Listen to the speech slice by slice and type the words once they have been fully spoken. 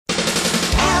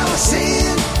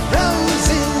Allison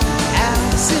Rosen.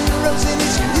 Allison Rosen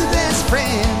is your new best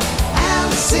friend.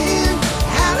 Allison,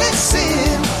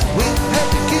 with her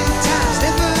the good times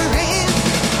never end.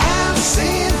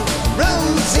 Allison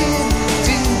Rosen,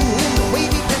 doing the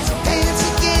wavy pencil dance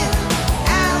again.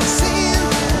 Allison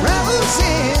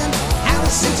Rosen,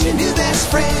 Allison's your new best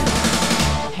friend.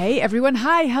 Hey everyone,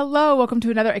 hi, hello, welcome to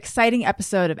another exciting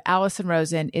episode of Allison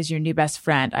Rosen is your new best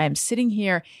friend. I am sitting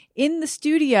here in the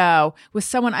studio with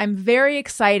someone I'm very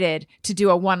excited to do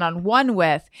a one-on-one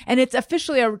with, and it's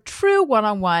officially a true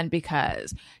one-on-one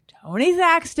because Tony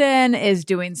Thaxton is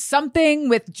doing something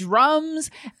with drums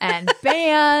and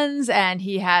bands, and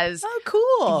he has... Oh,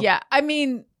 cool. Yeah, I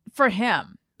mean, for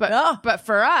him, but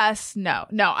for us, no,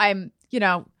 I'm,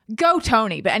 go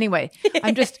Tony. But anyway,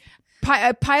 I'm just...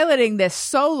 piloting this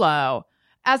solo,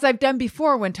 as I've done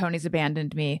before when Tony's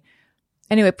abandoned me.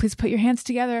 Anyway, please put your hands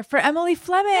together for Emily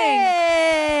Fleming.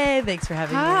 Hey, thanks for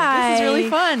having me. This is really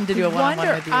fun to do a one-on-one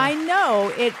with you. I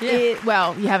know.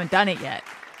 Well, you haven't done it yet.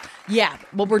 Yeah,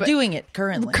 well, we're doing it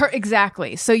currently.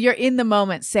 Exactly. So you're in the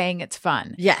moment saying it's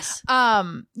fun. Yes.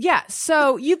 Yeah,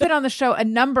 so you've been on the show a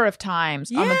number of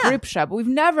times on the group show, but we've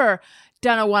never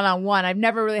done a one-on-one. I've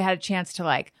never really had a chance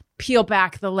to peel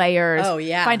back the layers,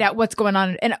 find out what's going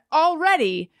on. And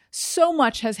already so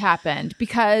much has happened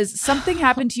because something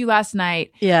happened to you last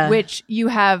night, which you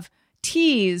have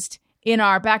teased in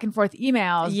our back and forth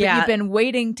emails, but you've been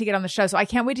waiting to get on the show. So I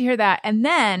can't wait to hear that. And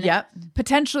then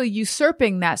potentially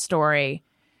usurping that story,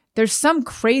 there's some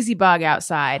crazy bug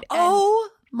outside. Oh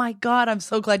my God, I'm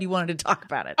so glad you wanted to talk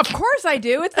about it. Of course I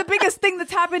do. It's the biggest thing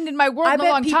that's happened in my world in a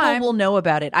long time. I bet people will know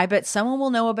about it. I bet someone will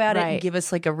know about it and give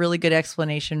us a really good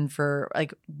explanation for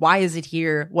why is it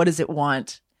here? What does it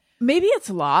want? Maybe it's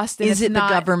lost. And is it the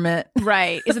government?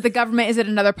 Right. Is it the government? Is it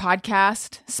another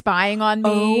podcast spying on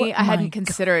me? I hadn't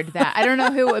considered that. I don't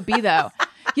know who it would be though.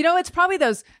 It's probably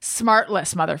those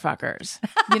smartless motherfuckers.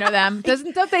 You know them?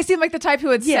 Don't they seem like the type who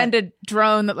would send a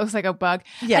drone that looks like a bug?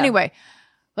 Yeah. Anyway.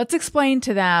 Let's explain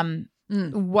to them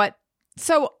what.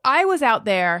 So I was out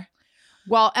there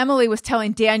while Emily was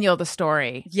telling Daniel the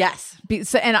story. Yes.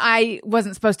 And I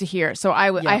wasn't supposed to hear. So I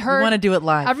heard. You want to do it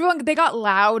live. They got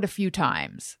loud a few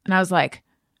times. And I was like,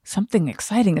 something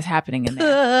exciting is happening in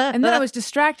there. And then I was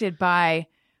distracted by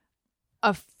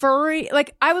a furry.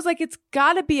 I was like, it's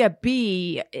got to be a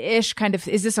bee-ish kind of.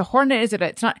 Is this a hornet? Is it?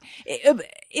 It's not.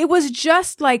 It was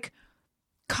just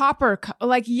copper,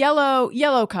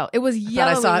 yellow color. It was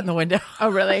yellow. I saw it in the window. Oh,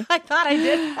 really? I thought I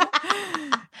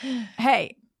did.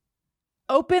 Hey,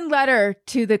 open letter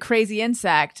to the crazy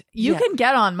insect. You can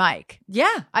get on mic. Yeah,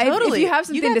 totally. If you have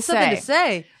something to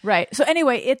say. Right. So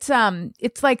anyway, it's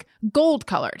gold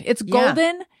colored. It's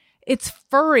golden. It's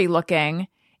furry looking.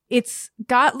 It's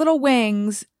got little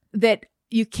wings that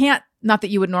you can't. Not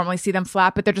that you would normally see them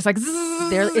flap, but they're just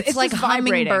it's like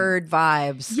hummingbird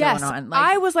vibes going on.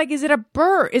 I was like, is it a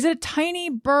bird? Is it a tiny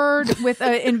bird with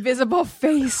an invisible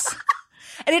face?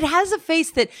 And it has a face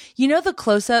that, the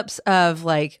close-ups of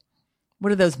what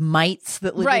are those mites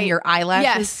that live in your eyelashes?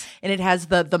 Yes. And it has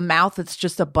the mouth that's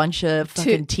just a bunch of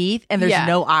fucking teeth and there's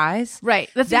no eyes. Right.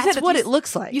 That's what it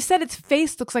looks like. You said its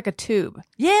face looks like a tube.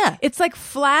 Yeah. It's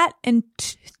flat and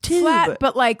flat,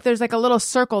 but there's a little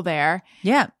circle there.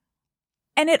 Yeah.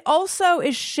 And it also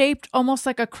is shaped almost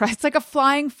like it's like a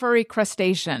flying furry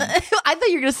crustacean. I thought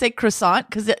you were going to say croissant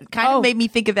because it kind of made me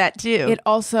think of that too. It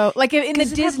also, in the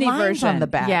Disney version. On the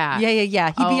back. Yeah.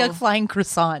 Yeah. He'd be a flying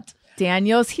croissant.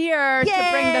 Daniel's here to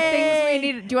bring the things we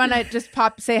need. Do you want to just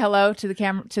say hello to the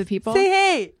camera, to the people? Say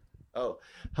hey. Oh,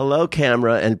 hello,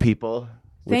 camera and people.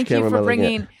 Thank you for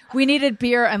bringing. We needed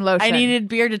beer and lotion. I needed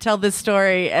beer to tell this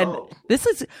story. And this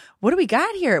is, what do we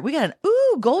got here? We got an,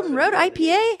 Golden Road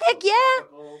IPA. Heck yeah.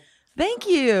 Thank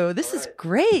you. This is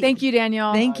great. Thank you,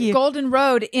 Daniel. Thank you. Golden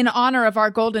Road in honor of our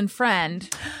golden friend.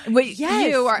 We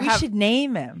should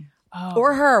name him.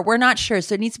 Or her. We're not sure.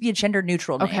 So it needs to be a gender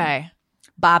neutral name. Okay.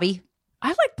 Bobby. I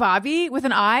like Bobby with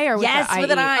an I or with an I?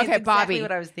 with an I. Okay, Bobby. Exactly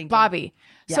what I was thinking. Bobby.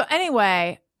 Yeah. So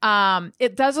anyway,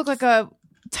 it does look like a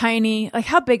tiny,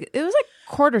 how big? It was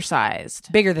quarter sized.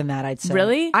 Bigger than that, I'd say.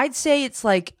 Really? I'd say it's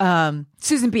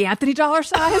Susan B. Anthony dollar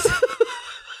size.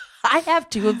 I have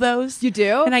two of those. You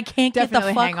do? And I can't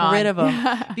Definitely get the fuck rid of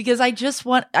them because I just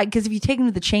want, because if you take them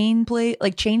to the change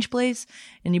place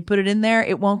and you put it in there,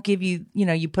 it won't give you,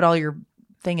 you put all your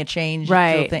thing of change.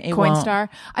 Right. Coinstar.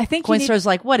 I think Coinstar's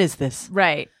what is this?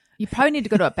 Right. You probably need to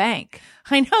go to a bank.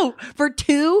 I know. For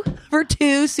two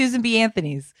Susan B.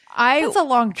 Anthony's. That's a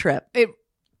long trip.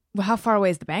 Well, how far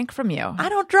away is the bank from you? I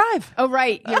don't drive. Oh,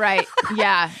 right. You're right.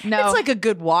 Yeah. No. It's a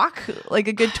good walk, a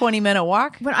good 20-minute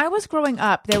walk. When I was growing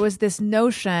up, there was this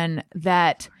notion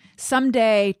that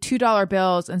someday $2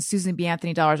 bills and Susan B.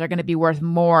 Anthony dollars are going to be worth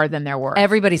more than they're worth.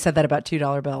 Everybody said that about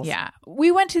 $2 bills. Yeah.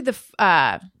 We went to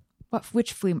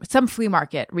some flea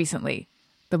market recently.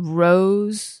 The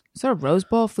Rose, is that a Rose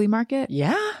Bowl flea market?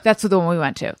 Yeah. That's the one we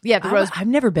went to. Yeah, the Rose. I've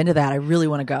never been to that. I really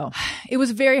want to go. It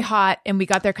was very hot and we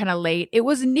got there kind of late. It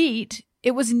was neat,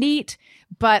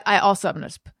 but I also, I'm going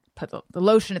to put the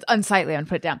lotion. It's unsightly. I'm going to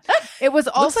put it down. It was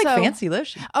also. Looks like fancy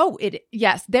lotion. Oh,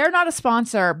 yes. They're not a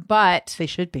sponsor, but. They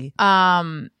should be.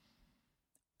 Avene.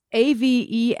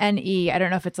 I don't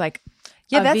know if it's like.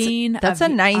 Yeah, Avene, that's a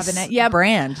nice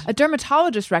brand. A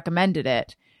dermatologist recommended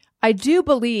it. I do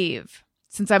believe,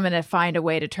 since I'm going to find a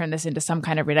way to turn this into some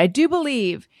kind of read, I do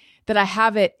believe that I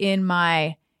have it in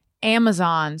my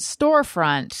Amazon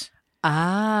storefront.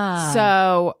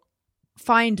 So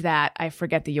find that. I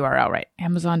forget the URL, right?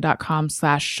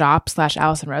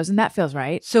 Amazon.com/shop/Allison Rose. And that feels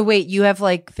right. So wait, you have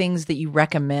like things that you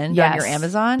recommend on your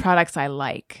Amazon? Products I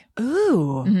like.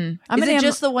 Ooh. Mm-hmm. Is it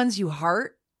just the ones you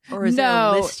heart? Or is there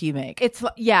a list you make? It's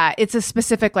a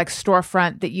specific like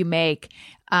storefront that you make.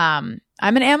 I'm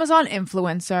an Amazon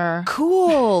influencer.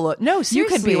 Cool. No, seriously. You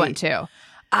could be one too.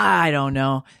 I don't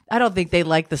know. I don't think they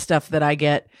like the stuff that I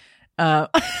get.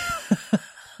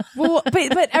 Well,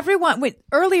 but everyone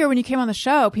earlier when you came on the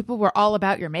show, people were all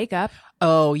about your makeup.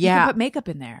 Oh yeah, you can put makeup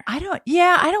in there. I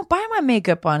don't buy my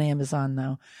makeup on Amazon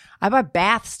though. I buy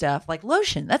bath stuff like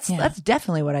lotion. That's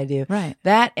definitely what I do. Right.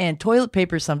 That and toilet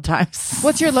paper sometimes.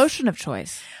 What's your lotion of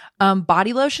choice?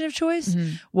 Body lotion of choice?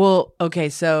 Mm-hmm. Well, okay,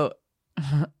 so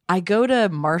I go to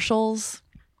Marshall's.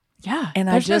 Yeah. And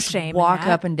I just walk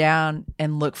up and down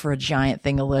and look for a giant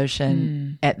thing of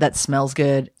lotion that smells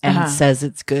good and says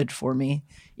it's good for me,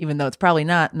 even though it's probably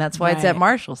not. And that's why it's at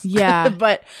Marshall's. Yeah.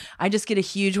 But I just get a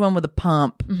huge one with a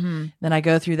pump. Mm-hmm. Then I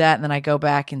go through that and then I go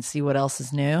back and see what else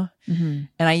is new. Mm-hmm.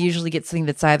 And I usually get something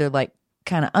that's either like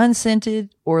kind of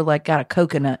unscented or like got a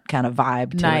coconut kind of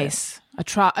vibe to it. A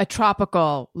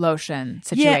tropical lotion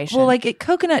situation. Yeah. Well, like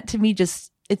coconut to me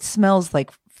it smells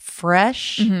like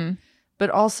fresh. Mm-hmm. But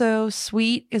also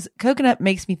sweet, because coconut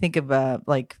makes me think of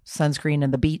like sunscreen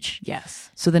and the beach.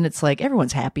 Yes. So then it's like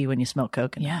everyone's happy when you smell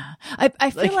coconut. Yeah. I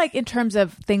feel like in terms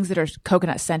of things that are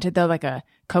coconut scented, though, like a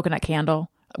coconut candle,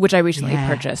 which I recently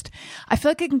purchased, I feel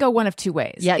like it can go one of two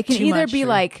ways. Yeah, it can either be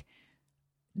like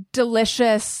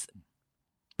delicious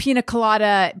pina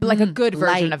colada, like a good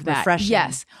version light, of that. Refreshing.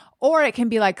 Yes. Or it can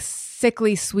be like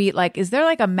sickly sweet. Like, is there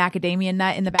like a macadamia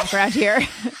nut in the background here?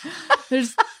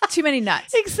 There's too many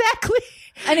nuts. Exactly.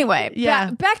 Anyway,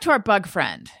 back to our bug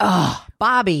friend. Oh,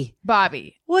 Bobby.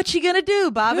 What you gonna do,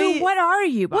 Bobby? What are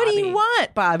you, Bobby? What do you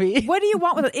want, Bobby? What do you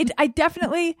want with it? I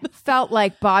definitely felt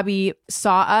like Bobby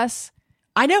saw us.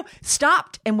 I know.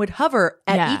 Stopped and would hover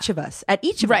at each of us.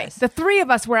 Right. The three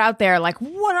of us were out there like,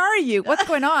 what are you? What's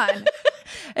going on?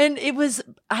 And it was,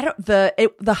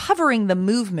 the hovering, the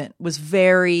movement was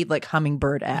very like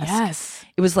hummingbird-esque. Yes.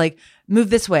 It was like, move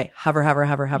this way, hover.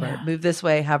 Yeah. Move this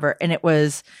way, hover. And it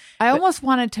was. I almost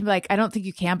wanted to I don't think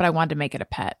you can, but I wanted to make it a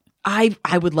pet. I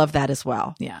would love that as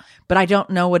well. Yeah. But I don't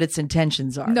know what its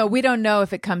intentions are. No, we don't know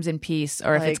if it comes in peace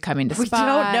or if it's coming to spy. We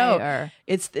don't know.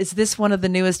 Is this one of the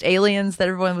newest aliens that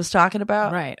everyone was talking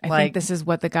about? Right. I think this is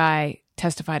what the guy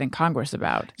testified in Congress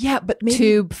about. Yeah, but maybe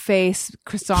tube face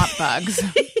croissant bugs.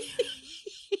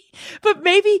 But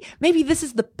maybe this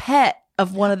is the pet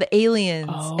of one of the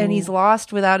aliens and he's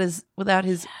lost without his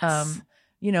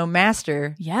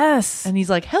master. Yes. And he's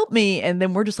like, help me. And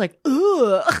then we're just like,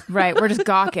 ugh. Right. We're just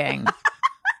gawking.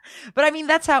 But I mean,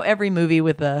 that's how every movie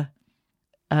with a,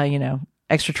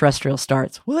 extraterrestrial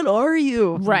starts. What are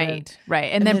you? Right.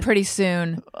 Right. And then pretty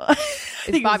soon,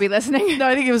 is Bobby listening? No,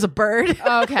 I think it was a bird.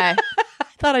 Oh, okay. I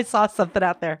thought I saw something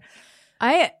out there.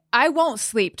 I won't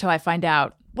sleep till I find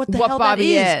out what hell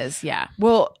Bobby is. Yeah.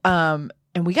 Well, and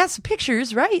we got some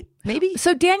pictures, right? Maybe.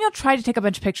 So Daniel tried to take a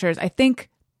bunch of pictures. I think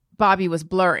Bobby was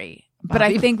blurry, but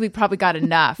I think we probably got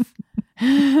enough.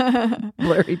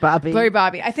 Blurry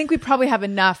Bobby. I think we probably have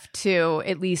enough to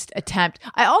at least attempt.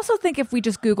 I also think if we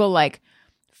just Google like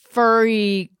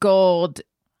furry gold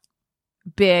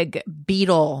big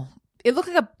beetle, it looked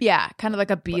like kind of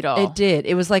like a beetle. It did.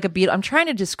 It was like a beetle. I'm trying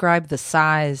to describe the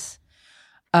size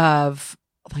of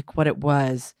like what it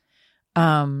was.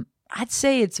 I'd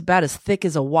say it's about as thick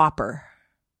as a Whopper.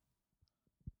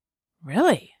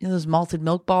 Really? You know those malted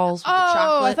milk balls with the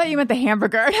chocolate? chocolate? I thought you meant the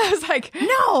hamburger. I was like,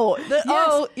 no.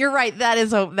 Oh, you're right. That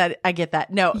is that I get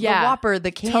that. No, the Whopper,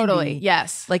 the candy. Totally.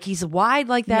 Yes. Like he's wide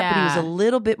like that, but he was a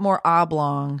little bit more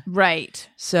oblong. Right.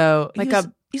 So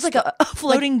he's like a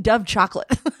floating Dove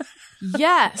chocolate.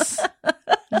 Yes.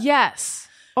 Yes.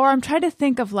 Or I'm trying to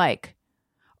think of like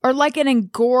an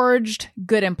engorged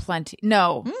Good and Plenty.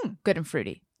 No, Good and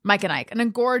Fruity. Mike and Ike, an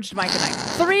engorged Mike and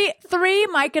Ike. Three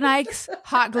Mike and Ikes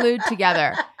hot glued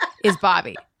together is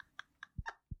Bobby.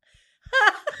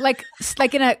 Like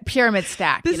in a pyramid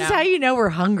stack. This is how you know we're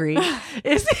hungry.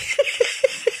 We're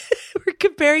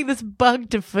comparing this bug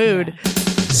to food. Yeah.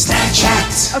 Snack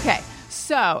Chat. Okay.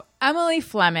 So, Emily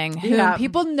Fleming, who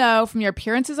people know from your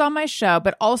appearances on my show,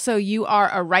 but also you are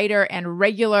a writer and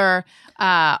regular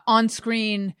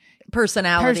on-screen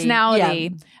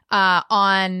personality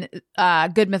on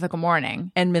Good Mythical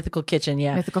Morning. And Mythical Kitchen,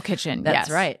 yeah. Mythical Kitchen, That's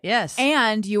right, yes.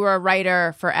 And you were a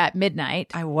writer for At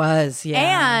Midnight. I was,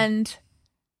 yeah. And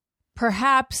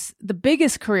perhaps the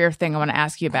biggest career thing I want to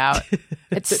ask you about,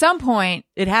 at some point...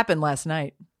 It happened last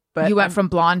night. But you went from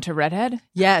blonde to redhead?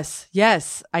 Yes,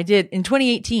 I did. In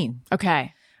 2018.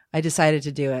 Okay. I decided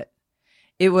to do it.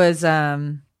 It was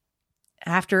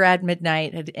after At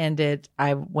Midnight had ended,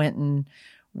 I went and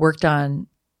worked on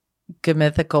Good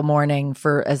Mythical Morning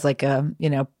as like a,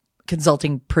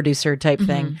 consulting producer type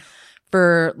thing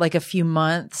for like a few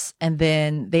months. And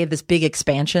then they had this big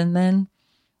expansion then.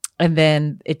 And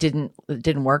then it didn't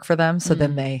work for them. So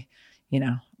then they,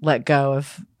 let go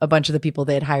of a bunch of the people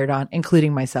they had hired on,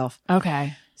 including myself.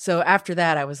 Okay. So after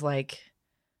that, I was like,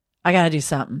 I got to do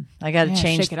something. I got to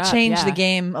change the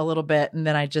game a little bit. And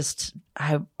then I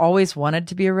always wanted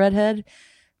to be a redhead,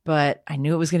 but I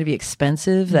knew it was going to be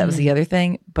expensive. That was the other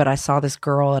thing. But I saw this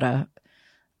girl at a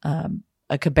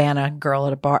cabana girl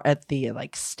at a bar at the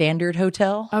like Standard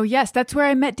Hotel. Oh, yes. That's where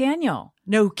I met Daniel.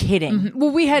 No kidding. Mm-hmm.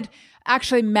 Well, we had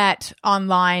actually met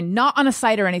online, not on a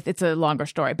site or anything. It's a longer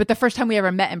story. But the first time we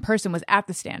ever met in person was at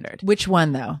the Standard. Which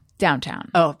one, though? Downtown.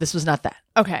 Oh, this was not that.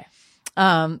 Okay.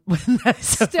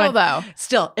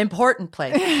 Still important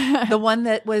place. The one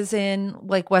that was in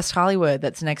like West Hollywood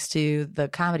that's next to the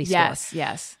Comedy Store.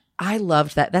 Yes. I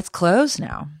loved that. That's closed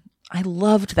now. I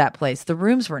loved that place. The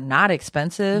rooms were not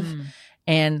expensive.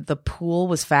 And the pool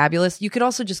was fabulous. You could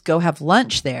also just go have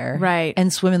lunch there. Right.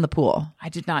 And swim in the pool. I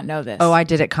did not know this. Oh, I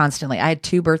did it constantly. I had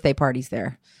 2 birthday parties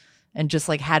there and just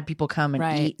like had people come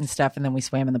and eat and stuff. And then we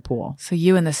swam in the pool. So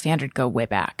you and the Standard go way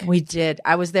back. We did.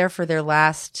 I was there for their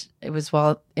it was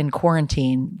while in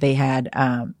quarantine, they had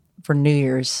for New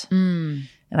Year's.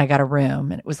 And I got a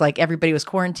room and it was like everybody was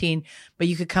quarantined, but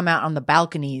you could come out on the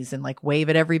balconies and like wave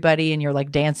at everybody and you're like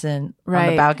dancing on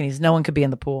the balconies. No one could be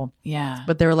in the pool. Yeah.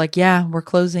 But they were like, yeah, we're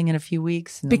closing in a few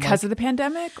weeks. And because of the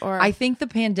pandemic? Or I think the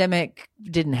pandemic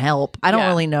didn't help. I don't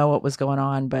really know what was going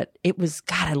on, but it was,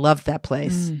 God, I loved that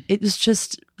place. It was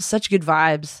just such good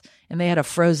vibes. And they had a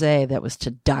frosé that was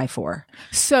to die for.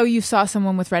 So you saw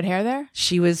someone with red hair there?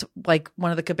 She was like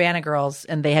one of the cabana girls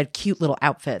and they had cute little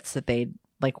outfits that they'd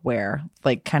like wear,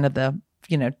 like kind of the,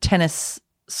 tennis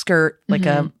skirt, like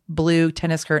a blue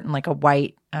tennis skirt and like a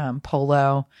white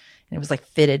polo. And it was like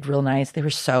fitted real nice. They were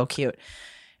so cute.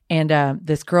 And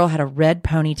this girl had a red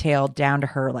ponytail down to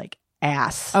her like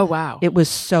ass. Oh, wow. It was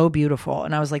so beautiful.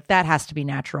 And I was like, that has to be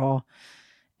natural.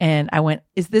 And I went,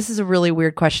 this is a really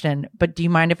weird question, but do you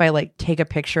mind if I like take a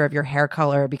picture of your hair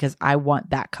color because I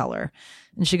want that color?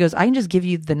 And she goes, I can just give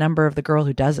you the number of the girl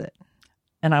who does it.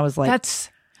 And I was like,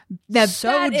 That's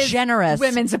so generous.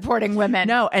 Women supporting women.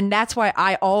 No, and that's why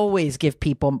I always give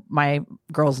people my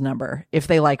girl's number if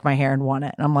they like my hair and want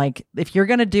it. And I'm like, if you're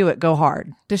going to do it, go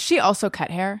hard. Does she also cut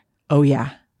hair? Oh, yeah.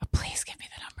 Oh, please give me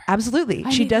the number. Absolutely.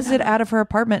 She does it out of her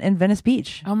apartment in Venice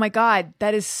Beach. Oh my God.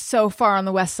 That is so far on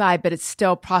the west side, but it's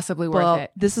still possibly worth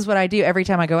it. This is what I do every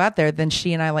time I go out there. Then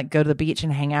she and I like go to the beach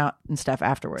and hang out and stuff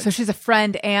afterwards. So she's a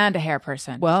friend and a hair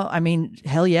person. Well, I mean,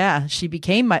 hell yeah. She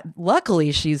became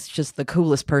luckily she's just the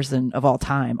coolest person of all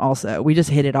time also. We just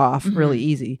hit it off really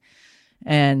easy.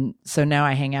 And so now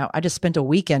I hang out. I just spent a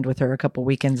weekend with her a couple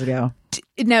weekends ago.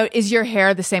 Now, is your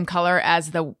hair the same color as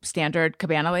the Standard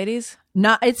cabana ladies?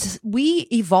 We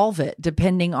evolve it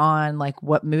depending on like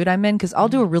what mood I'm in. Cause I'll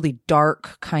do a really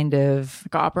dark kind of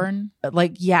like auburn.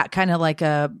 Kind of like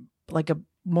a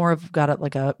more of got it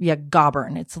like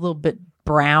gauburn. It's a little bit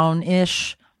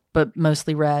brownish, but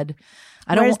mostly red.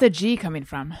 Where's the G coming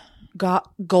from?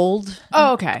 Gold.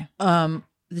 Oh, okay.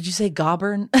 Did you say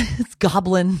gauburn? It's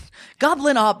goblin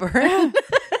auburn.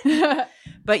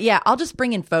 But yeah, I'll just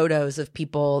bring in photos of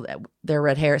people that their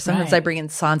red hair. Sometimes I bring in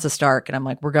Sansa Stark and I'm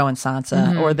like, we're going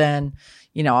Sansa. Or then,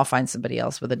 I'll find somebody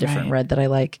else with a different red that I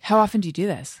like. How often do you do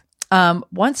this?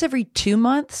 Once every 2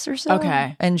 months or so.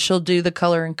 Okay. And she'll do the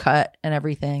color and cut and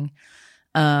everything.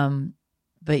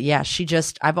 But yeah,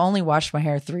 I've only washed my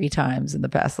hair 3 times in the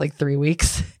past like 3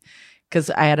 weeks. Because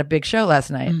I had a big show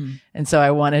last night. And so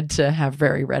I wanted to have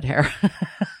very red hair.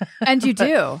 And you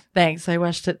do. Thanks. I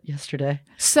washed it yesterday.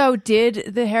 So did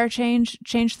the hair change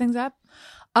things up?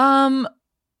 I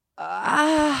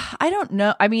don't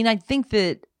know. I mean, I think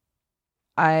that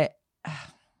I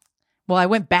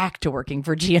went back to working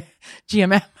for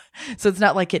GMM. So it's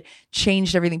not like it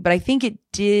changed everything, but I think it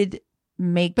did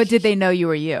make. But did they know you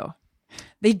were you?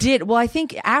 They did. Well, I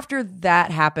think after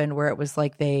that happened, where it was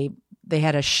like they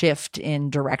had a shift in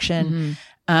direction,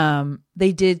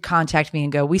 they did contact me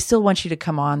and go, "We still want you to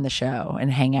come on the show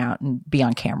and hang out and be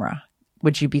on camera.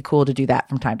 Would you be cool to do that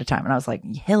from time to time?" And I was like,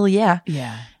 "Hell yeah."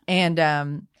 Yeah.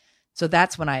 And so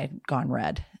that's when I had gone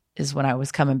red, is when I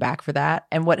was coming back for that.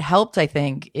 And what helped, I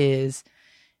think, is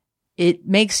it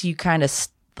makes you kind of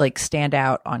like stand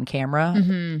out on camera.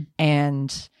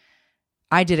 And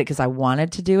I did it because I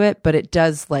wanted to do it, but it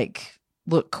does like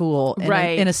look cool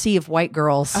in a sea of white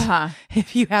girls.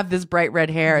 If you have this bright red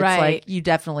hair, it's like you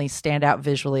definitely stand out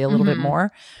visually a little bit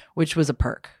more, which was a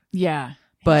perk. Yeah.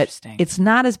 But it's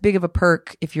not as big of a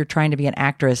perk if you're trying to be an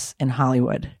actress in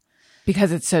Hollywood.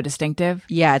 Because it's so distinctive?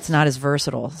 Yeah, it's not as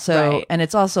versatile. So, and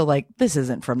it's also like, this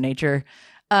isn't from nature.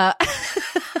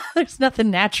 There's nothing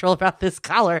natural about this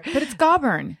collar. But it's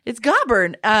Gauburn. It's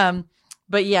Gauburn.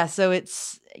 But yeah, so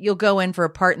you'll go in for a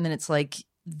part and then it's like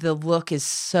the look is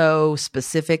so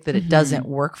specific that it doesn't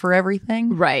work for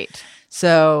everything. Right.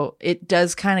 So it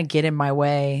does kind of get in my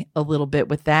way a little bit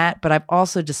with that. But I've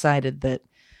also decided that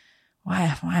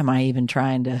why am I even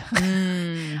trying to?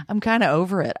 I'm kind of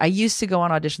over it. I used to go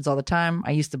on auditions all the time.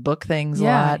 I used to book things a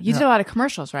lot. You did a lot of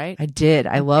commercials, right? I did.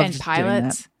 I loved and pilots. doing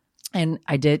that. And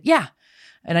I did,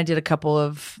 and I did a couple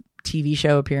of TV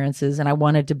show appearances, and I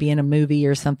wanted to be in a movie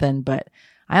or something. But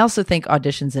I also think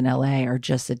auditions in LA are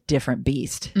just a different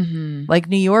beast. Like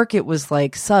New York, it was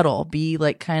like subtle, be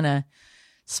like kind of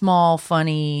small,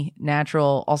 funny,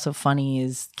 natural. Also funny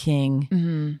is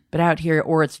king. But out here,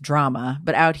 or it's drama.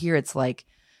 But out here, it's like,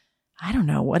 I don't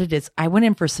know what it is. I went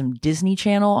in for some Disney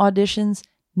Channel auditions.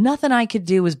 Nothing I could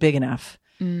do was big enough.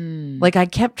 Like I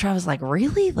kept trying. I was like,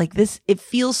 really? Like this? It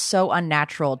feels so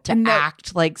unnatural to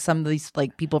act like some of these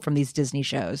like people from these Disney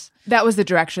shows. That was the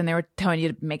direction they were telling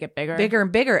you to make it bigger, bigger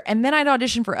and bigger. And then I'd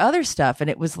audition for other stuff, and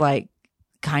it was like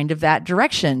kind of that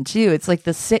direction too. It's like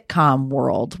the sitcom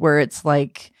world where it's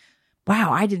like,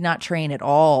 wow, I did not train at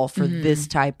all for this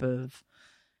type of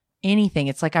anything.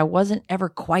 It's like I wasn't ever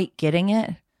quite getting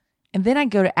it. And then I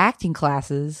go to acting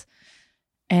classes,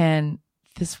 and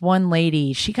this one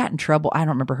lady, she got in trouble. I don't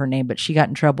remember her name, but she got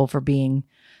in trouble for being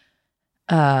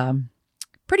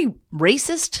pretty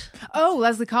racist. Oh,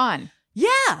 Leslie Kahn. Yeah.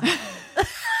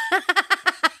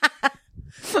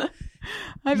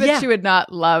 I bet she would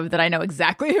not love that I know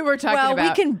exactly who we're talking about. Well,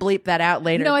 we can bleep that out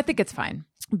later. No, I think it's fine.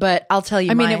 But I'll tell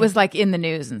you, I mean, it was like in the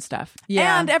news and stuff.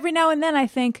 Yeah. And every now and then I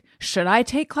think, should I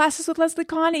take classes with Leslie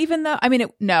Kahn? Even though, I mean,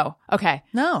 no. Okay.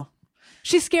 No.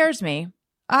 She scares me.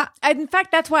 In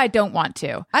fact, that's why I don't want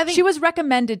to. I think she was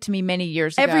recommended to me many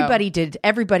years ago. Everybody did.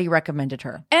 Everybody recommended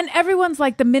her. And everyone's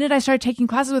like, the minute I started taking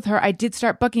classes with her, I did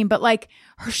start booking. But like,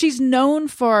 she's known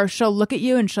for, she'll look at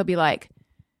you and she'll be like,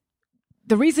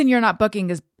 the reason you're not booking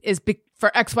is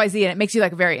for XYZ. And it makes you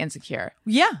like very insecure.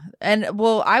 Yeah. And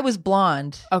well, I was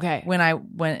blonde. Okay. When I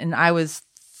went, and I was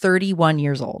 31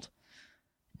 years old.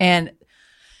 And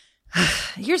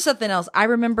here's something else. I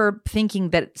remember thinking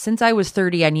that since I was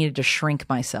 30, I needed to shrink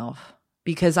myself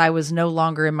because I was no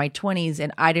longer in my 20s,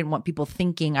 and I didn't want people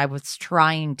thinking I was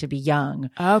trying to be young.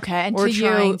 Okay. And or to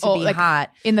trying you, to be like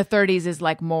hot. In the 30s is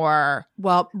like more,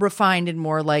 well, refined and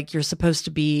more like you're supposed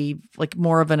to be like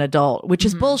more of an adult, which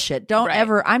is bullshit.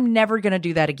 I'm never going to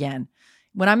do that again.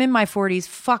 When I'm in my 40s,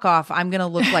 fuck off. I'm going to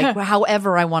look like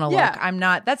however I want to look. I'm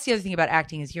not. That's the other thing about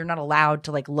acting is you're not allowed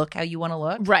to like look how you want to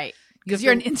look. Right. Because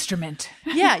you're an instrument.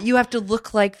 Yeah, you have to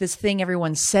look like this thing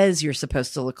everyone says you're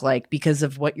supposed to look like because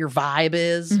of what your vibe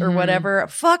is or whatever.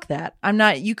 Fuck that. I'm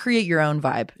not. You create your own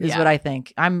vibe is what I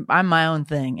think. I'm my own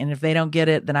thing, and if they don't get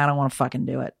it, then I don't want to fucking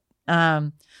do it.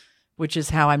 Which is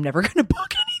how I'm never going to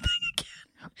book anything again.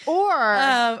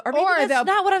 Or maybe that's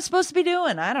not what I'm supposed to be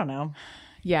doing. I don't know.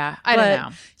 Yeah, I don't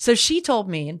know. So she told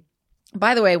me.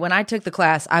 By the way, when I took the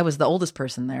class, I was the oldest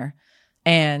person there,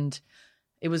 and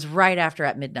it was right after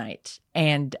At Midnight,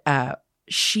 and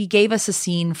she gave us a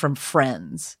scene from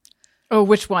Friends. Oh,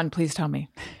 which one? Please tell me.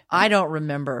 I don't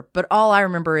remember, but all I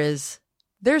remember is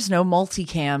there's no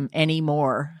multicam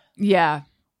anymore. Yeah.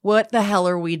 What the hell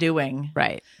are we doing?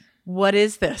 Right. What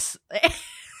is this?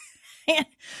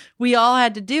 We all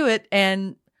had to do it,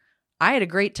 and I had a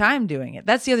great time doing it.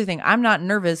 That's the other thing. I'm not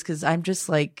nervous because I'm just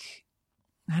like,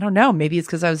 I don't know. Maybe it's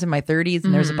because I was in my 30s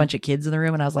and there's a bunch of kids in the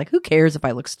room, and I was like, who cares if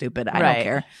I look stupid? I don't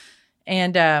care.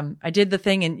 And I did the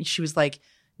thing, and she was like,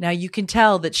 now you can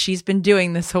tell that she's been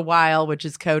doing this a while, which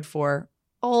is code for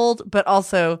old, but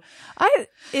also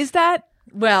is that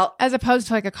Well, as opposed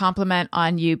to like a compliment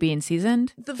on you being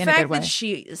seasoned. The fact that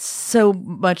she so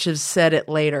much has said it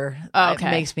later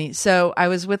makes me. So I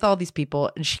was with all these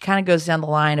people, and she kind of goes down the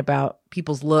line about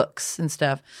people's looks and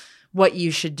stuff, what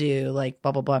you should do, like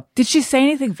blah blah blah. Did she say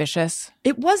anything vicious?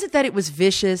 It wasn't that it was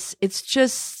vicious. It's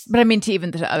just, but I mean,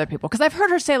 to other people, because I've heard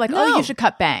her say like, "Oh, you should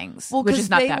cut bangs," which is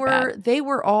not that bad. They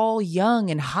were all young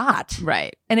and hot,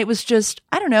 right? And it was just,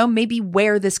 I don't know, maybe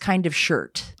wear this kind of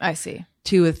shirt. I see.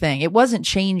 To a thing. It wasn't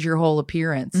change your whole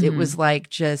appearance. Mm-hmm. It was like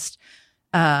just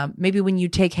maybe when you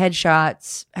take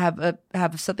headshots,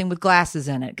 have something with glasses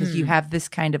in it because you have this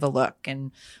kind of a look.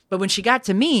 But when she got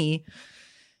to me,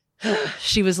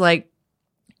 she was like,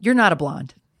 "You're not a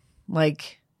blonde.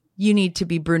 Like, you need to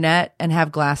be brunette and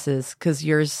have glasses because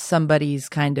you're somebody's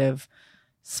kind of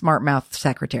smart mouth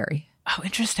secretary." Oh,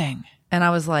 interesting. And I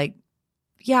was like,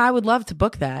 "Yeah, I would love to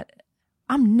book that.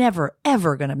 I'm never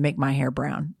ever gonna make my hair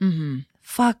brown." Mm-hmm.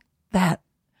 Fuck that.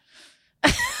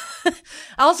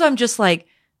 Also, I'm just like,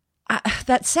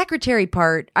 that secretary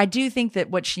part, I do think that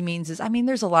what she means is, I mean,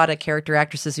 there's a lot of character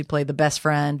actresses who play the best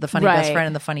friend, the funny best friend,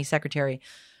 and the funny secretary.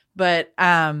 But,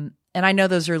 and I know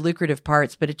those are lucrative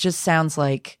parts, but it just sounds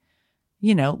like,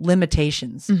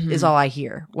 limitations is all I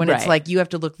hear when it's like, you have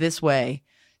to look this way.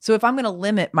 So if I'm going to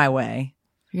limit my way,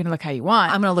 you're going to look how you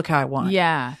want. I'm going to look how I want.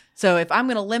 Yeah. So if I'm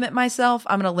going to limit myself,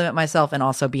 I'm going to limit myself and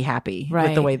also be happy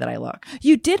with the way that I look.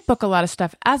 You did book a lot of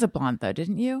stuff as a blonde, though,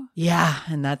 didn't you? Yeah.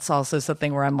 And that's also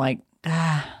something where I'm like,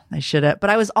 I should have. But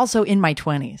I was also in my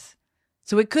 20s.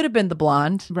 So it could have been the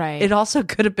blonde. Right. It also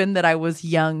could have been that I was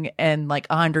young and like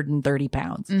 130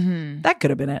 pounds. Mm-hmm. That could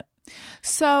have been it.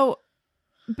 So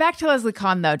back to Leslie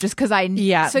Kahn, though, just because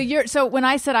So when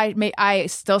I said I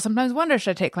still sometimes wonder,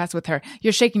 should I take class with her?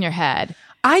 You're shaking your head.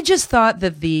 I just thought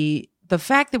that the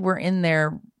fact that we're in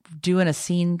there doing a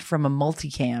scene from a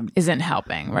multicam isn't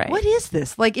helping, right? What is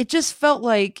this? Like, it just felt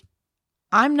like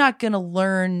I'm not going to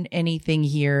learn anything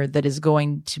here that is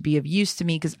going to be of use to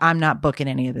me because I'm not booking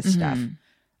any of this stuff.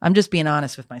 I'm just being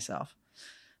honest with myself.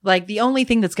 Like, the only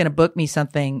thing that's going to book me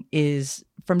something is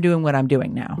from doing what I'm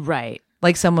doing now. Right.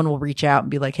 Like, someone will reach out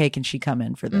and be like, "Hey, can she come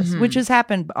in for this?" Which has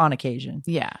happened on occasion.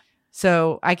 Yeah.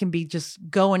 So I can be just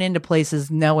going into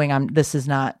places knowing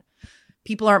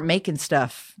people aren't making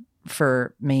stuff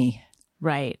for me.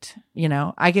 Right.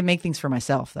 I can make things for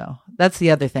myself, though. That's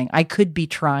the other thing. I could be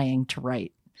trying to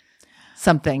write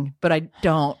something, but I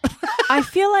don't. I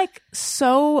feel like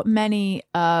so many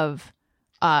of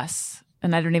us,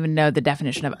 and I don't even know the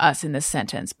definition of us in this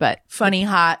sentence, but funny,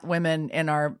 hot women in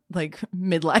our like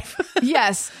midlife.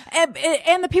 Yes.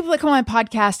 And the people that come on my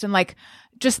podcast and like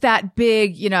just that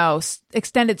big,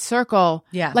 extended circle.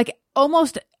 Yeah. Like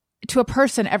almost to a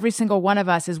person, every single one of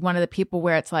us is one of the people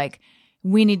where it's like,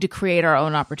 we need to create our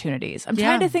own opportunities. I'm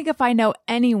trying to think if I know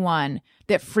anyone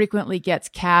that frequently gets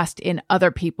cast in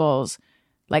other people's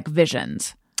like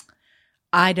visions.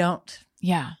 I don't.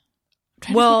 Yeah.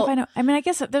 I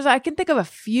guess I can think of a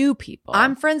few people.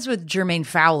 I'm friends with Jermaine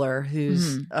Fowler,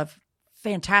 who's a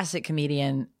fantastic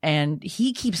comedian, and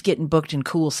he keeps getting booked in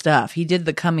cool stuff. He did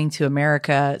the Coming to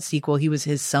America sequel. He was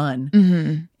his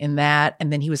son in that.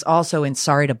 And then he was also in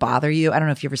Sorry to Bother You. I don't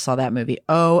know if you ever saw that movie.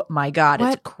 Oh my God.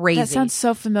 It's crazy. That sounds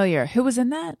so familiar. Who was in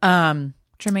that?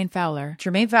 Jermaine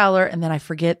Fowler. And then I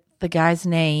forget the guy's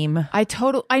name.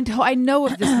 I know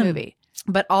of this movie.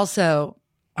 But also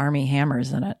Armie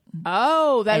Hammer's in it.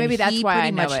 Oh, maybe that's why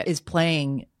I know it. Is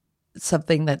playing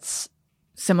something that's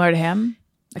similar to him.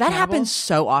 That happens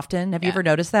so often. Have you ever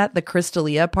noticed that? The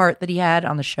Crystalia part that he had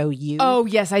on the show You. Oh,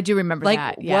 yes, I do remember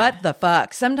that. Yeah. What the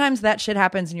fuck? Sometimes that shit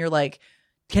happens and you're like,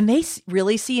 can they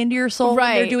really see into your soul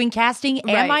when they're doing casting?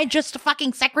 Right. Am I just a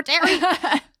fucking secretary?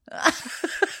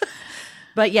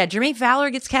 But yeah, Jermaine Fowler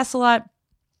gets cast a lot.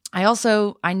 I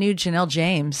knew Janelle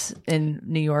James in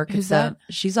New York. Who's that?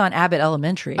 She's on Abbott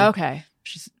Elementary. Okay.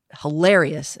 She's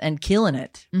hilarious and killing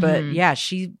it. But yeah,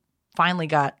 she finally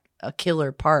got a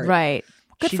killer part. Right.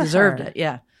 Good she for deserved her. it.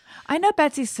 Yeah. I know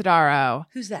Betsy Sidaro.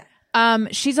 Who's that?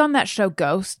 She's on that show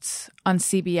Ghosts on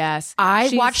CBS. I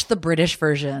watched the British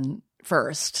version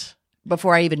first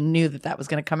before I even knew that was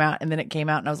going to come out. And then it came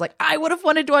out and I was like, I would have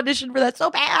wanted to audition for that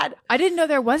so bad. I didn't know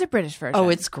there was a British version. Oh,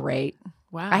 it's great.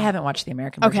 Wow. I haven't watched the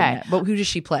American version yet. But who does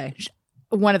she play?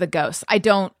 One of the ghosts. I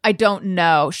don't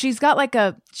know. She's got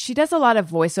she does a lot of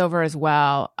voiceover as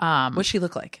well. What's she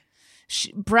look like?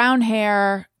 Brown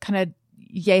hair, kind of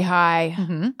yay high.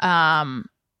 And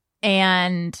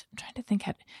I'm trying to think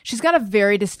she's got a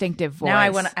very distinctive voice. Now I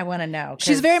want to know.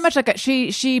 She's very much like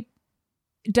she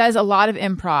does a lot of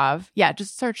improv. Yeah,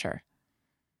 just search her.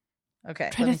 Okay.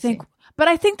 I'm trying to think. But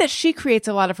I think that she creates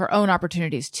a lot of her own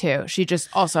opportunities too. She just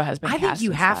also has been I think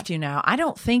you have to now. I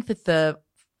don't think that the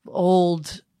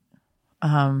old,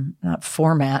 not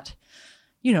format,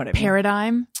 you know what I mean?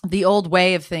 Paradigm. The old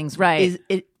way of things. Right.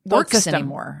 It works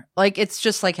anymore. Like, it's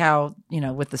just like how,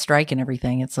 with the strike and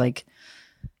everything, it's like,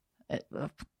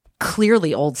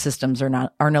 clearly old systems are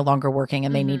no longer working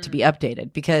and they need to be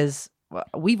updated because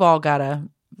we've all got to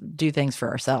do things for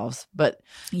ourselves. But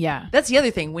yeah, that's the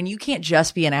other thing. When you can't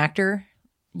just be an actor,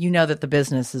 that the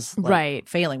business is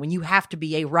failing. When you have to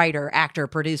be a writer, actor,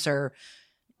 producer,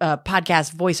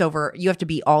 podcast, voiceover, you have to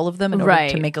be all of them in order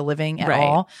to make a living at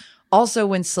all. Also,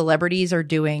 when celebrities are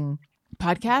doing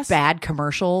podcasts, bad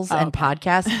commercials and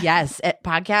podcasts,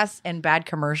 podcasts and bad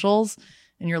commercials.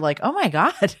 And you're like, oh my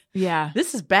God,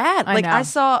 this is bad. I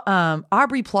saw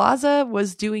Aubrey Plaza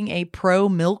was doing a pro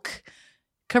milk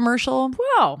commercial.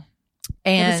 Wow.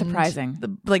 And that is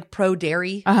surprising. Pro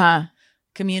dairy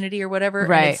community or whatever.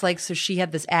 Right. And it's like, so she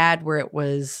had this ad where it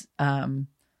was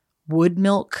wood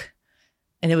milk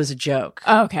and it was a joke.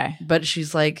 Oh, okay. But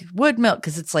she's like, wood milk,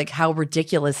 because it's like how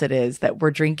ridiculous it is that we're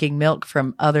drinking milk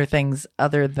from other things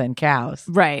other than cows.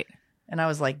 Right. And I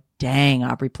was like, dang,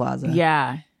 Aubrey Plaza.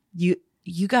 Yeah.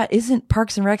 Isn't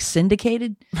Parks and Rec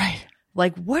syndicated? Right.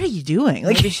 Like, what are you doing?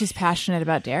 Like, maybe she's passionate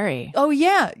about dairy. Oh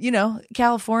yeah.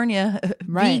 California,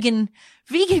 vegan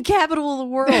capital of the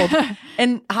world.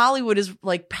 And Hollywood is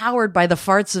like powered by the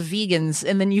farts of vegans.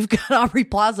 And then you've got Aubrey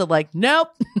Plaza like, nope.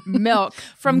 Milk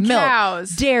from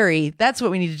cows. Dairy. That's what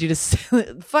we need to do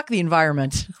to fuck the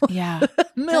environment. Yeah.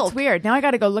 Milk. That's weird. Now I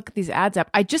got to go look at these ads up.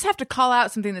 I just have to call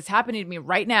out something that's happening to me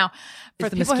right now. For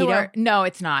is the people mosquito? No,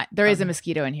 it's not. There is a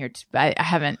mosquito in here. I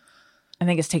haven't. I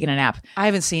think it's taking a nap. I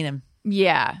haven't seen him.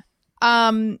 Yeah.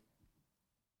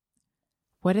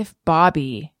 What if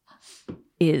Bobby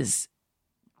is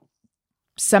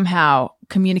somehow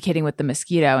communicating with the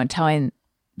mosquito and telling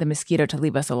the mosquito to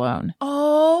leave us alone?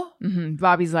 Oh. Mm-hmm.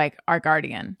 Bobby's like our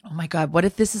guardian. Oh my God. What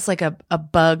if this is like a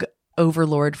bug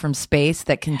overlord from space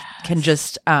that can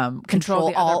just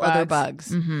control all other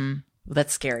bugs? Mm-hmm. Well,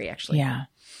 that's scary, actually. Yeah.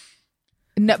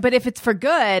 No, but if it's for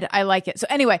good, I like it. So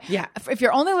anyway, if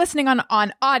you're only listening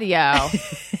on audio,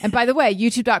 and by the way,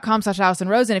 youtube.com/Allison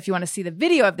Rosen, if you want to see the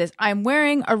video of this, I'm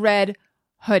wearing a red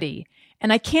hoodie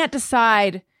and I can't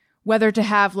decide whether to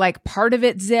have like part of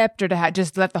it zipped or to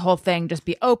just let the whole thing just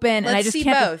be open. Let's and I just see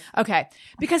can't. both. Okay.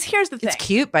 Because here's the thing. It's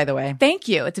cute, by the way. Thank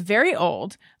you. It's very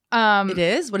old. It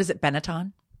is? What is it?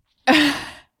 Benetton?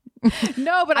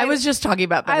 No, but I was just talking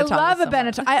about Benetton. I love a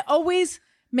Benetton. I always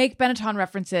make Benetton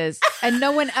references and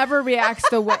no one ever reacts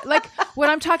the way, like when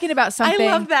I'm talking about something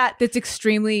I love that. That's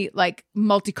extremely like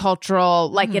multicultural,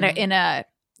 like in a,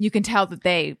 you can tell that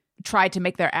they tried to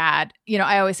make their ad,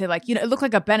 I always say like, it looked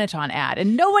like a Benetton ad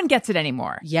and no one gets it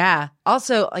anymore. Yeah.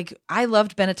 Also, like I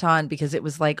loved Benetton because it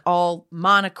was like all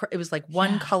it was like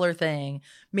one color thing.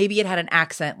 Maybe it had an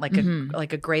accent, like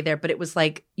a gray there, but it was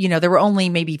like, there were only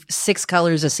maybe 6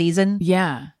 colors a season.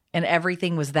 Yeah. And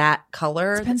everything was that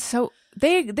color. It's been so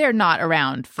they're not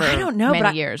around for I don't know,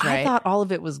 many years, right? I thought all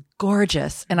of it was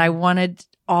gorgeous and I wanted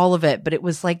all of it, but it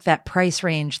was like that price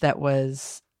range that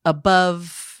was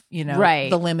above,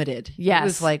 the limited. Yes. It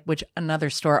was like, which another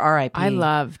store, RIP. I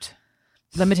loved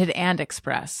Limited and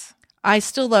Express. I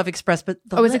still love Express, but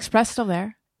is Express still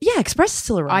there? Yeah, Express is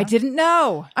still around. I didn't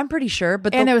know. I'm pretty sure,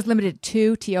 but there was Limited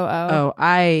 2, TOO.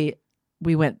 Oh,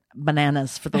 we went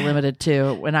bananas for the Limited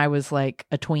 2 when I was like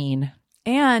a tween.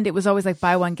 And it was always like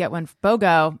buy one, get one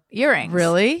BOGO earrings.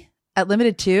 Really? At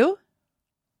Limited 2?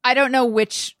 I don't know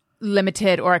which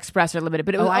Limited or Express or Limited,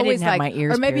 but it was I always didn't have like, my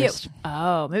ears or maybe pierced.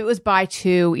 Maybe it was buy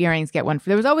 2 earrings, get one.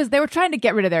 They were trying to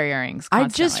get rid of their earrings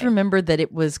constantly. I just remembered that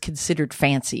it was considered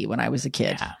fancy when I was a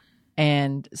kid. Yeah.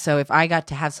 And so if I got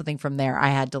to have something from there, I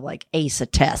had to like ace a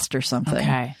test or something.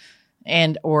 Okay.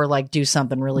 Or like do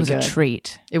something really good. It was a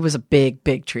treat. It was a big,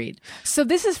 big treat. So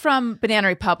this is from Banana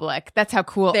Republic. That's how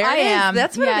cool there I am.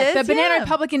 That's what it is. The Banana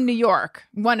Republic in New York.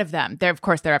 One of them. They're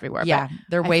everywhere. Yeah,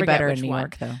 they're way better in New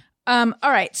York though. All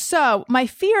right. So my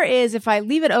fear is if I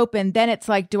leave it open, then it's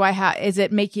like, is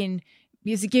it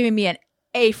giving me an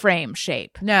A-frame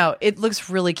shape? No, it looks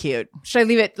really cute. Should I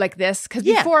leave it like this? Because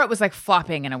before it was like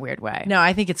flopping in a weird way. No,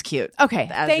 I think it's cute. Okay.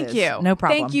 Thank you. No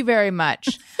problem. Thank you very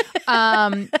much.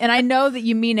 And I know that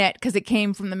you mean it because it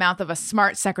came from the mouth of a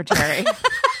smart secretary.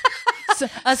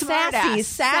 A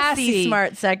sassy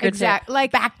smart secretary. Exactly.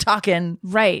 Like back talking.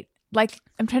 Right. Like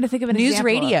I'm trying to think of an News example.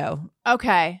 Radio.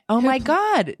 Okay. Oh my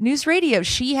God. News Radio.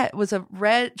 She had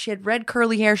red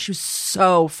curly hair. She was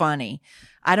so funny.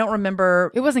 I don't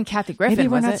remember. It wasn't Kathy Griffin. Maybe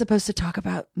we're was not it? supposed to talk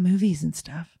about movies and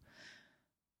stuff.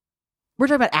 We're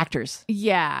talking about actors.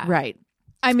 Yeah. Right.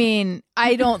 I mean,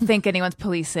 I don't think anyone's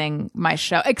policing my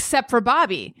show except for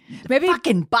Bobby. Maybe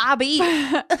fucking Bobby.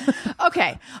 Okay,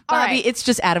 Bobby. Right. It's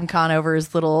just Adam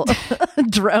Conover's little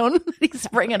drone that he's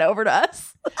bringing over to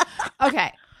us.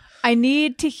 Okay, I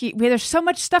need to hear. There's so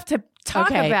much stuff to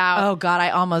talk about. Oh God, I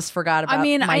almost forgot about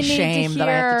my shame that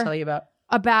I have to tell you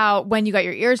about when you got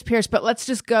your ears pierced. But let's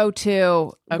just go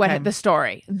to the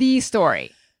story. The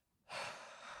story.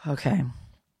 Okay.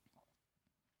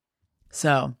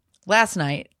 So last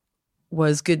night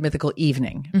was Good Mythical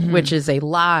Evening, which is a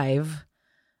live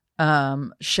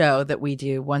show that we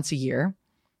do once a year,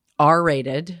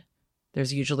 R-rated.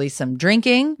 There's usually some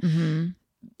drinking,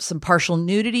 some partial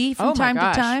nudity from time to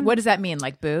time. What does that mean?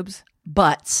 Like boobs?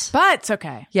 Butts.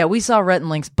 Okay. Yeah, we saw Rhett and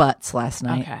Link's butts last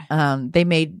night. Okay. They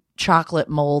made chocolate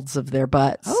molds of their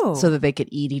butts so that they could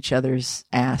eat each other's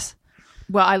ass.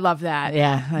 Well, I love that.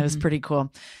 Yeah, that was pretty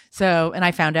cool. So, and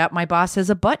I found out my boss has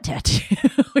a butt tattoo,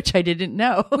 which I didn't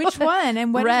know. Which one?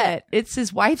 And what is it? It's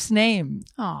his wife's name.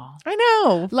 Oh, I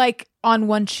know. Like on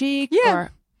one cheek? Yeah.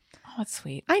 Oh, that's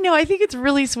sweet. I know. I think it's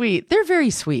really sweet. They're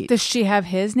very sweet. Does she have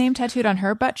his name tattooed on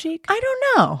her butt cheek? I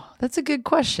don't know. That's a good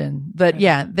question. But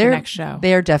yeah, they're next show.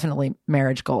 They are definitely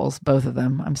marriage goals, both of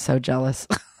them. I'm so jealous.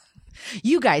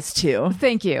 You guys too.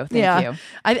 Thank you. Thank you.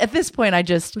 At this point,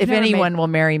 if anyone will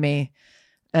marry me,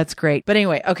 that's great. But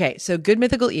anyway, okay. So Good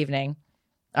Mythical Evening.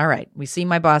 All right. We see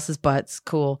my boss's butts.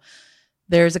 Cool.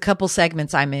 There's a couple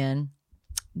segments I'm in.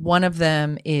 One of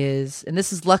them is, and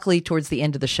this is luckily towards the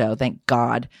end of the show, thank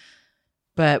God.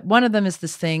 But one of them is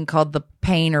this thing called the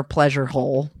pain or pleasure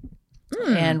hole.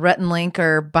 And Rhett and Link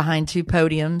are behind two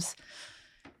podiums.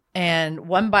 And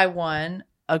one by one,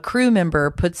 a crew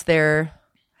member puts their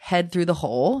head through the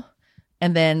hole.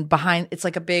 And then behind, it's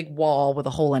like a big wall with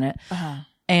a hole in it.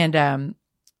 And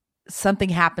something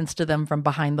happens to them from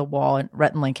behind the wall. And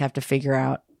Rhett and Link have to figure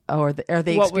out, are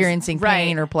they experiencing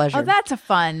pain or pleasure? Oh, that's a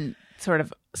fun sort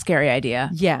of scary idea.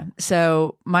 Yeah.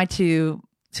 So my two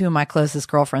of my closest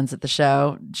girlfriends at the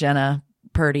show, Jenna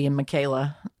Purdy and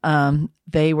Michaela,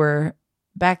 they were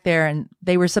back there and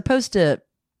they were supposed to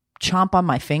chomp on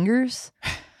my fingers.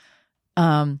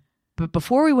 But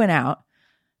before we went out,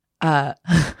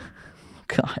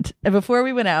 before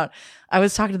we went out, I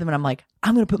was talking to them and I'm like,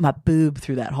 I'm going to put my boob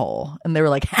through that hole. And they were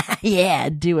like, yeah,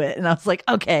 do it. And I was like,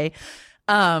 okay.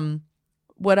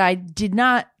 What I did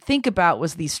not think about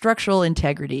was the structural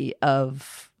integrity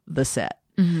of the set.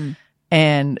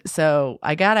 And so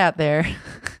I got out there,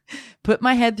 put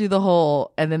my head through the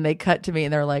hole, and then they cut to me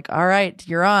and they're like, all right,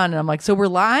 you're on. And I'm like, so we're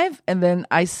live? And then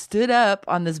I stood up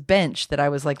on this bench that I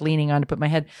was like leaning on to put my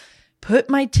head, put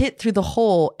my tit through the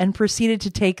hole, and proceeded to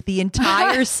take the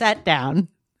entire set down.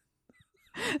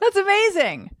 That's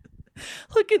amazing.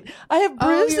 Look I have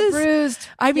bruises. Oh, you're bruised.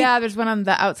 Yeah, there's one on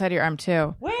the outside of your arm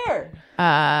too. Where?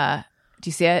 Do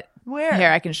you see it? Where?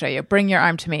 Here, I can show you. Bring your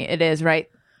arm to me. It is right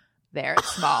there.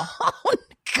 It's small. Oh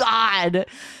God.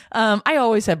 I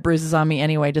always have bruises on me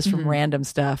anyway, just from random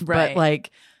stuff. Right. But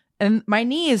and my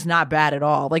knee is not bad at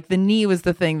all. Like the knee was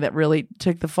the thing that really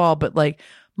took the fall, but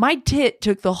my tit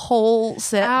took the whole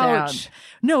set down.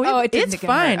 No, it's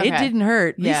fine. Okay. It didn't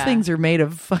hurt. Yeah. These things are made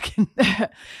of fucking,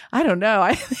 I don't know.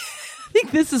 I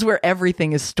think this is where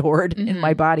everything is stored in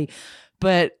my body.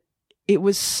 But it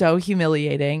was so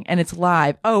humiliating and it's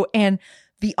live. Oh, and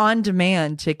the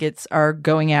on-demand tickets are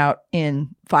going out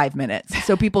in 5 minutes.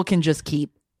 So people can just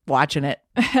keep watching it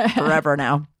forever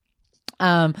now.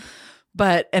 And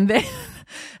then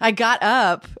I got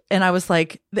up and I was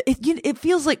like, it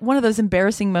feels like one of those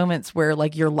embarrassing moments where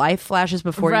your life flashes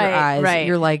before your eyes. Right.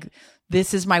 You're like,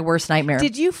 this is my worst nightmare.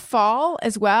 Did you fall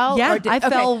as well? Yeah, I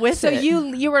fell with it. So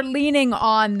you were leaning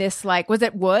on this, was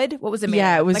it wood? What was it made?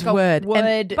 Yeah, it was wood. Wood.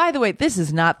 And by the way, this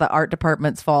is not the art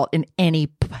department's fault in any.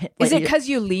 Is it because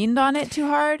you leaned on it too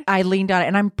hard? I leaned on it,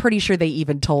 and I'm pretty sure they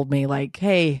even told me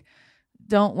hey,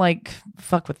 don't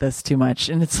fuck with this too much.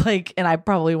 And it's and I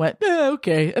probably went,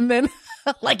 okay. And then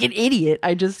like an idiot,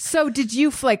 I just. So did you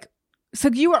So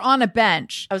you were on a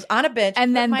bench. I was on a bench,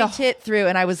 and then my tit through,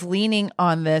 and I was leaning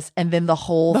on this, and then the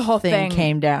whole thing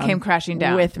came down, came crashing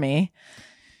down with me.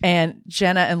 And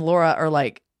Jenna and Laura are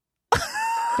like,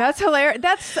 "That's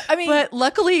hilarious." But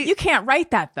luckily, you can't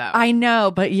write that though. I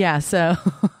know, but yeah, so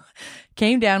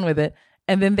came down with it,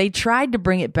 and then they tried to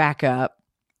bring it back up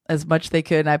as much as they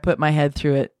could, and I put my head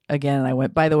through it again, and I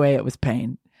went, by the way, it was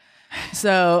pain.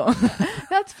 So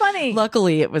that's funny.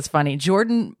 Luckily, it was funny.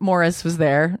 Jordan Morris was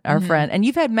there, our friend, and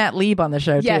you've had Matt Lieb on the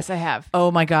show too. Yes, I have. Oh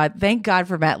my God. Thank God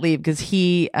for Matt Lieb, because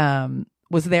he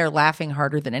was there laughing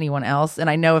harder than anyone else. And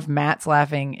I know if Matt's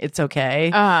laughing, it's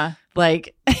okay.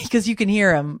 Like, because you can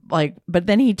hear him. Like, but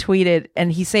then he tweeted,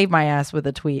 and he saved my ass with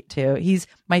a tweet too. He's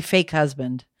my fake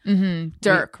husband.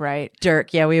 Dirk, right?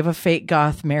 Dirk. Yeah, we have a fake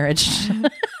goth marriage.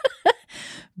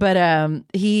 But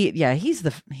he's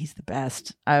the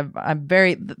best. I'm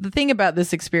very. The thing about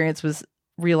this experience was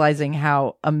realizing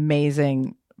how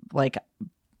amazing, like,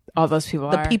 all those people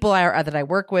the people that I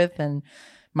work with and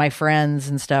my friends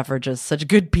and stuff are just such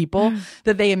good people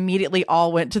that they immediately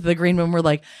all went to the green room. Were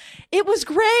like, it was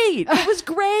great. It was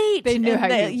great. They knew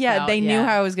they knew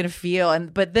how I was going to feel.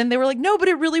 But then they were like, no, but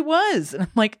it really was. And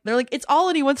I'm like, they're like, it's all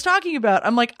anyone's talking about.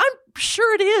 I'm like, I'm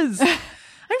sure it is.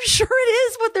 I'm sure it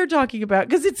is what they're talking about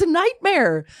because it's a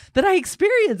nightmare that I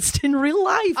experienced in real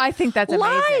life. I think that's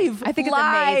amazing. I think it's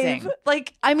amazing.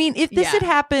 Like, I mean, if this had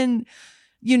happened,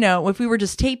 if we were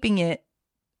just taping it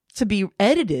to be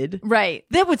edited, right,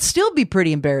 that would still be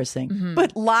pretty embarrassing.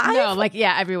 But live, no,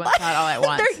 everyone saw it all at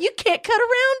once. You can't cut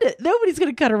around it. Nobody's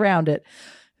going to cut around it.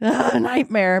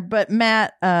 Nightmare. But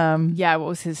Matt, what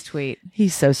was his tweet?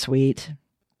 He's so sweet.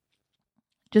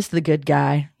 Just the good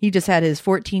guy. He just had his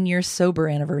 14-year sober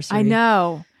anniversary. I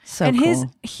know. So and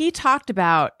cool. He talked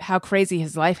about how crazy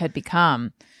his life had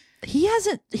become. He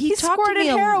squirted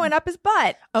heroin up his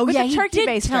butt. Oh yeah, he did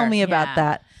baster. tell me about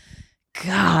that.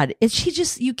 God,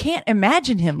 you can't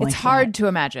imagine him. It's hard to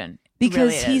imagine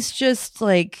because really he's just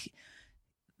like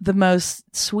the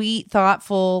most sweet,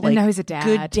 thoughtful, like, he's a dad.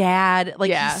 Good dad.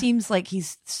 Like he seems like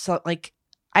he's so like.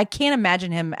 I can't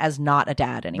imagine him as not a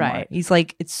dad anymore. Right. He's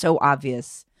like, it's so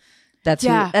obvious. That's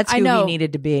who he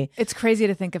needed to be. It's crazy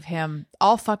to think of him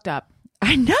all fucked up.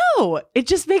 I know. It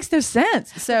just makes no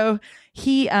sense. So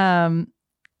he, what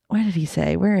did he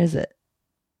say? Where is it?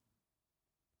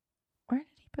 Where did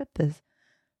he put this?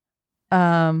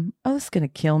 This is going to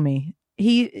kill me.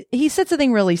 He said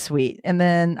something really sweet and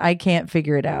then I can't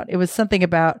figure it out. It was something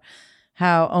about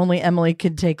how only Emily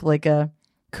could take like a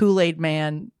Kool-Aid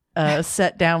man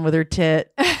set down with her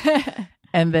tit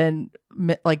and then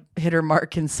like hit her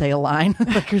mark and say a line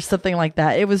like or something like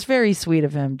that. It was very sweet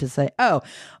of him to say,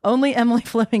 only Emily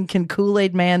Fleming can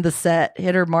Kool-Aid man the set,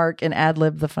 hit her mark, and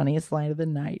ad-lib the funniest line of the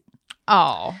night.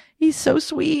 Oh, he's so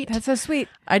sweet. That's so sweet.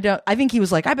 I think he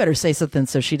was like, I better say something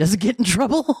so she doesn't get in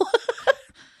trouble.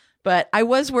 But I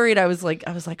was worried. I was like,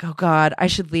 oh God, I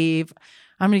should leave.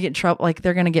 I'm going to get in trouble. Like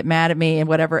they're going to get mad at me and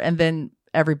whatever. And then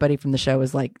everybody from the show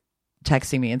was like,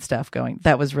 texting me and stuff going,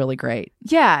 that was really great.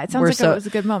 Yeah, it sounds it was a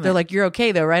good moment. They're like, you're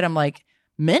okay though, right? I'm like,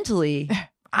 mentally,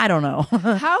 I don't know.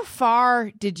 How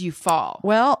far did you fall?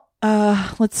 Well,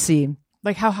 let's see.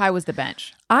 Like how high was the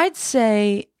bench? I'd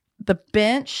say the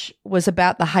bench was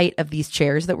about the height of these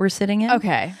chairs that we're sitting in.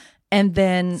 Okay. And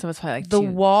then so it's probably like the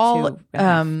wall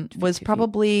was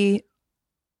probably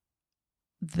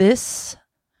this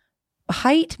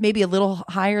height, maybe a little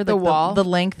higher than the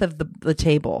length of the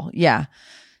table. Yeah.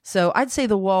 So I'd say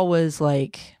the wall was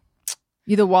like...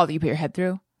 The wall that you put your head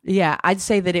through? Yeah, I'd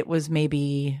say that it was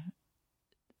maybe,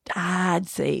 I'd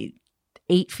say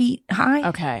 8 feet high.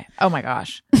 Okay. Oh my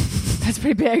gosh. That's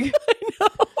pretty big.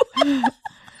 I know.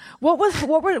 What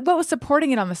was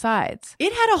supporting it on the sides?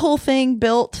 It had a whole thing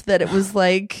built that it was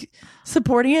like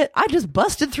supporting it. I just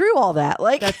busted through all that.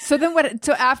 Like so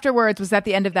afterwards, was that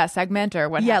the end of that segment or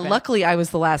what happened? Luckily I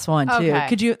was the last one too.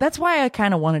 Okay. That's why I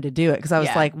kind of wanted to do it because I was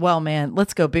like, well man,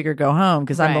 let's go big or go home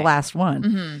because I'm the last one.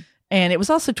 Mm-hmm. And it was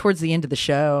also towards the end of the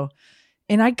show.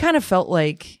 And I kind of felt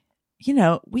like,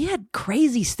 we had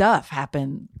crazy stuff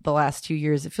happen the last 2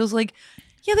 years. It feels like,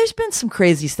 there's been some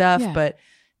crazy stuff, but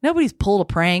nobody's pulled a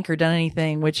prank or done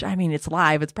anything, which, I mean, it's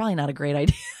live. It's probably not a great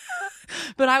idea.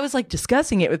 But I was like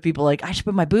discussing it with people, like, I should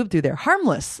put my boob through there.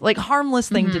 Harmless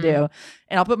thing to do.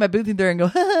 And I'll put my boob through there and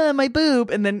go, my boob,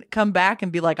 and then come back and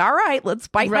be like, all right, let's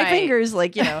bite my fingers.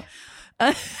 Like, and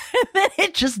then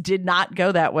it just did not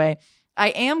go that way. I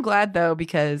am glad, though,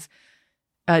 because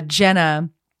Jenna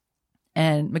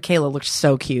and Michaela looked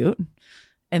so cute,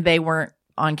 and they weren't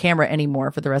on camera anymore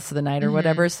for the rest of the night or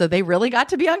whatever. So they really got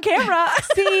to be on camera.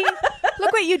 See,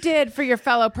 look what you did for your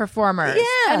fellow performers.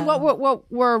 Yeah. And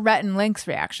what were Rhett and Link's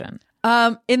reaction?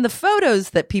 In the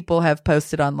photos that people have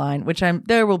posted online, which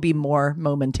there will be more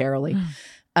momentarily.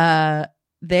 Rhett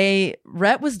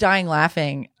was dying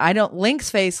laughing. Link's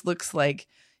face looks like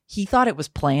he thought it was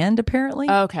planned, apparently.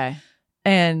 Okay.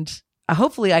 And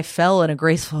hopefully I fell in a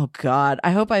graceful, God,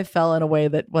 I hope I fell in a way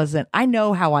that wasn't, I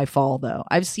know how I fall though.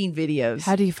 I've seen videos.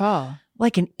 How do you fall?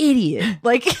 Like an idiot.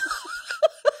 Like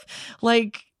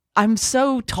I'm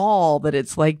so tall that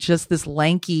it's like just this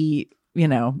lanky,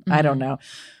 I don't know.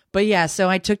 But yeah, so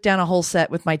I took down a whole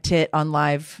set with my tit on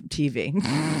live TV.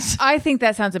 I think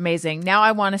that sounds amazing. Now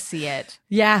I want to see it.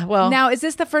 Yeah, well. Now, is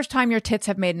this the first time your tits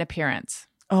have made an appearance?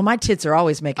 Oh, my tits are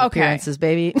always making appearances,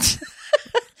 baby.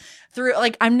 Through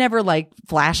I'm never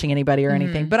flashing anybody or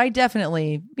anything, but I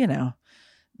definitely,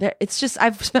 it's just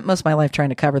I've spent most of my life trying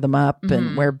to cover them up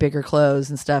and wear bigger clothes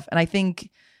and stuff. And I think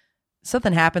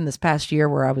something happened this past year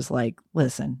where I was like,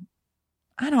 listen,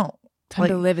 I don't. Time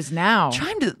to live is now.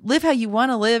 Time to live how you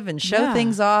want to live and show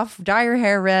things off, dye your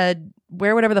hair red,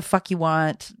 wear whatever the fuck you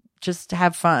want, just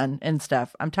have fun and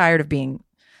stuff. I'm tired of being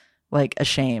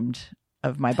ashamed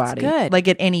of my body. Good.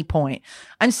 At any point.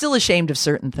 I'm still ashamed of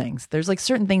certain things. There's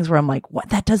certain things where I'm like, what?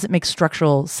 That doesn't make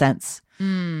structural sense.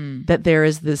 That there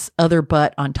is this other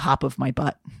butt on top of my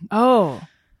butt. Oh,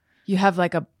 you have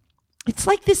it's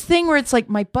this thing where it's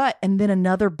my butt and then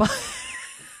another butt.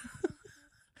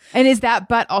 And is that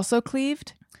butt also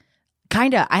cleaved?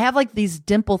 Kinda. I have these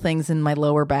dimple things in my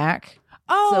lower back.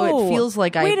 Oh, so it feels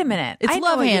wait a minute. It's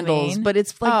love handles, but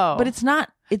it's but it's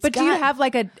not. But do you have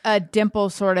a dimple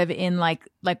sort of in like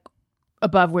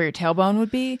above where your tailbone would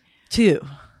be? Too.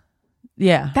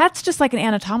 Yeah. That's just an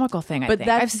anatomical thing, I think.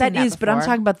 That is, but I'm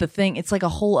talking about the thing. It's a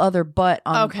whole other butt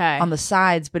on the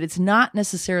sides, but it's not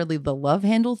necessarily the love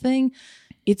handle thing.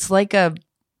 It's I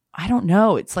don't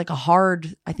know. It's a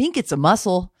hard, I think it's a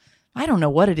muscle. I don't know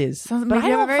what it is, but I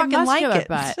don't fucking like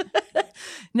it.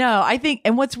 No, I think,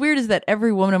 and what's weird is that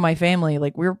every woman in my family,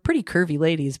 we're pretty curvy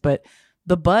ladies, but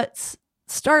the butts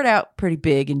start out pretty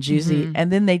big and juicy, and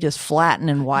then they just flatten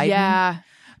and widen. Yeah.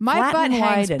 My butt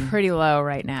hangs pretty low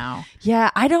right now.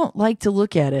 Yeah, I don't like to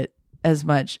look at it as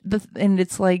much. And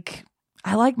it's I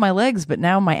like my legs, but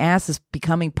now my ass is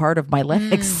becoming part of my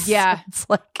legs. Yeah. It's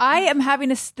I am having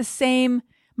the same...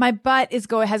 My butt has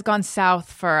gone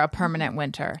south for a permanent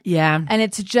winter. Yeah. And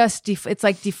it's just, it's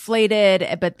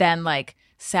deflated, but then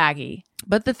saggy.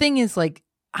 But the thing is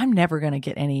I'm never going to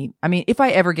get any, I mean, if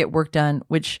I ever get work done,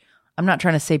 which I'm not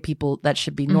trying to say that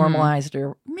should be normalized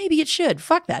or maybe it should.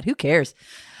 Fuck that. Who cares?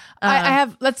 I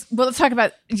have, let's talk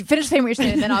about, finish saying what you're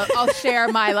saying and then I'll share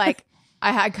my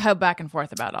I go back and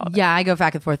forth about all of it. Yeah, I go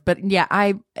back and forth. But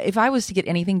yeah, if I was to get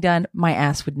anything done, my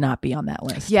ass would not be on that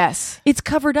list. Yes. It's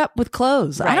covered up with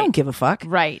clothes. Right. I don't give a fuck.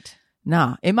 Right.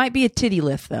 Nah, it might be a titty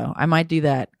lift though. I might do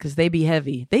that because they be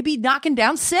heavy. They be knocking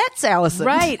down sets, Allison.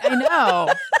 Right, I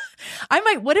know.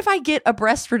 What if I get a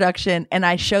breast reduction and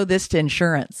I show this to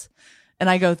insurance? And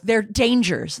I go, they're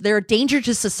dangers. They're a danger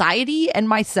to society and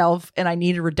myself, and I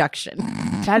need a reduction.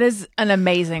 That is an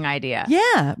amazing idea.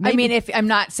 Yeah. Maybe. I mean, if I'm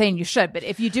not saying you should, but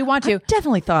if you do want to. I've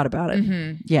definitely thought about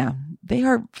it. Yeah.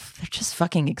 They're just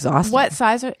fucking exhausting. What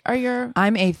size are your?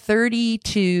 I'm a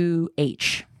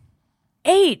 32H.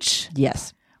 H?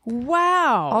 Yes.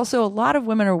 Wow. Also, a lot of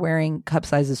women are wearing cup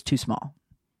sizes too small.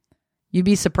 You'd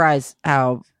be surprised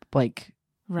how,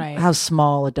 how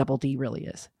small a double D really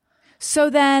is.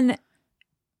 So then...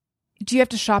 Do you have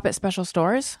to shop at special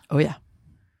stores? Oh, yeah.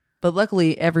 But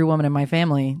luckily, every woman in my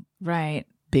family, right,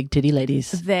 big titty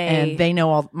ladies, and they know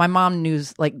all. My mom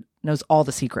knows all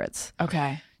the secrets.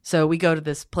 Okay. So we go to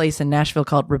this place in Nashville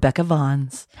called Rebecca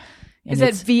Vaughn's. Is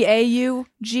it VAUG?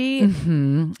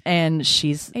 Mm-hmm. And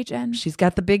she's HN. She's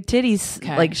got the big titties.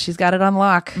 Okay. She's got it on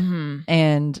lock. Mm-hmm.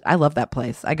 And I love that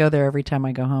place. I go there every time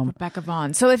I go home. Rebecca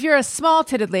Vaughn. So if you're a small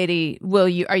titted lady, are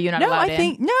you not allowed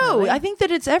in? Really? I think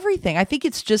that it's everything. I think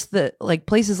it's just that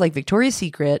places like Victoria's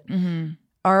Secret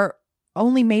are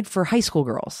only made for high school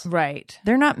girls. Right.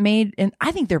 They're not made, and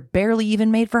I think they're barely even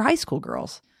made for high school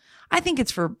girls. I think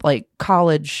it's for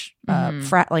college,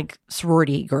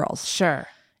 sorority girls. Sure.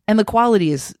 And the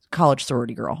quality is college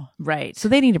sorority girl. Right. So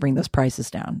they need to bring those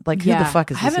prices down. Who the fuck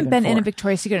is this? I haven't been in a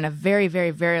Victoria's Secret in a very,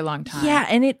 very, very long time. Yeah.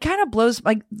 And it kind of blows,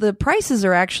 the prices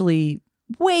are actually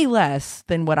way less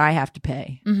than what I have to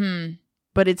pay. Mm-hmm.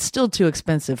 But it's still too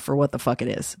expensive for what the fuck it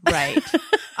is. Right.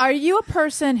 Are you a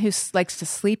person who likes to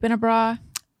sleep in a bra?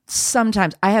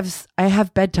 Sometimes. I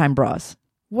have bedtime bras.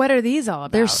 What are these all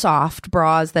about? They're soft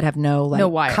bras that have no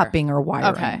wire. Cupping or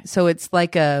wiring. Okay. So it's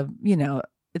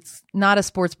it's not a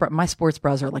sports bra. My sports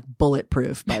bras are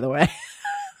bulletproof, by the way.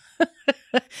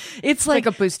 It's like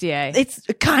a bustier. It's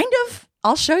kind of.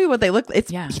 I'll show you what they look like.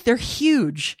 They're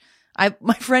huge.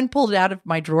 My friend pulled it out of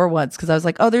my drawer once because I was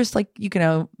like, oh, there's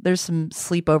there's some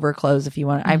sleepover clothes if you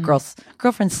want. I have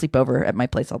girlfriends sleep over at my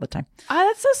place all the time. Oh,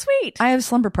 that's so sweet. I have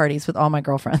slumber parties with all my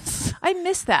girlfriends. I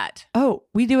miss that. Oh,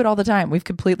 we do it all the time. We've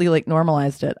completely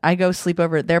normalized it. I go sleep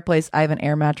over at their place. I have an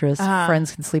air mattress.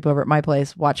 Friends can sleep over at my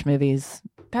place, watch movies.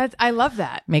 I love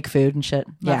that. Make food and shit.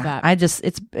 Love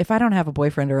that. If I don't have a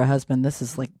boyfriend or a husband, this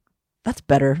is that's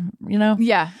better, you know?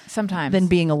 Yeah, sometimes. Than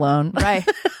being alone. Right.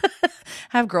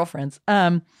 Have girlfriends.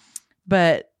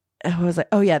 But I was like,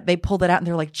 oh yeah, they pulled it out and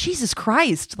they're like, Jesus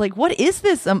Christ, like, what is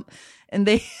this? And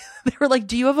they were like,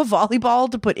 do you have a volleyball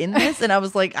to put in this? And I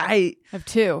was like, I have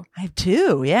two.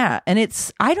 Yeah.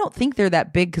 And I don't think they're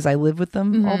that big because I live with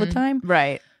them all the time.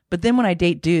 Right. But then when I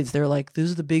date dudes, they're like,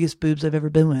 those are the biggest boobs I've ever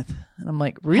been with. And I'm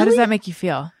like, really? How does that make you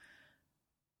feel?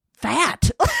 Fat.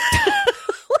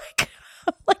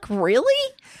 like,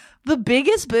 really? The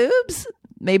biggest boobs?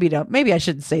 Maybe I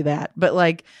shouldn't say that. But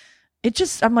like,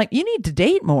 I'm like, you need to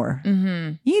date more.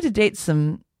 Mm-hmm. You need to date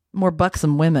some more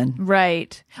buxom women.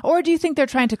 Right. Or do you think they're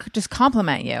trying to just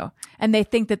compliment you? And they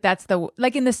think that that's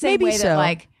like in the same way that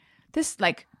like, this,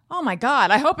 like, oh my God,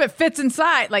 I hope it fits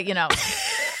inside. Like, you know.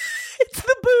 It's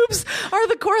the boobs are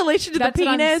the correlation to the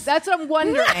penis. That's what I'm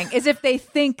wondering is if they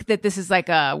think that this is like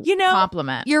a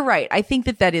compliment. You're right. I think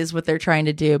that is what they're trying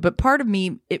to do. But part of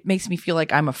me, it makes me feel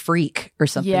like I'm a freak or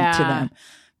something to them.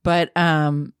 But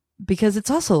because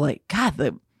it's also like, God,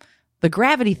 the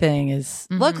gravity thing is,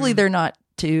 luckily they're not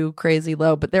too crazy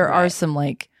low, but there are some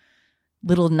like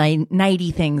little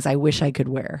nighty things I wish I could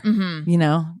wear, you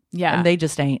know? Yeah. And they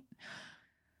just ain't.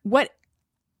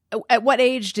 At what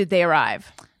age did they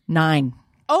arrive? 9.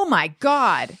 Oh my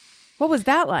God. What was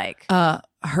that like?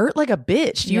 Hurt like a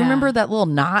bitch. Do you remember that little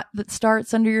knot that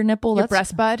starts under your nipple? Your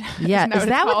breast bud? Yeah. Is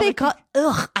that what they call?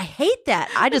 Ugh, I hate that.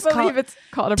 I believe it's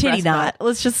called a titty breast knot. bud.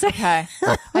 Let's just say. Okay.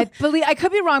 I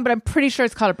could be wrong, but I'm pretty sure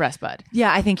it's called a breast bud.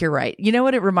 Yeah, I think you're right. You know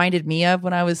what it reminded me of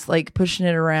when I was like pushing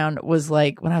it around was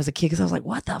like when I was a kid, because I was like,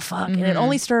 what the fuck? And it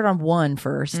only started on one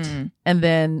first. And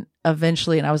then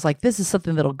eventually, and I was like, this is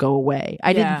something that'll go away.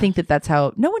 I didn't think that's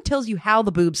how, no one tells you how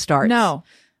the boob starts. No.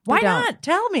 Why not?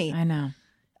 Tell me. I know.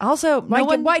 Also,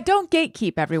 why don't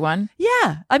gatekeep everyone?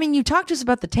 Yeah. I mean, you talked to us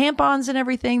about the tampons and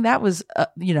everything. That was,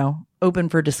 open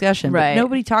for discussion. Right. But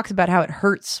nobody talks about how it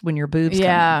hurts when your boobs come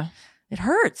in. It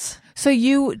hurts. So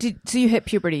you hit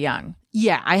puberty young?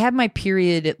 Yeah. I had my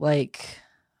period at like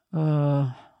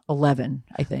 11,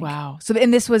 I think. Wow. So,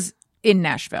 and this was in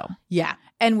Nashville? Yeah.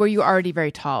 And were you already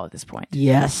very tall at this point?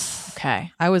 Yes.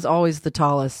 Okay. I was always the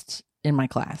tallest in my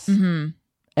class.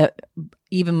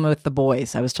 Even with the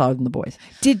boys, I was taller than the boys.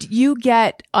 Did you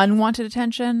get unwanted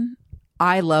attention?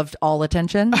 I loved all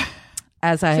attention.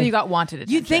 So you got wanted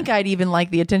attention. You'd think I'd even like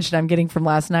the attention I'm getting from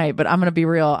last night, but I'm going to be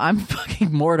real. I'm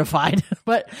fucking mortified.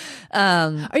 But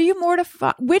are you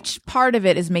mortified? Which part of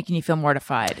it is making you feel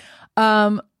mortified?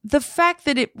 The fact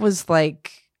that it was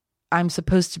like I'm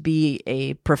supposed to be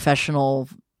a professional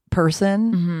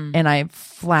person and I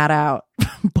flat out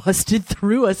busted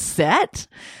through a set.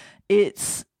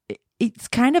 It's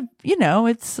kind of,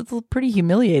 it's a pretty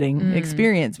humiliating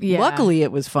experience. Yeah. Luckily,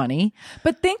 it was funny.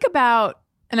 But think about,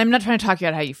 and I'm not trying to talk you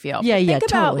out how you feel. Yeah, think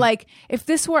about totally. like if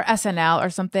this were SNL or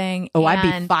something. Oh, I'd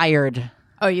be fired.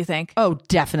 Oh, you think? Oh,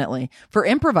 definitely. For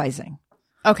improvising.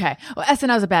 Okay. Well,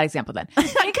 SNL is a bad example then.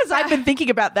 Because I've been thinking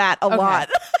about that a lot.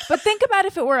 But think about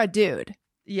if it were a dude.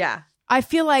 Yeah. I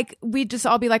feel like we'd just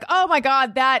all be like, oh my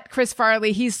God, that Chris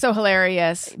Farley, he's so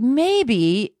hilarious.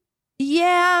 Maybe.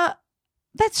 Yeah.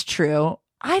 That's true.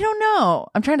 I don't know.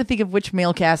 I'm trying to think of which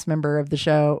male cast member of the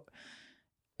show.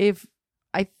 I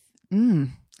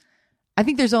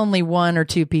think there's only one or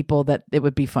two people that it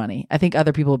would be funny. I think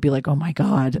other people would be like, "Oh my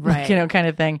God," right? Kind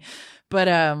of thing. But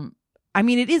I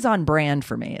mean, it is on brand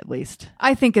for me, at least.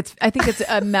 I think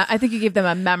you give them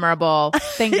a memorable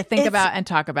thing to think about and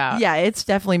talk about. Yeah, it's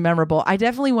definitely memorable. I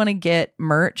definitely want to get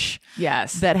merch.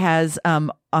 Yes, that has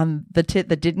on the tit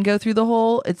that didn't go through the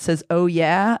hole, it says "Oh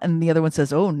yeah," and the other one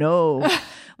says "Oh no,"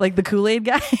 like the Kool-Aid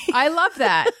guy. I love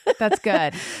that. That's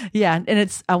good. Yeah,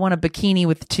 and I want a bikini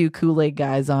with 2 Kool-Aid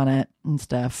guys on it and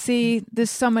stuff. See,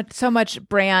 there's so much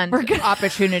brand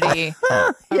opportunity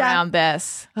around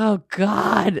this. Oh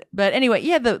God! But anyway,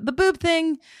 yeah, the boob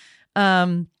thing.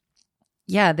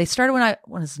 Yeah, they started when I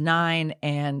was 9,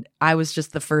 and I was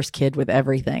just the first kid with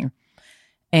everything,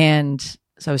 and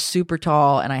so I was super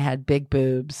tall, and I had big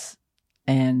boobs,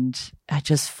 and I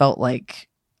just felt like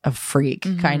a freak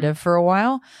kind of for a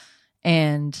while,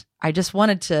 and I just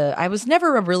wanted to. I was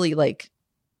never a really like.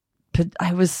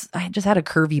 I just had a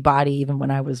curvy body even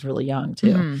when I was really young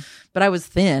too, but I was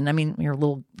thin. I mean, you're a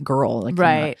little girl, like,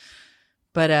 right?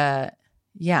 But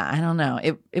yeah, I don't know.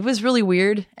 It was really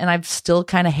weird, and I've still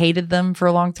kind of hated them for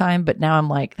a long time. But now I'm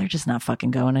like, they're just not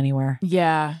fucking going anywhere.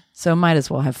 Yeah. So might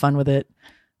as well have fun with it,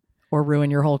 or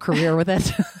ruin your whole career with it.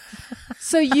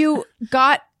 So you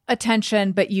got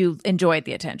attention, but you enjoyed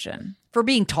the attention. For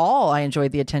being tall, I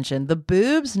enjoyed the attention. The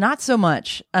boobs, not so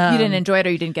much. You didn't enjoy it, or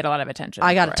you didn't get a lot of attention?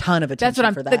 I got a ton of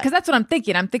attention for that. Because that's what I'm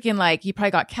thinking. I'm thinking like you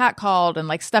probably got catcalled and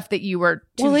like stuff that you were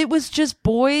Well, it was just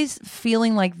boys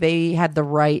feeling like they had the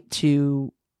right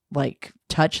to like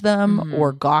touch them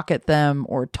or gawk at them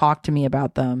or talk to me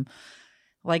about them.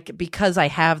 Like, because I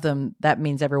have them, that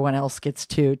means everyone else gets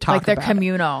to talk like they're about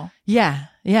communal. it. Yeah.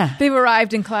 Yeah. They've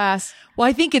arrived in class. Well,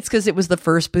 I think it's because it was the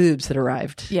first boobs that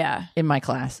arrived in my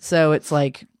class. So it's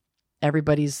like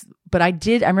everybody's, but I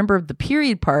remember the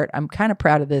period part. I'm kind of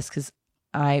proud of this because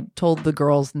I told the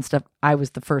girls and stuff, I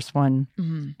was the first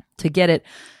one to get it.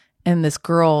 And this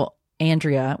girl,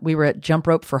 Andrea, we were at Jump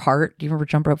Rope for Heart. Do you remember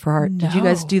Jump Rope for Heart? No. Did you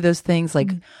guys do those things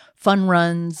like fun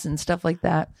runs and stuff like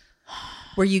that?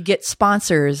 Where you get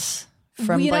sponsors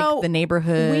from the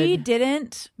neighborhood. We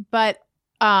didn't, but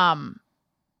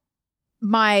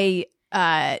my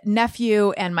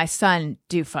nephew and my son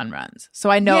do fun runs. So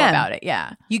I know about it.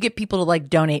 Yeah. You get people to like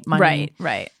donate money.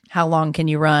 Right. How long can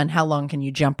you run? How long can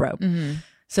you jump rope?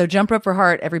 So Jump Rope for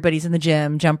Heart, everybody's in the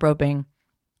gym, jump roping.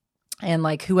 And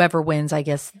like whoever wins, I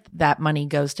guess that money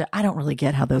goes to, I don't really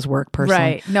get how those work personally.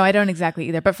 Right. No, I don't exactly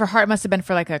either. But for heart, it must have been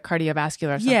for like a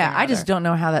cardiovascular or something. Yeah, I just don't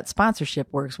know how that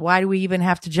sponsorship works. Why do we even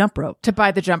have to jump rope? To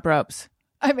buy the jump ropes.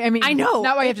 I mean, I know.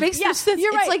 Not why it makes no sense.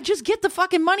 You're it's right. like, just get the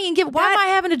fucking money and why am I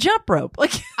having to jump rope?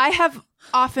 Like, I have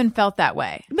often felt that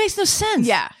way. It makes no sense.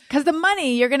 Yeah. Because the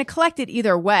money, you're going to collect it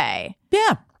either way.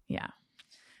 Yeah. Yeah.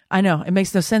 I know. It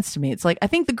makes no sense to me. It's like, I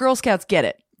think the Girl Scouts get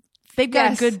it. They've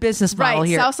got a good business model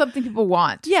here. Sell something people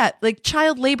want. Yeah, like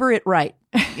child labor it right,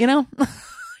 you know?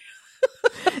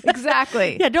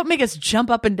 Exactly. Yeah, don't make us jump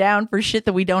up and down for shit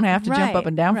that we don't have to jump up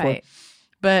and down for.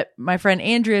 But my friend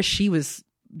Andrea, she was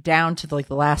down to like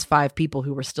the last 5 people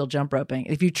who were still jump roping.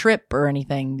 If you trip or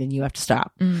anything, then you have to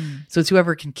stop. So it's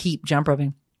whoever can keep jump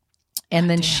roping. And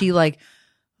then she like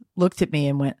looked at me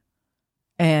and went,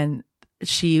 and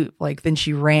she like, then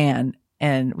she ran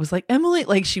and was like, Emily,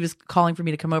 like she was calling for me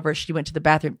to come over. She went to the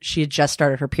bathroom. She had just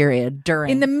started her period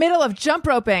in the middle of jump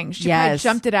roping. She probably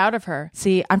jumped it out of her.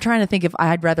 See, I'm trying to think if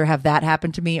I'd rather have that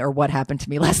happen to me or what happened to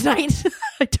me last night.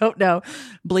 I don't know.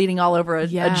 Bleeding all over a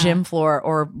gym floor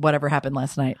or whatever happened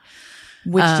last night.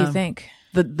 Which do you think?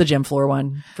 The gym floor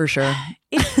one, for sure.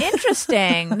 It's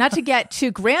interesting, not to get too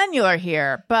granular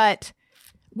here, but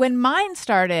when mine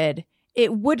started,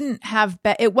 it wouldn't have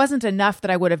it wasn't enough that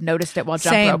I would have noticed it while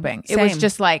jump roping. It was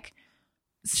just like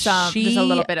just a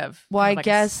little bit of. Well, I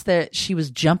guess that she was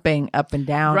jumping up and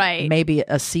down. Right. Maybe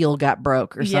a seal got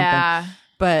broke or something. Yeah.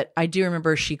 But I do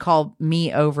remember she called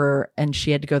me over and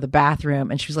she had to go to the bathroom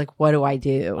and she was like, what do I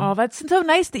do? Oh, that's so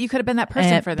nice that you could have been that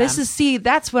person for them.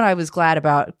 That's what I was glad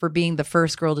about for being the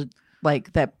first girl to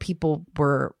like that people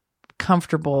were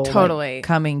comfortable like,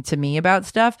 coming to me about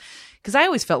stuff. Because I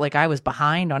always felt like I was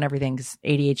behind on everything because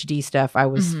ADHD stuff. I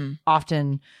was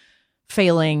often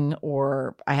failing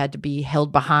or I had to be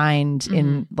held behind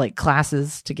in like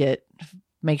classes to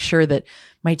make sure that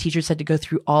my teachers had to go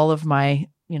through all of my,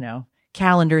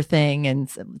 calendar thing and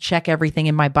check everything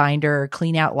in my binder,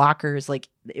 clean out lockers. Like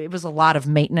it was a lot of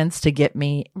maintenance to get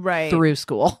me through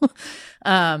school.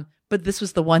 But this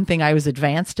was the one thing I was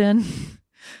advanced in.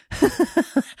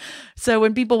 So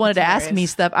when people wanted to ask me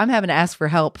stuff, I'm having to ask for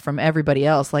help from everybody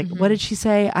else. Like, what did she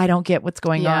say? I don't get what's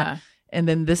going on. And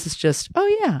then this is just,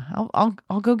 oh yeah,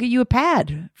 I'll go get you a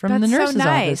pad from the nurse's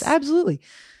office. Absolutely.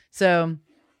 So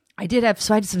I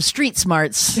had some street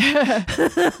smarts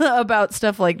about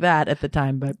stuff like that at the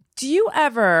time. But do you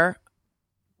ever,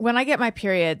 when I get my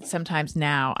period, sometimes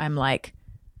now I'm like,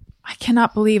 I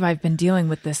cannot believe I've been dealing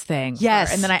with this thing.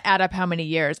 Yes. And then I add up how many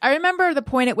years. I remember the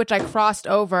point at which I crossed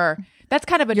over. That's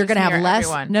kind of you're going to have less.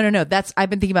 Everyone. No. I've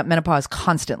been thinking about menopause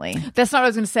constantly. That's not what I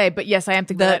was going to say, but yes, I am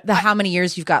thinking the how many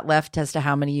years you've got left as to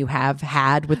how many you have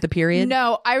had with the period.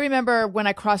 No, I remember when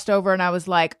I crossed over and I was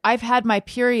like, I've had my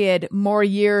period more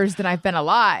years than I've been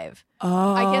alive.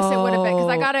 Oh, I guess it would have been because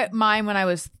I got mine when I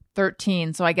was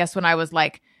 13. So I guess when I was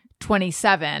like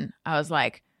 27, I was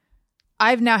like,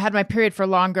 I've now had my period for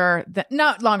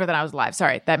not longer than I was alive.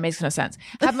 Sorry, that makes no sense.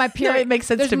 Have my period. No, it makes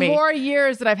sense to me. There's more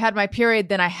years that I've had my period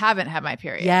than I haven't had my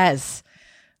period. Yes.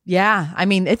 Yeah. I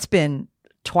mean, it's been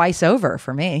twice over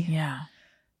for me. Yeah.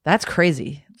 That's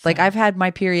crazy. Like I've had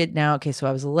my period now. Okay. So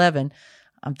I was 11.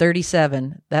 I'm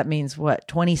 37. That means what?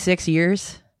 26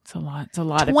 years? It's a lot. It's a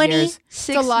lot of years. It's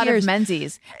a lot of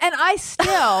menses. And I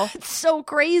still. It's so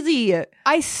crazy.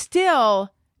 I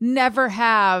still never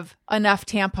have enough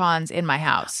tampons in my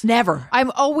house. Never. I'm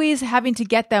always having to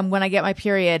get them when I get my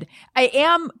period. I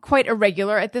am quite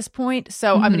irregular at this point,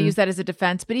 so I'm going to use that as a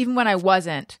defense. But even when I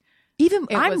wasn't,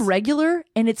 I'm regular,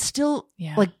 and it still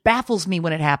like baffles me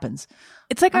when it happens.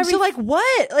 It's like I'm still like,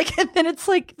 what? Like, and then it's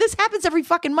like, this happens every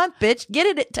fucking month, bitch. Get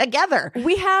it together.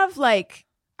 We have like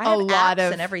a lot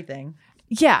of and everything.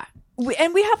 Yeah. We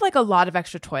have like a lot of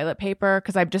extra toilet paper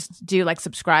because I just do like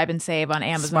subscribe and save on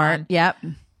Amazon. Smart. Yep.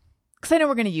 Because I know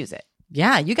we're going to use it.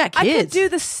 Yeah, you got kids. I could do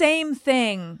the same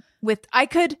thing but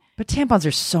tampons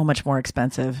are so much more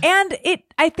expensive. And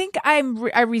I think I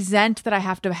resent that I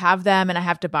have to have them and I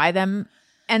have to buy them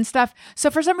and stuff. So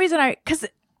for some reason because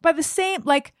by the same,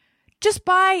 like, just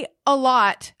buy a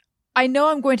lot. I know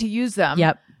I'm going to use them.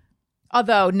 Yep.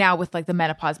 Although now with like the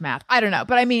menopause math, I don't know.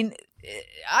 But I mean,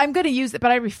 I'm going to use it,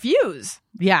 but I refuse.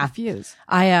 Yeah. I refuse.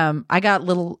 I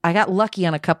got lucky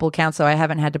on a couple accounts, so I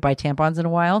haven't had to buy tampons in a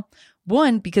while.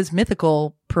 One, because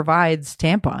Mythical provides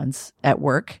tampons at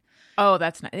work. Oh,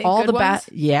 that's nice. All Good the ones?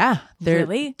 yeah. They're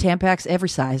really? Tampax every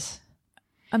size.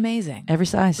 Amazing. Every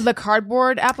size. The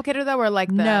cardboard applicator though, or like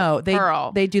the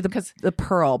pearl? They do the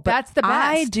pearl. But that's the best.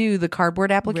 I do the cardboard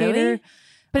applicator. Really?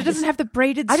 But it doesn't have the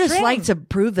braided string. I just like to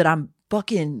prove that I'm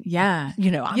fucking, I'm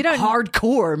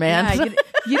hardcore, man. Yeah,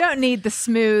 you don't need the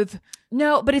smooth.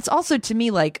 No, but it's also to me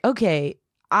like, okay,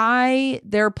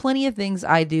 there are plenty of things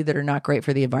I do that are not great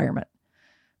for the environment.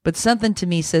 But something to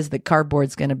me says that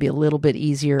cardboard's going to be a little bit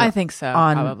easier. I think so,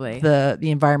 on probably. the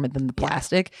environment than the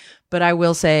plastic. But I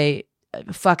will say,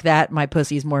 fuck that. My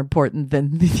pussy is more important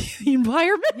than the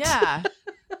environment. Yeah.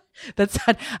 That's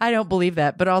not, I don't believe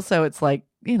that. But also it's like,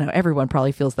 everyone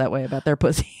probably feels that way about their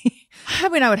pussy. I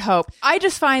mean, I would hope. I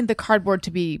just find the cardboard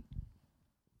to be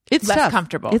less tough.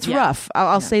 comfortable. It's rough.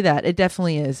 I'll say that. It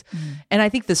definitely is. Mm. And I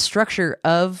think the structure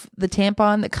of the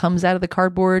tampon that comes out of the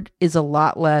cardboard is a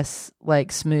lot less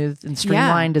like smooth and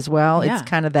streamlined as well. Yeah. It's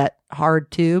kind of that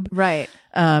hard tube. Right.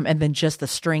 And then just the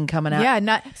string coming out.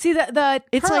 Yeah.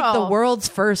 It's pearl, like the world's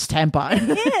first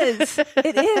tampon.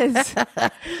 It is.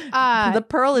 The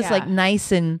pearl is like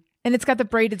nice and it's got the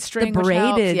braided string. The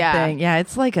braided thing. Yeah.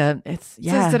 It's like it's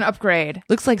an upgrade.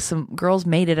 Looks like some girls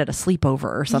made it at a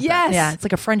sleepover or something. Yes. Yeah. It's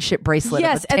like a friendship bracelet.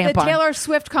 Yes. Of a tampon. At the Taylor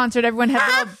Swift concert, everyone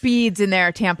had little beads in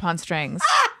their tampon strings.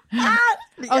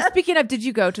 Oh, speaking of, did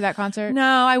you go to that concert? No,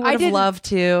 I would have loved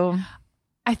to.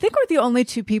 I think we're the only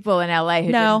two people in LA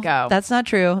who didn't go. That's not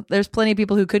true. There's plenty of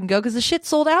people who couldn't go because the shit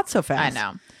sold out so fast. I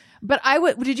know. But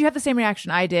did you have the same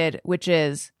reaction I did, which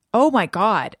is, oh my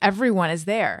God, everyone is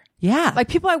there. Yeah. Like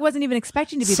people I wasn't even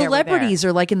expecting to be there. Celebrities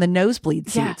are like in the nosebleed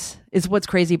seats is what's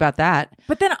crazy about that.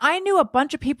 But then I knew a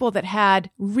bunch of people that had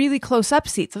really close up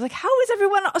seats. I was like, how is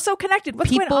everyone so connected?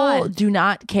 What's going on? People do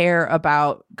not care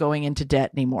about going into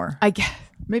debt anymore. I guess.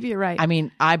 Maybe you're right. I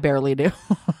mean, I barely do.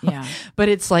 Yeah. But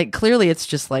it's like, clearly it's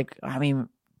just like, I mean,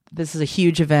 this is a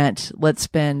huge event. Let's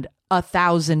spend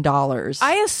 $1,000.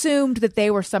 I assumed that they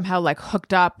were somehow like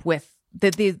hooked up with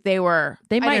that.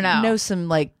 They might know some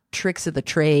like tricks of the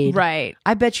trade. Right.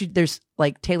 I bet you there's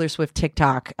like Taylor Swift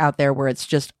TikTok out there where it's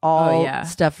just all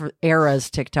stuff, Era's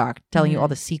TikTok telling you all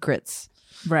the secrets.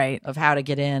 Right. Of how to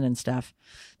get in and stuff.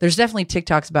 There's definitely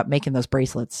TikToks about making those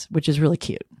bracelets, which is really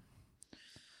cute.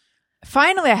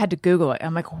 Finally, I had to Google it.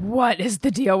 I'm like, what is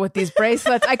the deal with these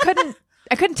bracelets? I couldn't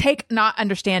take not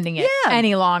understanding it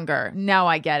any longer. Now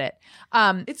I get it.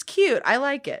 It's cute. I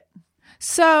like it.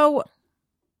 So,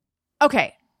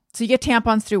 okay. So you get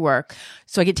tampons through work.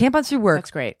 So I get tampons through work. That's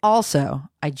great. Also,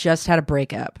 I just had a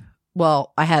breakup.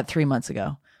 Well, I had 3 months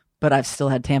ago, but I've still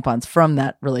had tampons from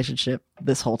that relationship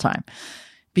this whole time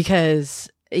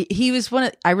because he was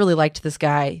I really liked this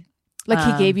guy. Like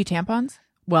he gave you tampons?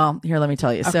 Well, here, let me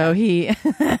tell you. Okay. So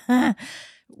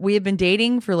we had been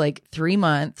dating for like 3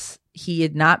 months. He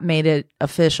had not made it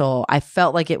official. I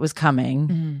felt like it was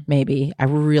coming. Maybe. I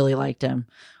really liked him.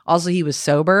 Also, he was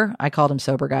sober. I called him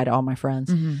sober guy to all my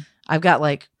friends.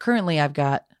 Currently I've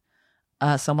got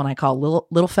someone I call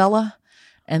little fella.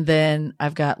 And then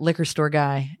I've got liquor store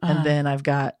guy. And then I've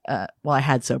got, I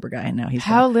had sober guy and now he's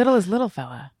How little is little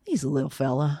fella? He's a little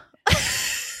fella.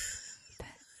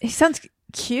 He sounds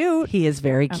cute. He is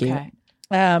very cute. Okay.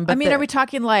 Are we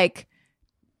talking like,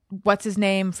 what's his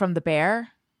name from The Bear?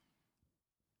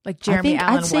 Like Jeremy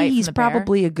Allen White. I'd say he's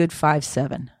probably a good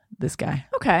 5'7", this guy.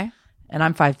 Okay. And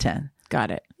I'm 5'10". Got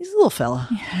it. He's a little fella.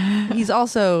 He's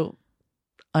also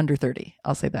under 30.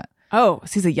 I'll say that. Oh,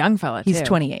 so he's a young fella too. He's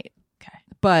 28. Okay.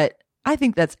 But I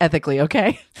think that's ethically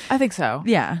okay. I think so.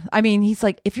 Yeah. I mean, he's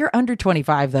like, if you're under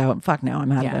 25 though, fuck no,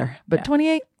 I'm out of there. But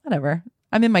 28, whatever.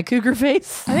 I'm in my cougar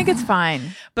face. I think it's fine.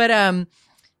 But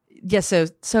so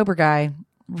sober guy,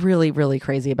 really, really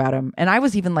crazy about him. And I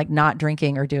was even like not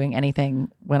drinking or doing anything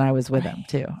when I was with him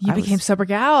too. You became sober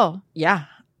gal. Yeah.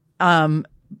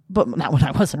 but not when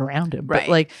I wasn't around him. Right. But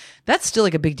like, that's still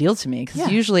like a big deal to me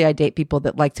because usually I date people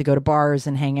that like to go to bars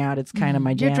and hang out. It's kind of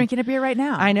my jam. You're drinking a beer right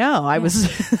now. I know. I was,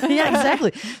 yeah,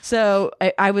 exactly. So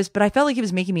I was, but I felt like he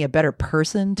was making me a better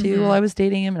person too while I was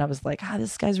dating him. And I was like,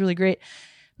 this guy's really great.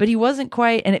 But he wasn't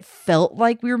quite, and it felt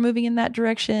like we were moving in that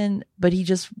direction, but he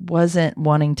just wasn't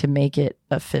wanting to make it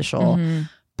official.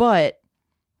 But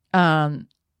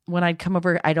when I'd come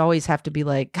over, I'd always have to be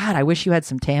like, God, I wish you had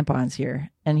some tampons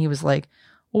here. And he was like,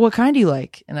 well, what kind do you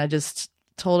like? And I just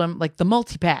told him like the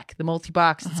multi-pack, the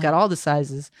multi-box. It's got all the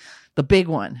sizes, the big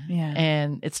one. Yeah.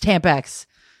 And it's Tampax.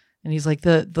 And he's like,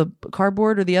 the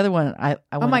cardboard or the other one?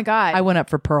 Oh my God. I went up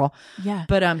for Pearl. Yeah.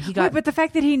 But he got. Wait, but the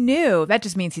fact that he knew, that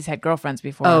just means he's had girlfriends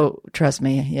before. Oh, trust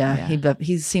me. Yeah.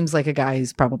 He seems like a guy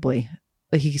who's probably,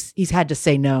 he's had to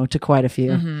say no to quite a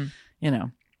few, you know,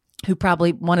 who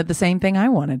probably wanted the same thing I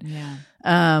wanted. Yeah.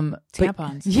 But,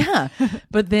 Tampons. yeah.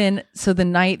 But then, so the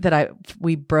night that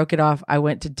we broke it off, I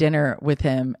went to dinner with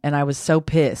him and I was so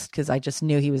pissed because I just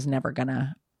knew he was never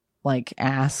gonna like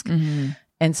ask.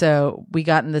 And so we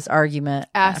got in this argument.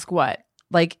 Ask what?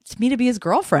 Like me to be his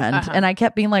girlfriend. And I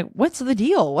kept being like, what's the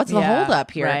deal? What's the hold up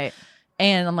here? Right.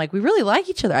 And I'm like, we really like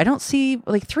each other. I don't see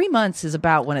like 3 months is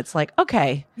about when it's like,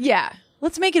 okay. Yeah.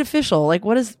 Let's make it official. Like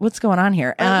what's going on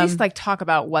here? Or at least like talk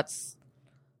about what's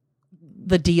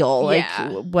the deal, like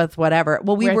with whatever.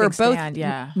 Well, we were both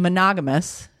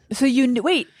monogamous. So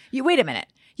wait a minute.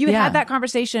 You had that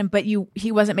conversation, but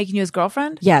he wasn't making you his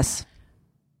girlfriend? Yes.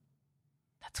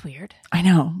 That's weird. I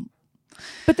know.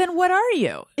 But then what are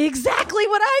you? Exactly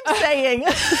what I'm saying.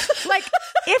 Like,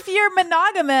 if you're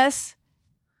monogamous,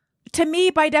 to me,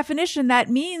 by definition, that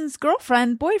means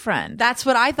girlfriend, boyfriend. That's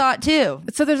what I thought too.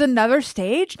 So there's another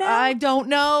stage now? I don't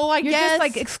know. You're guess just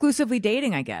like exclusively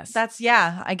dating, I guess.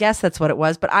 I guess that's what it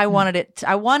was. But I wanted it.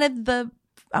 I wanted the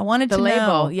label.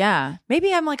 Know. Yeah.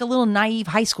 Maybe I'm like a little naive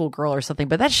high school girl or something,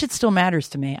 but that shit still matters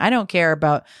to me. I don't care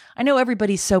about, I know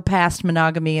everybody's so past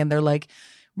monogamy and they're like,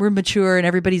 we're mature and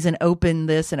everybody's an open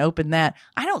this and open that.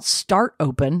 I don't start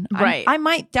open. Right. I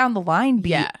might down the line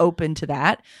be open to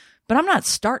that, but I'm not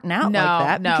starting out like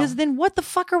that because then what the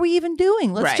fuck are we even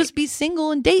doing? Let's just be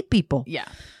single and date people. Yeah.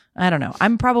 I don't know.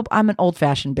 I'm an old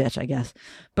fashioned bitch, I guess.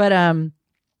 But,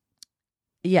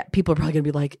 yeah, people are probably going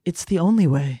to be like, it's the only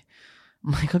way.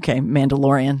 I'm like, okay,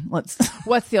 Mandalorian. What's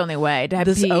the only way to have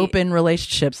this open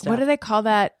relationship stuff? What do they call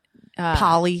that?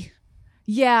 Poly.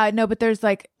 Yeah, no, but there's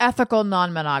like ethical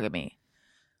non-monogamy.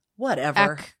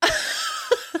 Whatever.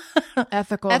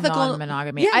 Ethical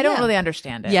non-monogamy. I don't really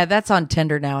understand it. Yeah, that's on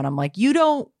Tinder now. And I'm like, you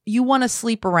want to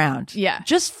sleep around. Yeah.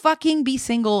 Just fucking be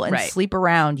single and sleep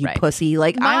around, you pussy.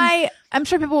 Like I'm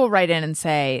sure people will write in and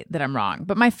say that I'm wrong,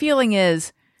 but my feeling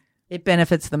is it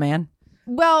benefits the man.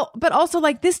 Well, but also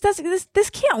like this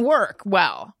can't work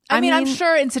well. I mean, I'm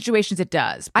sure in situations it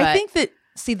does. But I think that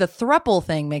the throuple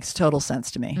thing makes total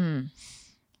sense to me.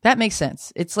 That makes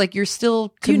sense. It's like you're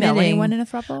still committing. Do you know anyone in a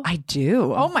throuple? I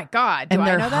do. Oh my God. And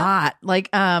they're hot. Like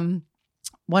one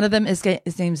of them his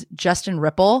name's Justin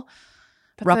Ripple.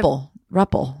 Rupple.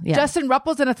 Yeah. Justin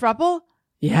Rupple's in a throuple?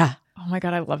 Yeah. Oh my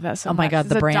God, I love that so much. Oh my God,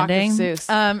 the branding. Dr.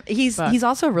 Seuss he's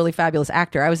also a really fabulous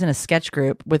actor. I was in a sketch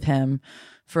group with him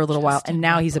for a little while, and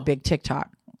now he's a big TikTok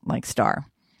like star.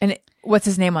 And what's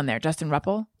his name on there? Justin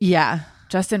Rupple? Yeah.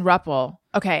 Justin Rupple.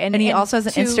 Okay. And he also has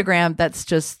an Instagram that's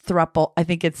just throuple. I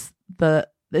think it's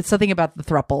something about the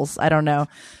throuples. I don't know.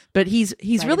 But he's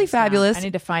really fabulous. I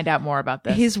need to find out more about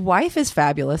this. His wife is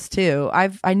fabulous too.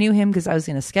 I knew him because I was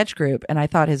in a sketch group and I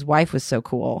thought his wife was so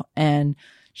cool. And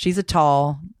she's a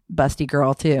tall, busty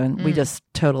girl too. And we just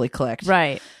totally clicked.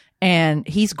 Right. And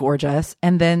he's gorgeous.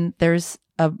 And then there's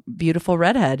a beautiful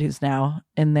redhead who's now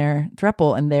in their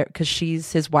throuple, and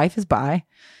because his wife is bi.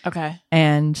 Okay.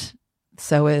 And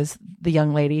so is the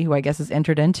young lady who I guess has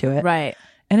entered into it. Right.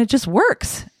 And it just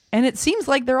works. And it seems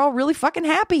like they're all really fucking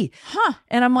happy. Huh.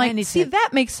 And I'm like, that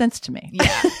makes sense to me.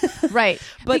 Yeah. Right.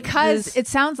 But because it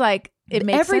sounds like it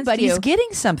makes everybody's sense to you,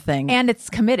 getting something. and it's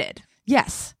committed.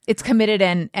 Yes. It's committed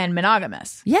and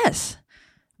monogamous. Yes.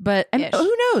 But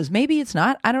who knows? Maybe it's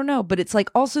not. I don't know. But it's like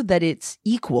also that it's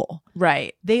equal.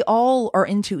 Right. They all are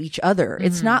into each other.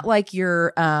 It's not like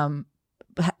you're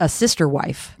a sister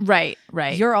wife. Right.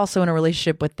 Right. You're also in a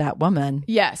relationship with that woman.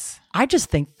 Yes. I just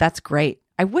think that's great.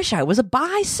 I wish I was a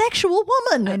bisexual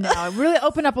woman. I know. It really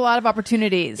opened up a lot of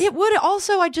opportunities. It would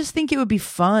also, I just think it would be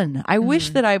fun. I wish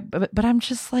that but I'm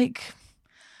just like,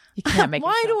 you can't make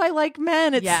why do I like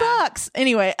men? It sucks.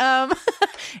 Anyway,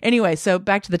 so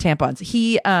back to the tampons.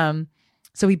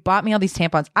 So he bought me all these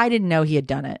tampons. I didn't know he had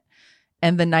done it.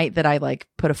 And the night that I like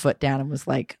put a foot down and was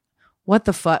like, what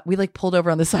the fuck? We like pulled over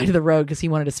on the side of the road because he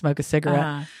wanted to smoke a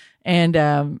cigarette.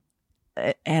 And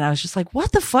And I was just like,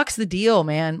 what the fuck's the deal,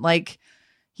 man? Like,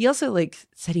 he also like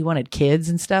said he wanted kids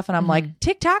and stuff. And I'm like,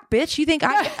 TikTok, bitch. You think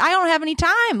I don't have any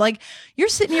time? Like, you're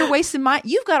sitting here wasting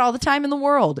you've got all the time in the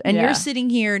world. And you're sitting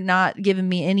here not giving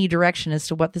me any direction as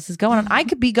to what this is going on. I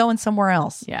could be going somewhere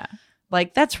else. Yeah.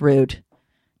 Like, that's rude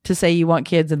to say you want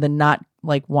kids and then not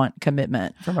like want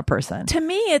commitment from a person. To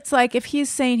me, it's like if he's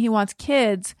saying he wants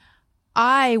kids,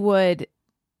 I would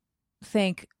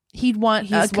think he's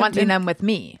wanting them with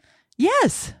me.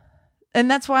 Yes. And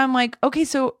that's why I'm like, okay,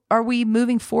 so are we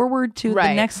moving forward to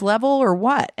the next level or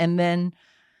what? And then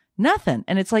nothing.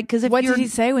 And it's like, because what did he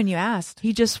say when you asked?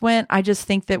 He just went, I just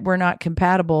think that we're not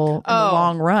compatible in the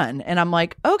long run. And I'm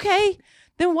like, okay,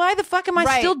 then why the fuck am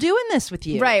I still doing this with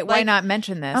you? Right. Like, why not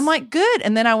mention this? I'm like, good.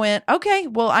 And then I went, okay,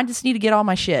 well, I just need to get all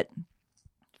my shit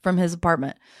from his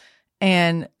apartment.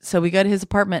 And so we go to his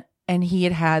apartment and he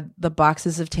had the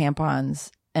boxes of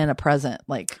tampons and a present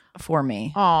like for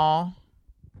me. Aw.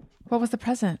 What was the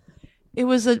present? It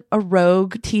was a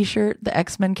Rogue t-shirt, the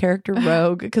X-Men character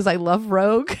Rogue, because I love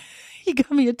Rogue. He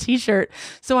got me a t-shirt.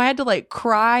 So I had to like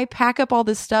cry, pack up all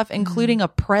this stuff, including a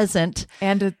present.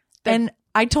 And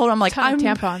I told him, I'm like, I'm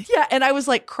tampons. Yeah. And I was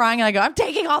like crying and I go, I'm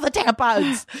taking all the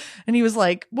tampons. And he was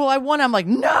like, well, I want, I'm like,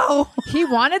 no. He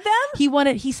wanted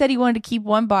them? He said he wanted to keep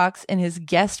one box in his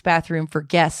guest bathroom for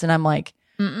guests. And I'm like,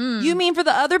 you mean for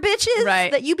the other bitches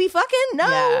that you be fucking?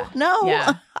 No,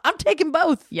 no. I'm taking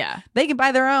both. Yeah. They can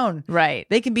buy their own. Right.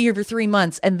 They can be here for 3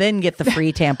 months and then get the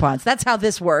free tampons. That's how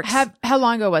this works. How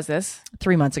long ago was this?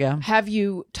 3 months ago. Have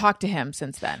you talked to him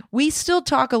since then? We still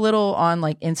talk a little on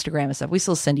like Instagram and stuff. We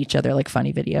still send each other like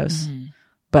funny videos.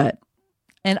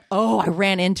 I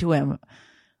ran into him.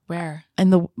 Where? In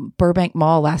the Burbank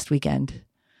Mall last weekend.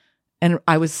 And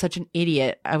I was such an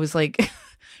idiot. I was like...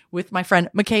 with my friend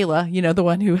Michaela, you know, the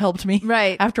one who helped me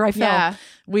after I fell. Yeah.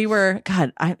 We were,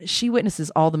 she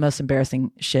witnesses all the most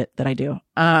embarrassing shit that I do.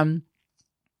 And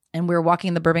we were walking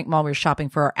in the Burbank Mall. We were shopping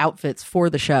for our outfits for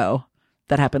the show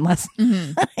that happened last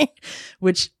night,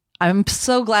 which I'm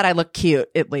so glad I looked cute,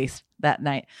 at least that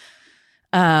night.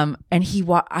 And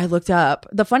I looked up.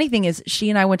 The funny thing is she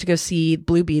and I went to go see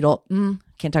Blue Beetle.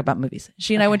 Can't talk about movies.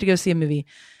 She and I went to go see a movie.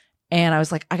 And I was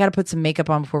like, I got to put some makeup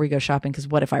on before we go shopping because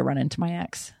what if I run into my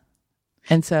ex?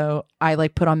 And so I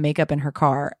like put on makeup in her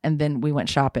car and then we went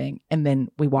shopping and then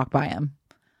we walked by him.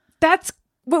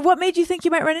 What made you think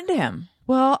you might run into him?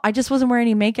 Well, I just wasn't wearing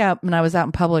any makeup and I was out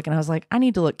in public and I was like, I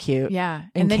need to look cute. Yeah.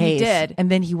 And then he did.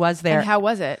 And then he was there. And how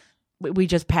was it? We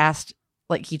just passed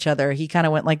like each other. He kind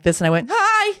of went like this and I went,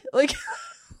 hi, like,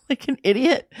 like an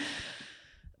idiot.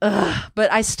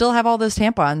 But I still have all those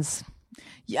tampons.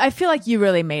 I feel like you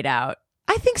really made out.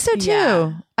 I think so too.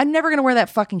 Yeah. I'm never going to wear that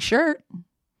fucking shirt.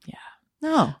 Yeah.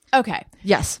 No. Okay.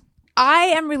 Yes. I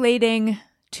am relating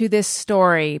to this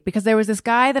story because there was this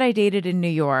guy that I dated in New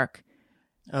York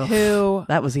who...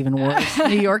 That was even worse.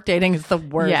 New York dating is the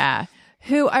worst. Yeah.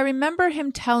 Who I remember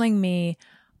him telling me,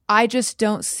 I just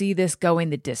don't see this going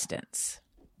the distance.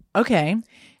 Okay.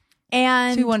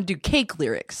 And... So you want to do cake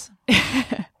lyrics.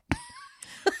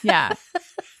 Yeah.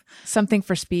 Something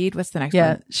for speed. What's the next one?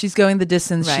 Yeah, she's going the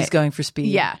distance. Right. She's going for speed.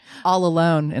 Yeah. All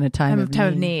alone in a time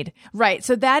of need. Right.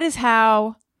 So that is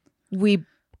how we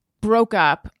broke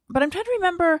up. But I'm trying to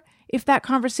remember if that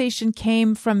conversation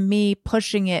came from me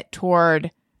pushing it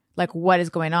toward like what is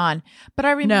going on. But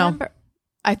I remember...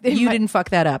 No. You didn't fuck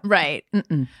that up. Right.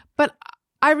 But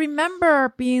I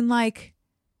remember being like,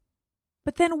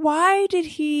 but then why did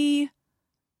he...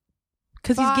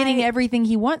 Because he's getting everything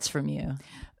he wants from you.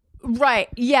 Right.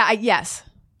 Yeah. Yes.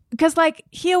 Because like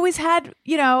he always had,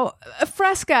 you know, a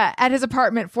fresca at his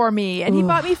apartment for me and he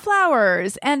bought me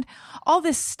flowers and all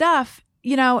this stuff,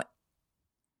 you know.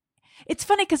 It's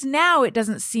funny because now it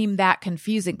doesn't seem that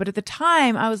confusing. But at the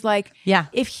time I was like, yeah,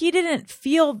 if he didn't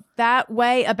feel that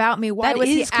way about me, why was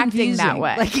he acting that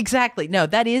way? Like, exactly. No,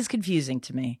 that is confusing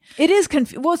to me. It is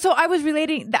confusing. Well, so I was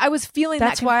feeling that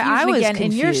confusion why I was again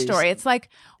confused. In your story. It's like,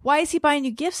 why is he buying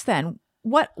you gifts then?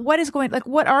 What is going, like,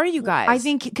 what are you guys?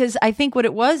 I think what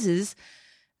it was is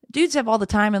dudes have all the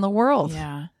time in the world.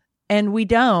 Yeah. And we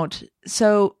don't.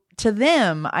 So to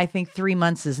them, I think 3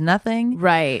 months is nothing.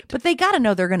 Right. But they got to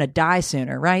know they're going to die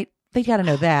sooner, right? They got to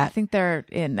know that. I think they're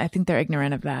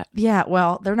ignorant of that. Yeah.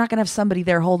 Well, they're not going to have somebody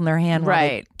there holding their hand while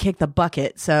they kick the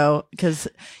bucket. So, because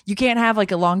you can't have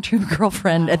like a long-term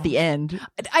girlfriend at the end.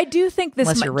 I do think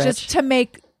this, just to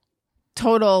make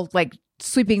total like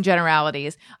sweeping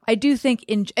generalities, I do think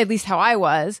in at least how I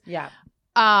was, yeah,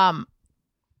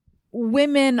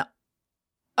 women,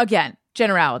 again,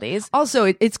 generalities.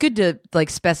 Also, it's good to like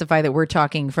specify that we're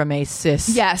talking from a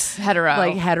cis, hetero,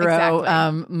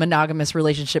 exactly. Monogamous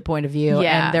relationship point of view.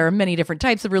 Yeah. And there are many different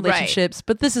types of relationships,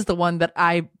 but this is the one that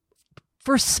I,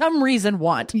 for some reason,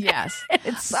 want. Yes,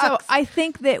 it sucks. So I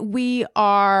think that we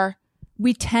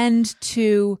tend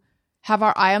to have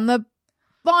our eye on the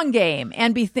long game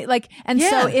and be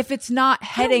so if it's not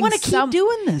heading, I don't want to keep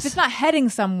doing this. If it's not heading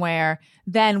somewhere,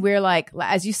 then we're like,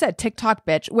 as you said, TikTok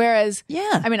bitch. Whereas,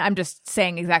 I mean, I'm just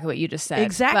saying exactly what you just said.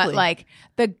 Exactly. But like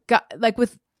the guy, like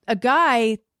with a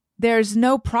guy, there's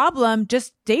no problem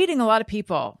just dating a lot of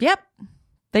people. Yep.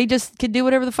 They just can do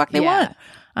whatever the fuck they want.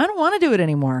 I don't want to do it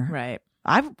anymore. Right.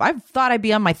 I've thought I'd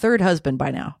be on my third husband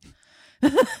by now.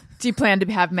 Do you plan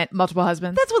to have multiple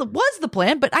husbands? That's what was the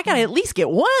plan, but I got to at least get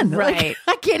one. Right. Like,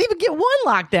 I can't even get one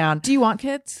lockdown. Do you want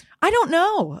kids? I don't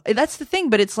know. That's the thing,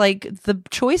 but it's like the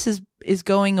choice is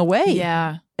going away.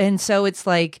 Yeah. And so it's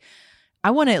like,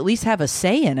 I want to at least have a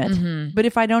say in it. Mm-hmm. But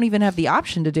if I don't even have the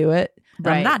option to do it,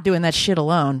 I'm not doing that shit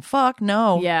alone. Fuck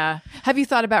no. Yeah. Have you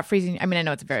thought about freezing? I mean, I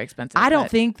know it's very expensive.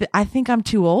 I think I'm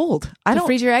too old. I don't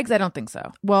freeze your eggs. I don't think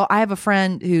so. Well, I have a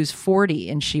friend who's 40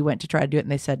 and she went to try to do it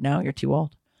and they said, no, you're too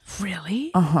old.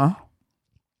 Really? Uh-huh.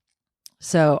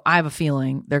 So I have a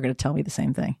feeling they're going to tell me the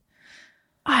same thing.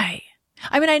 I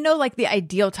mean, I know like the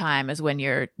ideal time is when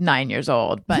you're 9 years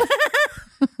old, but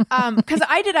because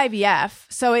I did IVF,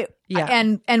 so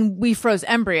and we froze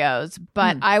embryos,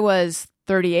 but I was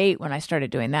 38 when I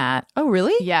started doing that. Oh,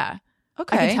 really? Yeah.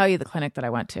 Okay. I can tell you the clinic that I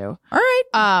went to. All right.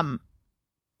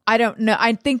 I don't know.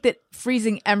 I think that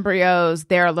freezing embryos,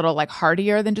 they're a little like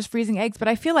hardier than just freezing eggs, but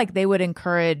I feel like they would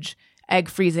encourage egg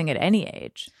freezing at any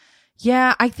age.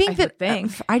 Yeah, I think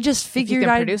I just figured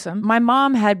my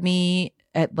mom had me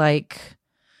at like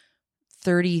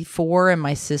 34 and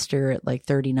my sister at like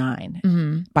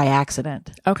 39 by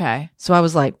accident. Okay. So I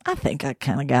was like, I think I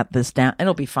kind of got this down.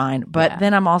 It'll be fine. But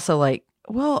then I'm also like,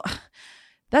 well,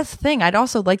 that's the thing. I'd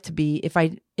also like to be,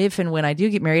 if and when I do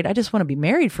get married, I just want to be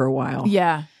married for a while.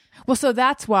 Yeah. Well, so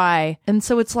that's why. And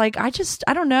so it's like, I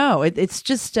don't know. It's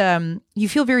just, you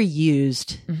feel very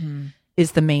used.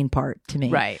 Is the main part to me.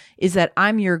 Right. Is that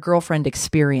I'm your girlfriend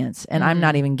experience and I'm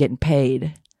not even getting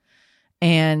paid.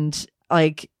 And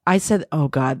like I said, oh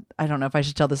God, I don't know if I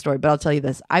should tell the story, but I'll tell you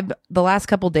this. The last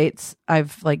couple dates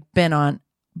I've like been on,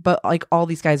 but like all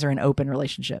these guys are in open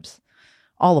relationships.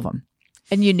 All of them.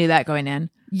 And you knew that going in?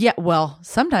 Yeah. Well,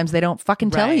 sometimes they don't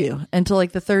fucking tell you until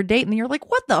like the third date. And you're like,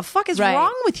 what the fuck is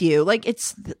wrong with you? Like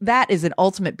that is an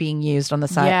ultimate being used on the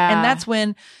side. Yeah. And that's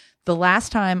when the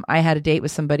last time I had a date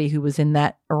with somebody who was in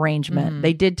that arrangement,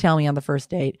 they did tell me on the first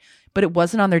date, but it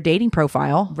wasn't on their dating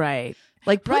profile. Right.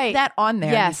 Like put that on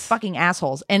there. Yes. You fucking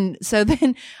assholes. And so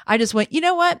then I just went, you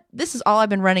know what? This is all I've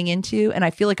been running into. And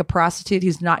I feel like a prostitute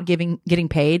who's not getting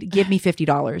paid. Give me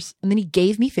 $50. And then he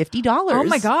gave me $50. Oh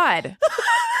my God.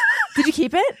 Did you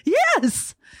keep it?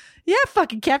 Yes. Yeah, I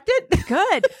fucking kept it.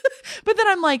 Good. But then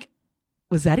I'm like,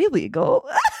 was that illegal?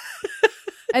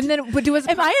 And then,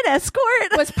 am I an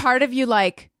escort? Was part of you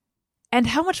like, and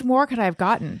how much more could I have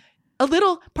gotten? A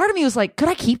little part of me was like, could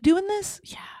I keep doing this?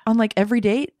 Yeah. On like every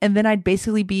date? And then I'd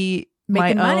basically be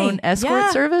making my money. Own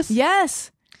escort service?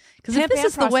 Yes. Because if this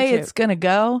is the way it's going to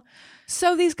go,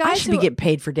 so these guys I should be getting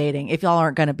paid for dating if y'all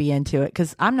aren't going to be into it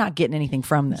because I'm not getting anything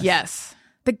from this. Yes.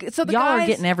 Y'all are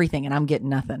getting everything and I'm getting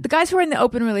nothing. The guys who are in the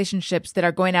open relationships that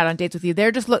are going out on dates with you, they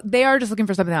are just looking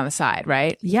for something on the side,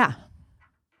 right? Yeah.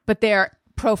 But their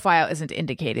profile isn't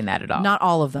indicating that at all. Not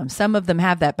all of them. Some of them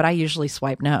have that, but I usually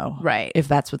swipe no. Right. If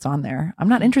that's what's on there. I'm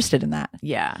not interested in that.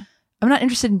 Yeah. I'm not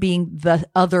interested in being the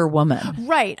other woman.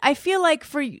 Right. I feel like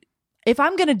if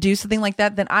I'm going to do something like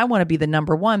that, then I want to be the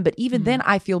number one. But even then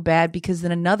I feel bad because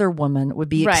then another woman would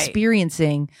be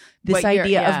experiencing this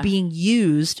idea of being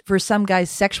used for some guy's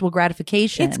sexual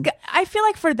gratification. I feel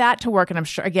like for that to work, and I'm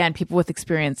sure, again, people with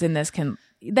experience in this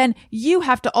then you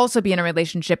have to also be in a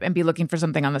relationship and be looking for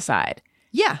something on the side.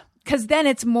 Yeah. Because then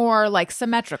it's more like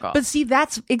symmetrical. But see,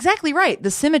 that's exactly right.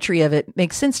 The symmetry of it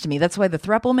makes sense to me. That's why the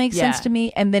throuple makes sense to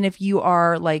me. And then if you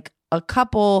are like a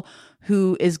couple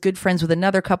who is good friends with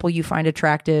another couple you find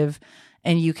attractive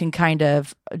and you can kind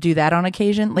of do that on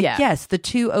occasion, like, yes, the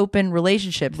two open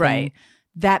relationship thing,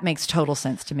 that makes total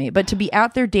sense to me. But to be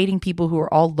out there dating people who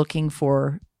are all looking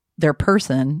for their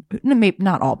person, maybe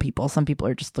not all people, some people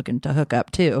are just looking to hook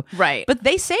up too, right? But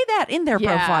they say that in their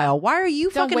profile. Why are you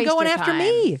fucking going after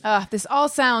me? This all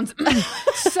sounds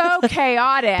so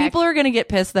chaotic. People are gonna get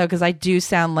pissed though because I do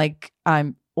sound like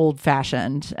I'm old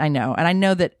fashioned. I know, and I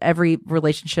know that every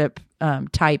relationship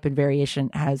type and variation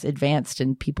has advanced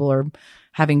and people are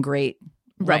having great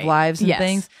love lives and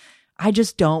things. I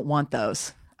just don't want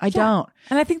those. I don't.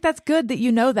 And I think that's good that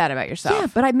you know that about yourself. Yeah,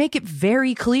 but I make it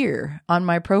very clear on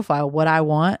my profile what I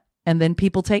want, and then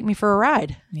people take me for a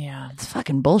ride. Yeah. It's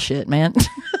fucking bullshit, man.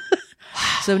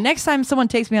 So next time someone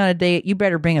takes me on a date, you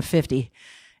better bring a 50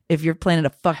 if you're planning to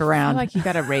fuck around. I feel like you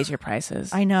got to raise your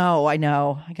prices. I know. I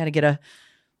got to get a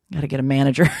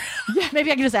manager. Yeah.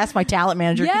 Maybe I can just ask my talent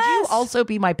manager, could you also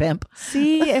be my pimp?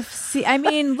 I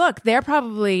mean, look, they're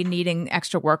probably needing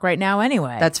extra work right now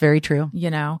anyway. That's very true.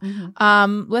 You know?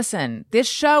 Listen, this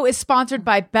show is sponsored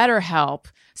by BetterHelp.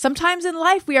 Sometimes in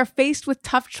life, we are faced with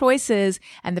tough choices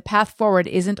and the path forward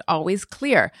isn't always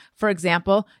clear. For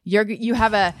example, you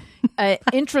have a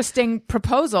interesting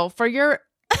proposal for your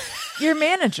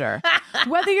manager.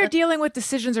 Whether you're dealing with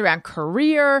decisions around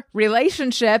career,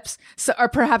 relationships, or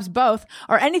perhaps both,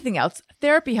 or anything else,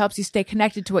 therapy helps you stay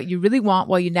connected to what you really want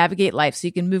while you navigate life so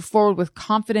you can move forward with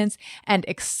confidence and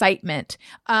excitement.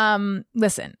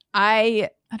 Listen, I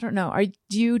don't know.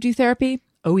 Do you do therapy?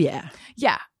 Oh, yeah.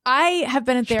 Yeah. I have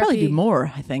been in therapy. Probably do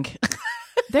more, I think.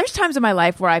 There's times in my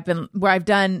life where I've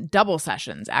done double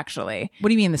sessions, actually. What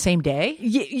do you mean, the same day?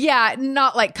 Yeah,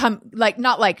 not like talking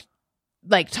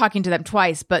to them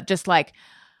twice, but just like,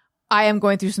 I am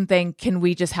going through something. Can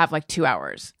we just have like 2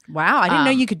 hours? Wow, I didn't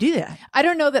know you could do that. I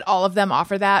don't know that all of them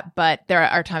offer that, but there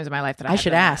are times in my life that I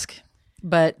should ask.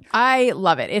 But I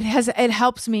love it. It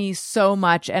helps me so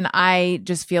much, and I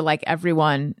just feel like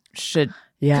everyone could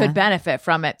benefit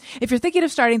from it. If you're thinking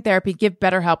of starting therapy, give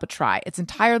BetterHelp a try. It's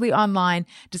entirely online,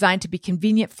 designed to be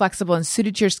convenient, flexible, and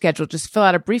suited to your schedule. Just fill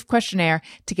out a brief questionnaire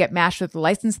to get matched with a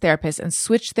licensed therapist and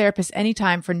switch therapists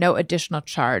anytime for no additional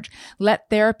charge.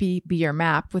 Let therapy be your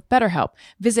map with BetterHelp.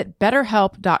 Visit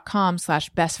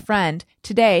betterhelp.com/bestfriend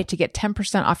today to get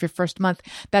 10% off your first month.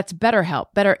 That's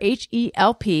BetterHelp,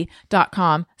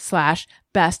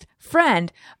 BetterHelp.com/bestfriend.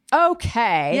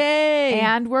 Okay. Yay.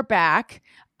 And we're back.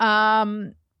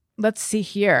 Let's see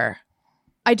here.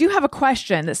 I do have a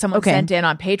question that someone sent in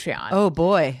on Patreon. Oh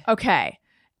boy. Okay.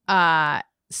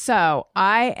 So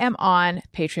I am on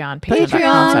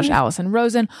patreon.com/Allison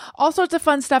Rosen. All sorts of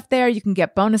fun stuff there. You can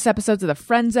get bonus episodes of The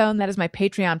Friend Zone. That is my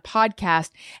Patreon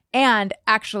podcast. And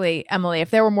actually, Emily,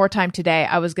 if there were more time today,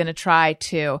 I was going to try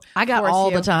to. I got all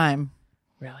the time.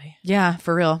 Really? Yeah,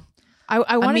 for real.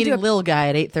 I'm meeting Lil Guy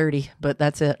at 8:30, but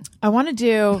that's it.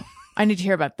 I need to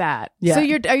hear about that. Yeah. So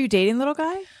are you dating Little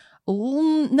Guy?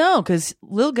 No, because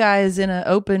Lil Guy is in an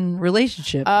open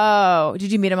relationship. Oh, did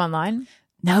you meet him online?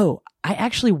 No, I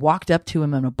actually walked up to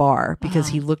him in a bar because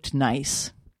he looked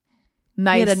nice.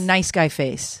 Nice. He had a nice guy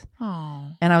face. Oh.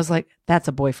 And I was like, that's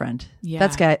a boyfriend. Yeah.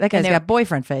 That guy's got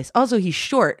boyfriend face. Also, he's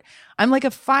short. I'm like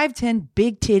a 5'10",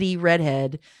 big titty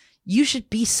redhead. You should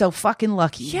be so fucking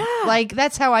lucky. Yeah. Like,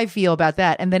 that's how I feel about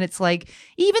that. And then it's like,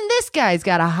 even this guy's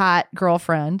got a hot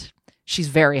girlfriend. She's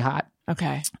very hot.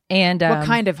 Okay. And what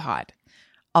kind of hot?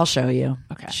 I'll show you.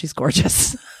 Okay. She's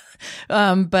gorgeous.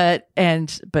 But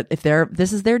if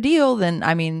this is their deal, then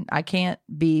I mean, I can't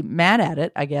be mad at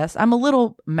it, I guess. I'm a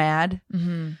little mad.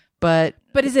 Mm-hmm. But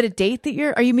is it a date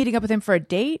that are you meeting up with him for a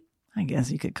date? I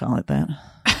guess you could call it that.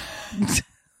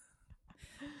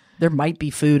 There might be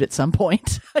food at some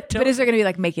point. But is there going to be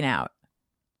like making out?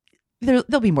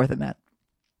 There'll be more than that.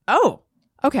 Oh,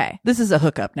 okay. This is a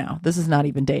hookup now. This is not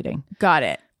even dating. Got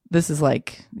it. This is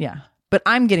like, yeah. But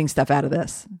I'm getting stuff out of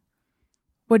this.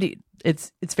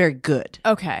 It's very good.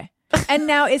 Okay. And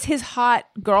now is his hot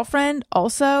girlfriend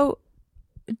also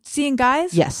seeing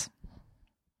guys? Yes.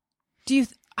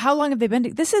 How long have they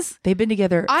been? They've been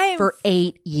together for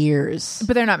 8 years.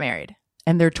 But they're not married.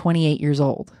 And they're 28 years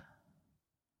old.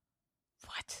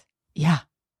 What? Yeah.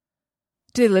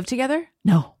 Do they live together?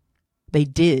 No. They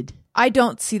did. I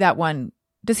don't see that one.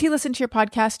 Does he listen to your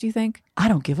podcast, do you think? I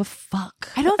don't give a fuck.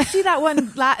 I don't see that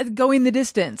one going the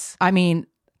distance. I mean,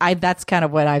 that's kind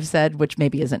of what I've said, which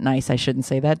maybe isn't nice. I shouldn't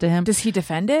say that to him. Does he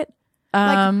defend it?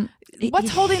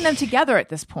 What's holding them together at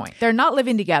this point? They're not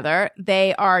living together.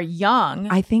 They are young.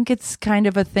 I think it's kind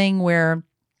of a thing where,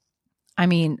 I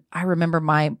mean, I remember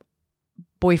my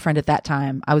boyfriend at that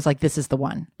time. I was like, this is the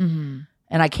one. Mm-hmm.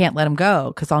 And I can't let him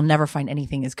go because I'll never find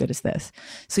anything as good as this.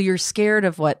 So you're scared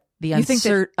of what the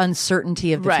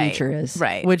uncertainty of the future is.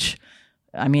 Right. Which,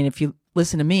 I mean, if you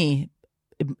listen to me,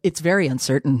 it's very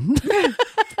uncertain.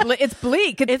 It's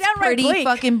bleak. It's pretty bleak.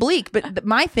 Fucking bleak. But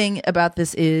my thing about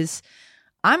this is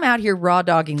I'm out here raw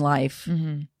dogging life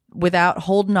without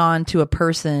holding on to a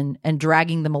person and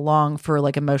dragging them along for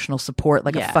like emotional support,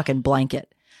 like a fucking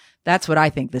blanket. That's what I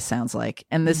think this sounds like.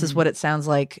 And this is what it sounds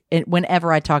like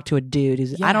whenever I talk to a dude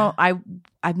who's,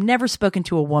 I've never spoken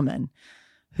to a woman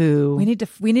who we need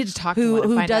to talk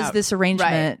who to does this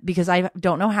arrangement because I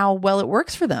don't know how well it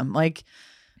works for them. Like,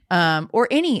 or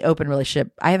any open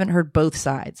relationship. I haven't heard both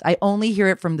sides. I only hear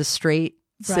it from the straight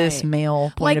cis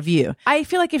male point of view. I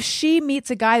feel like if she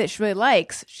meets a guy that she really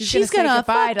likes, she's gonna say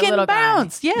fucking little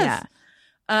bounce. Guy. Yes.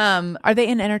 Yeah. Are they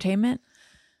in entertainment?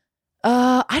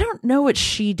 I don't know what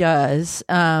she does.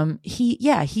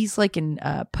 He's like in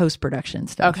post-production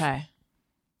stuff. Okay.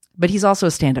 But he's also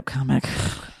a stand-up comic.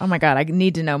 Oh my God, I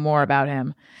need to know more about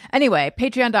him. Anyway,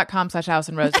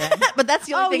 patreon.com/AllisonRosen. But that's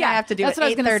the only thing I have to do. That's what I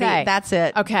was going to say. That's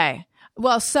it. Okay.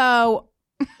 Well, so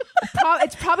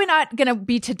it's probably not going to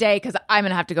be today because I'm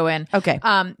going to have to go in. Okay.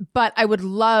 But I would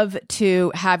love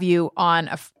to have you on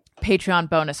a Patreon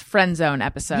bonus Friend Zone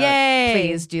episode. Yay.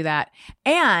 Please do that.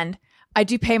 And I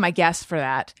do pay my guests for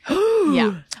that.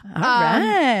 Yeah. All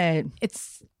right.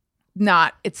 It's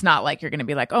not like you're going to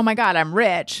be like, oh my God, I'm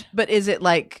rich. But is it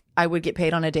like I would get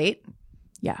paid on a date?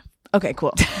 Yeah. Okay,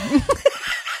 cool.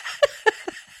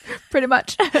 Pretty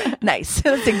much. Nice.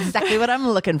 That's exactly what I'm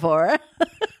looking for.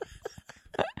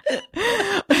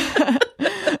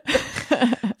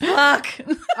 Fuck.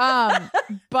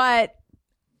 But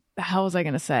the hell was I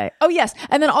going to say? Oh, yes.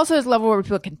 And then also there's a level where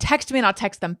people can text me and I'll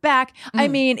text them back. I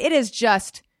mean, it is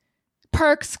just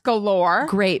perks galore.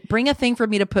 Great. Bring a thing for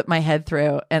me to put my head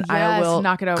through and I will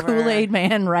knock it over. Kool-Aid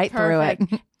man right Perfect.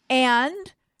 through it.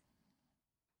 And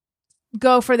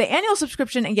go for the annual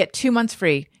subscription and get 2 months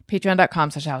free.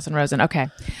 Patreon.com/AllisonRosen. Okay.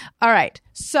 All right.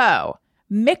 So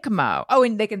Micmo. Oh,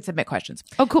 and they can submit questions.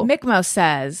 Oh, cool. Micmo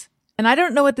says, and I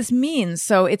don't know what this means,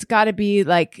 so it's got to be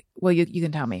like, well, you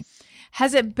can tell me.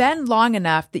 Has it been long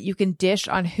enough that you can dish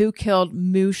on who killed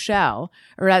Michelle,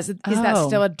 or is that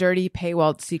still a dirty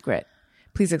paywalled secret?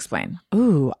 Please explain.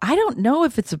 Ooh, I don't know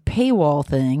if it's a paywall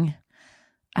thing.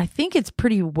 I think it's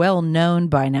pretty well known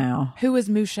by now. Who is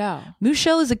Michelle?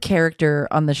 Michelle is a character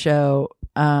on the show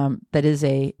that is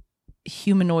a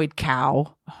humanoid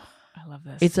cow. Oh, I love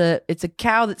this. It's a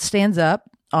cow that stands up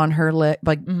on her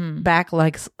back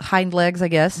legs, hind legs, I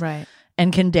guess, right,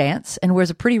 and can dance and wears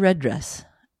a pretty red dress.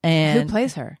 And who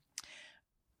plays her?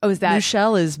 Oh, is that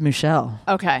Michelle? Is Michelle?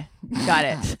 Okay, got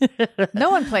it. No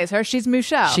one plays her. She's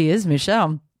Michelle. She is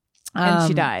Michelle, and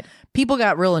she died. People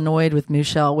got real annoyed with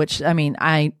Michelle, which I mean,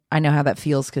 I know how that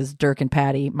feels because Dirk and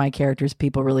Patty, my characters,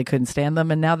 people really couldn't stand them,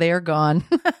 and now they are gone.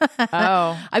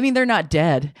 Oh, I mean, they're not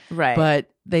dead, right? But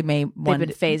they've been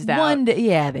phased out.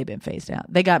 They've been phased out.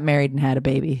 They got married and had a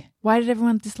baby. Why did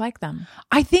everyone dislike them?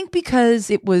 I think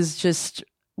because it was just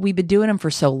we've been doing them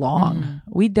for so long.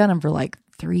 We'd done them for like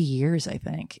 3 years, I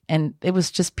think, and it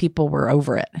was just people were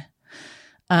over it.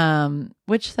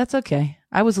 Which that's okay.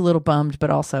 I was a little bummed, but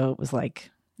also it was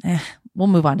like, we'll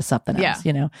move on to something else,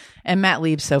 you know. And Matt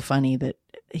Lieb's so funny that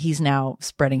he's now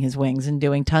spreading his wings and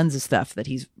doing tons of stuff that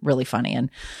he's really funny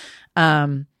in.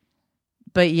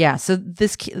 But yeah, so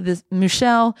this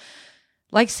Michelle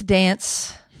likes to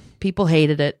dance. People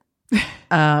hated it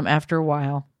after a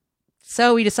while.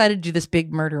 So we decided to do this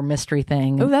big murder mystery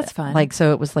thing. Oh, that's fun. Like,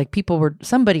 so it was like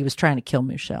somebody was trying to kill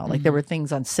Michelle. Like there were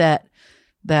things on set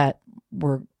that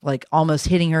were like almost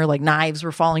hitting her, like knives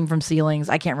were falling from ceilings.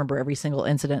 I can't remember every single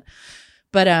incident,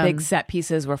 but big set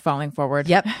pieces were falling forward.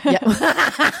 Yep.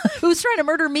 Who's trying to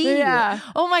murder me? Yeah.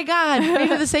 Oh my God.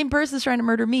 Maybe the same person's trying to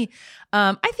murder me.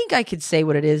 I think I could say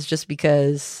what it is just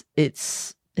because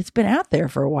it's been out there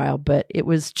for a while, but it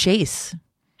was Chase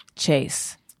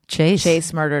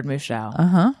murdered Michelle.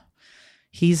 Uh-huh.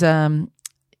 He's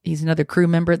another crew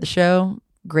member at the show,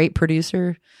 great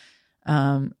producer.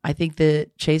 I think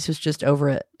that Chase was just over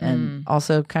it and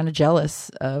also kind of jealous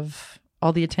of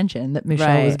all the attention that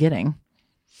Michelle was getting.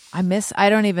 I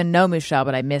don't even know Michelle,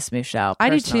 but I miss Michelle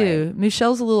personally. I do too.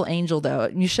 Michelle's a little angel though.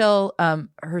 Michelle,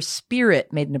 her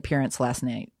spirit made an appearance last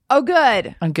night. Oh,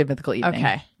 good. On Good Mythical Evening.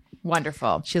 Okay.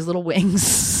 Wonderful. She has little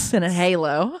wings and a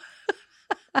halo.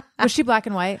 Was she black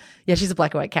and white? Yeah, she's a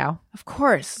black and white cow. Of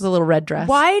course. With a little red dress.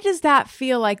 Why does that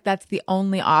feel like that's the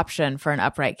only option for an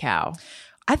upright cow?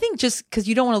 I think just because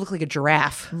you don't want to look like a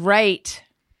giraffe. Right.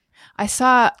 I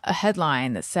saw a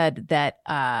headline that said that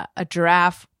a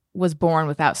giraffe was born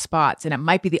without spots, and it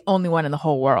might be the only one in the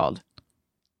whole world.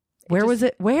 Where was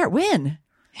it? Where? When?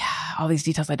 Yeah, all these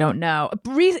details I don't know.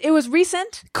 It was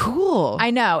recent. Cool.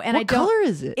 I know. And what color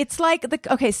is it? It's like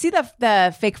see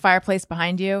the fake fireplace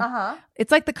behind you? Uh-huh.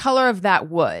 It's like the color of that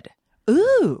wood.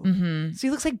 Ooh. Mm-hmm. So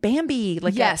he looks like Bambi.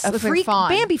 Like yes, a freak,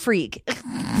 like Bambi freak.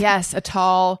 Yes, a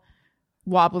tall,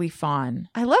 wobbly fawn.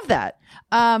 I love that.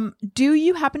 Do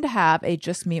you happen to have a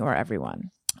just me or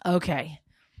everyone? Okay.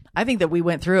 I think that we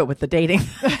went through it with the dating.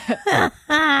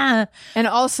 And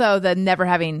also the never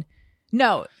having...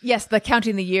 No, yes, the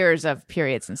counting the years of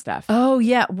periods and stuff. Oh,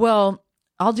 yeah. Well,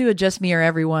 I'll do a just me or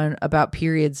everyone about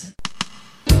periods.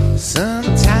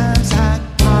 Sometimes hot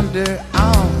ponder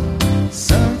on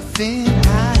something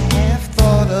I have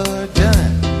thought or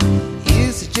done.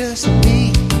 Is it just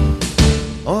me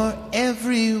or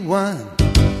everyone?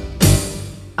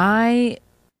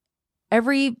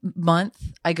 Every month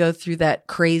I go through that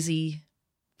crazy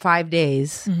 5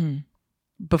 days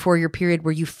before your period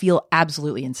where you feel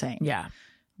absolutely insane. Yeah.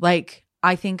 Like,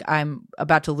 I think I'm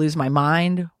about to lose my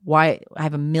mind. Why? I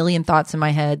have a million thoughts in my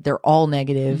head. They're all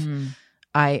negative.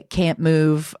 I can't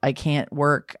move. I can't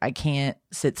work. I can't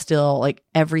sit still. Like,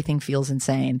 everything feels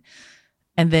insane.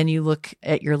 And then you look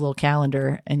at your little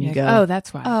calendar and you go, oh,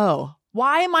 that's why. Oh,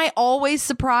 why am I always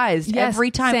surprised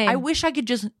every time? Same. I wish I could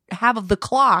just have the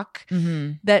clock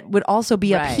that would also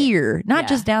be up here, not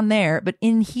just down there, but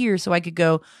in here, so I could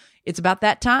go, it's about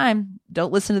that time.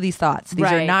 Don't listen to these thoughts. These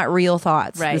are not real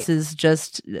thoughts. This is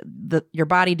just your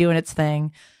body doing its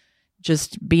thing.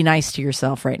 Just be nice to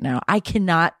yourself right now. I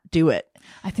cannot do it.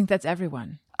 I think that's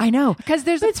everyone. I know. Because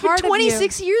it's been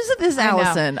 26 years of this,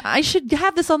 Allison. I should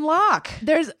have this on lock.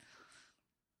 There's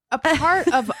a part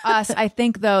of us, I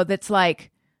think, though, that's like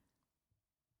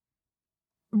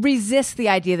resist the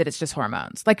idea that it's just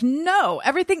hormones. Like, no,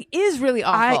 everything is really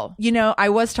awful. I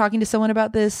was talking to someone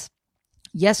about this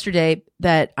yesterday,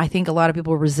 that I think a lot of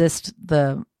people resist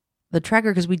the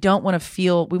tracker because we want to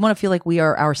feel like we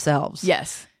are ourselves.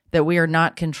 Yes. That we are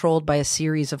not controlled by a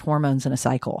series of hormones in a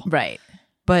cycle. Right.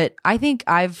 But I think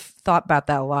I've thought about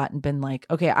that a lot and been like,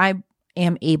 okay, I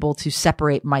am able to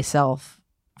separate myself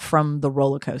from the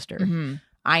roller coaster.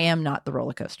 I am not the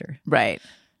roller coaster. Right.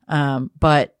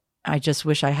 But I just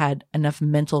wish I had enough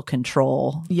mental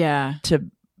control to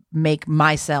make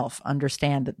myself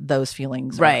understand that those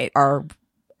feelings are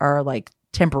like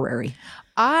temporary.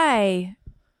 I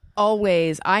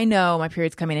know my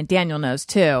period's coming, and Daniel knows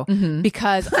too,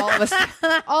 because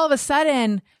all of a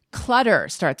sudden clutter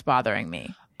starts bothering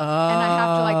me. And I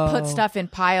have to like put stuff in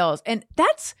piles. And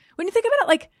that's, when you think about it,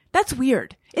 like, that's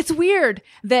weird. It's weird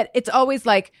that it's always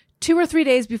like 2 or 3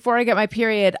 days before I get my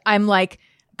period, I'm like,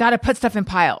 gotta put stuff in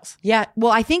piles. Yeah.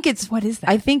 Well, I think it's, what is that?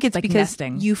 I think it's like because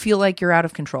nesting. You feel like you're out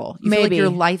of control. You feel like your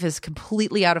life is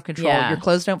completely out of control. Yeah. Your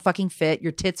clothes don't fucking fit.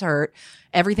 Your tits hurt.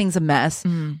 Everything's a mess.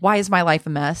 Why is my life a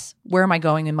mess? Where am I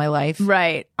going in my life?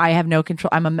 Right. I have no control.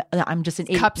 I'm just an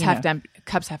cups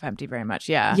half empty very much.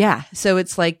 Yeah. Yeah. So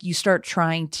it's like you start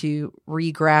trying to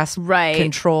re-grasp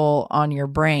control on your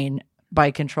brain by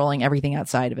controlling everything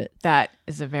outside of it. That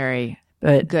is a very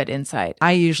good insight.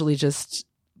 I usually just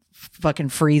fucking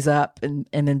freeze up and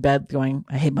in bed going,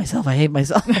 I hate myself.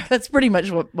 That's pretty much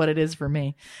what it is for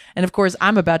me. And of course,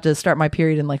 I'm about to start my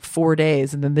period in like 4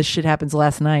 days, and then this shit happens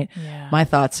last night. Yeah. My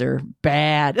thoughts are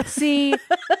bad. See,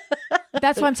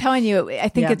 that's what I'm telling you. I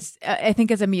think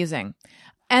it's amusing.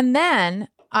 And then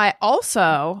I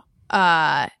also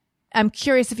I'm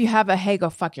curious if you have a hey,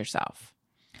 go fuck yourself.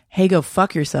 Hey, go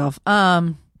fuck yourself.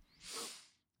 Wow.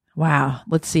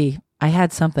 Let's see. I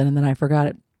had something and then I forgot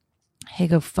it. Hey,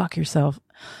 go fuck yourself.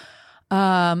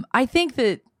 I think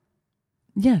that,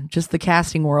 just the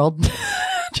casting world.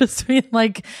 Just being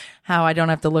like, how I don't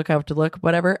have to look,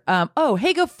 whatever.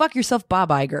 Hey, go fuck yourself, Bob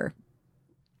Iger.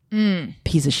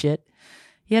 Piece of shit.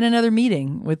 He had another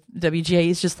meeting with WGA.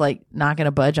 He's just like not going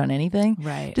to budge on anything.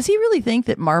 Right. Does he really think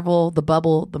that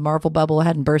the Marvel bubble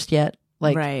hadn't burst yet?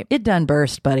 Like, it done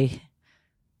burst, buddy.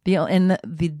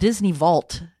 The Disney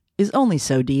vault is only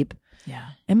so deep. Yeah.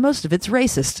 And most of it's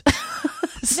racist.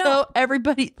 So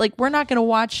everybody, like, we're not going to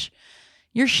watch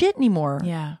your shit anymore.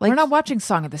 Yeah. Like, we're not watching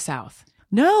Song of the South.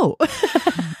 No.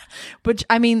 But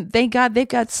I mean, they've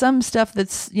got some stuff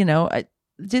that's,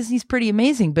 Disney's pretty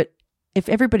amazing, but if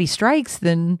everybody strikes,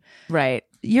 then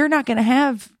you're not going to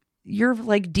have your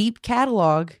like deep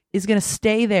catalog is going to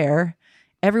stay there.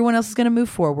 Everyone else is going to move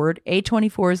forward.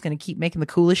 A24 is going to keep making the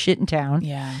coolest shit in town.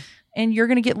 Yeah. And you're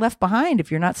going to get left behind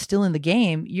if you're not still in the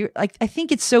game. I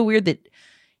think it's so weird that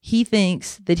he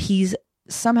thinks that he's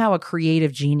somehow a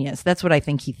creative genius. That's what I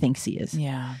think he thinks he is.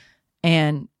 Yeah.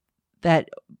 And that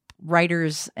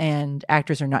writers and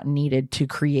actors are not needed to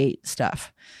create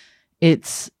stuff.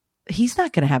 He's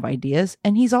not going to have ideas,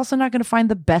 and he's also not going to find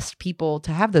the best people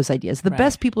to have those ideas. The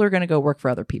best people are going to go work for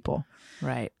other people.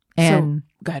 Right. And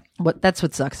so, go ahead. That's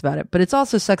what sucks about it. But it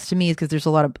also sucks to me because there's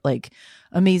a lot of like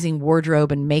amazing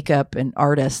wardrobe and makeup and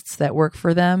artists that work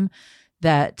for them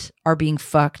that are being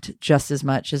fucked just as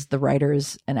much as the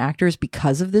writers and actors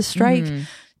because of this strike.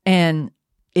 And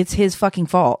it's his fucking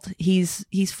fault. He's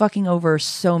fucking over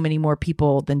so many more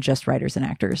people than just writers and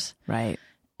actors. Right.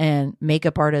 And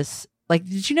makeup artists. Like,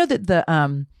 did you know that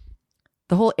the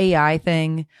whole AI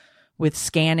thing with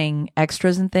scanning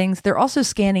extras and things, they're also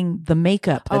scanning the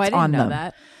makeup that's on them.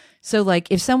 That. So like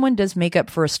if someone does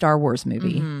makeup for a Star Wars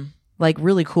movie, like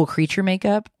really cool creature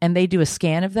makeup and they do a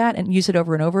scan of that and use it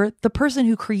over and over, the person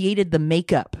who created the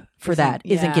makeup for that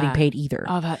isn't getting paid either.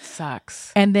 Oh, that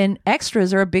sucks. And then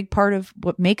extras are a big part of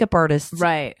what makeup artists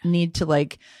need to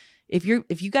like. If you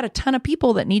got a ton of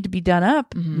people that need to be done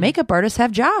up, makeup artists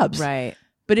have jobs. Right.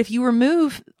 But if you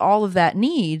remove all of that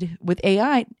need with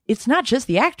AI, it's not just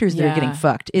the actors that are getting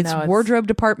fucked. It's wardrobe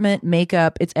department,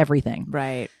 makeup, it's everything.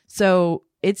 Right. So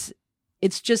it's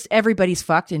just everybody's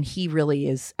fucked, and he really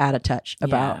is out of touch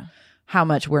about how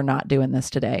much we're not doing this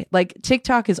today. Like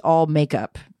TikTok is all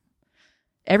makeup.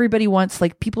 Everybody wants,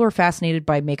 like, people are fascinated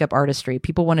by makeup artistry.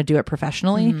 People want to do it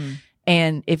professionally.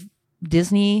 And if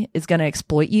Disney is going to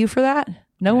exploit you for that,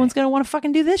 no one's going to want to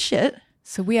fucking do this shit.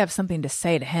 So we have something to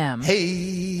say to him.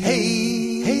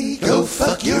 Hey, go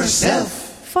fuck yourself.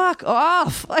 Fuck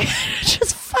off. Like,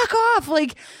 just fuck off.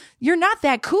 Like, you're not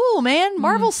that cool, man.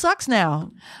 Marvel sucks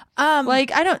now.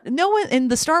 Like, no one in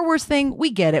the Star Wars thing,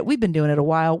 we get it. We've been doing it a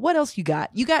while. What else you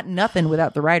got? You got nothing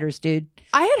without the writers, dude.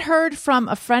 I had heard from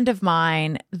a friend of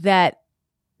mine that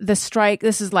the strike,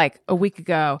 this is like a week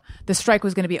ago, the strike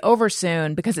was going to be over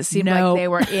soon because it seemed like they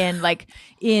were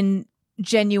in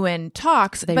genuine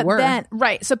talks. They were. Then,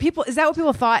 right. So is that what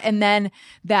people thought? And then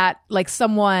that, like,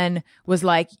 someone was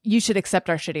like, you should accept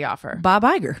our shitty offer. Bob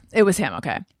Iger. It was him.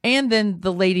 Okay. And then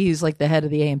the lady who's like the head of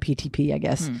the AMPTP, I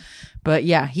guess. But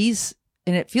yeah,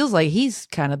 and it feels like he's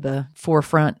kind of the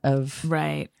forefront of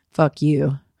fuck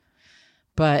you.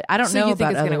 But I don't know. So you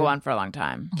think it's going to go on for a long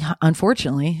time?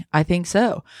 Unfortunately, I think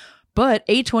so. But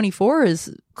A24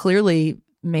 has clearly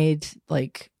made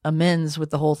like amends with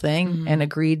the whole thing and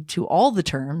agreed to all the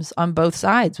terms on both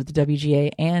sides with the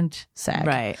WGA and SAG.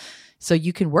 Right. So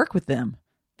you can work with them.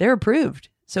 They're approved.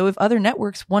 So if other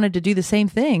networks wanted to do the same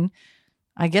thing,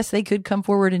 I guess they could come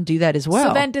forward and do that as well.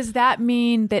 So then does that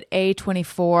mean that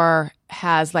A24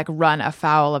 has like run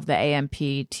afoul of the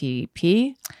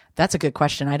AMPTP? That's a good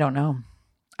question. I don't know.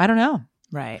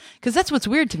 Right. Because that's what's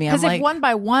weird to me. Because if one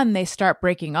by one they start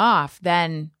breaking off,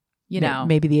 then, you know.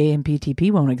 Maybe the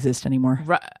AMPTP won't exist anymore.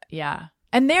 Yeah.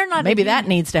 And they're not. Maybe that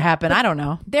needs to happen. I don't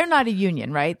know. They're not a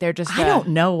union, right? They're just. I don't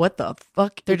know what the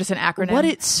fuck. They're just an acronym. What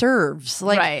it serves.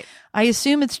 Like, I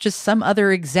assume it's just some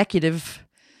other executive,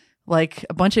 like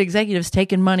a bunch of executives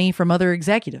taking money from other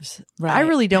executives. Right. I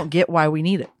really don't get why we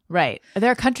need it. Right.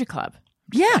 They're a country club.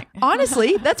 Yeah,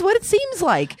 honestly, that's what it seems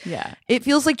like. Yeah. It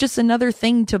feels like just another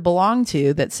thing to belong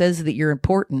to that says that you're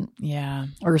important. Yeah.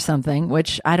 Or something,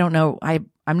 which I don't know.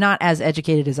 I'm not as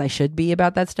educated as I should be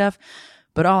about that stuff.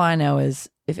 But all I know is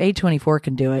if A24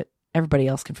 can do it, everybody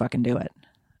else can fucking do it.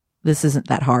 This isn't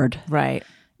that hard. Right.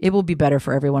 It will be better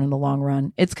for everyone in the long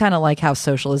run. It's kind of like how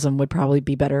socialism would probably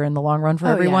be better in the long run for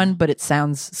everyone, but it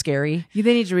sounds scary.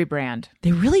 They need to rebrand.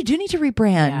 They really do need to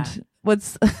rebrand.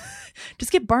 Yeah.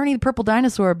 Just get Barney the Purple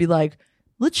Dinosaur and be like,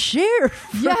 let's share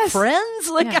for friends.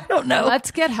 Like, I don't know.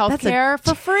 Let's get healthcare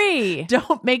for free.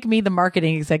 Don't make me the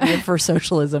marketing executive for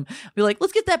socialism. Be like,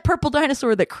 let's get that purple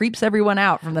dinosaur that creeps everyone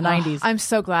out from the 90s. I'm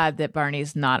so glad that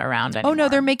Barney's not around anymore. Oh, no,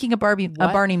 they're making a Barney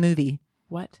movie.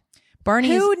 What?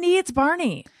 Who needs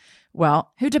Barney?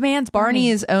 Well, who demands Barney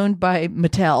is owned by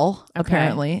Mattel,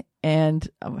 apparently. And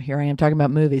here I am talking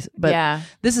about movies. But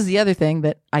this is the other thing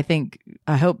that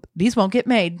I hope these won't get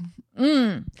made.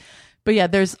 But yeah,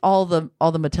 there's all the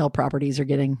Mattel properties are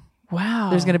getting. Wow.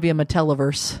 There's going to be a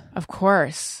Mattelverse. Of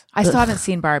course. I still haven't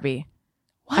seen Barbie.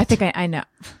 What? I think I know.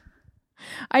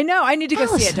 I know. I need to go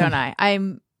see it, don't I?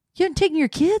 You haven't taken your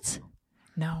kids?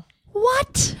 No.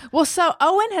 What? Well, so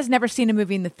Owen has never seen a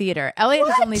movie in the theater. Elliot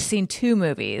has only seen 2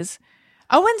 movies.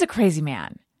 Owen's a crazy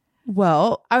man.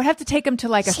 Well, I would have to take him to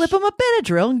like slip him a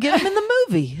Benadryl and get him in the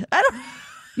movie.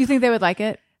 You think they would like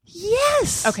it?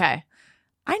 Yes. Okay.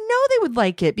 I know they would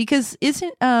like it because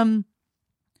isn't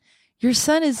your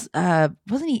son is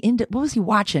wasn't he into what was he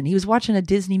watching? He was watching a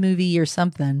Disney movie or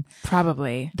something.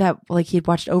 Probably. That like he had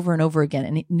watched over and over again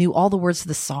and he knew all the words to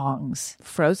the songs.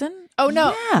 Frozen? Oh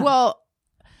no. Yeah. Well,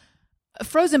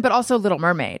 Frozen, but also Little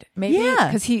Mermaid. Maybe. Yeah.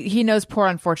 Because he knows Poor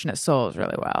Unfortunate Souls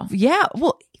really well. Yeah.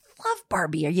 Well, love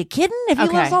Barbie. Are you kidding? If he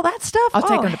loves all that stuff, I'll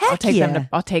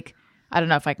take I don't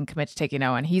know if I can commit to taking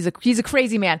Owen. He's a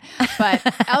crazy man. But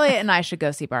Elliot and I should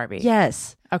go see Barbie.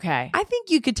 Yes. Okay. I think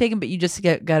you could take him, but you just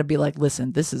got to be like,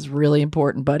 listen, this is really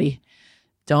important, buddy.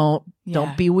 Don't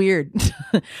be weird.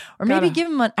 Or maybe give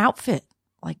him an outfit.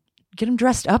 Like get him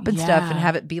dressed up and stuff and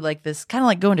have it be like this, kind of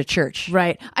like going to church.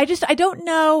 Right. I don't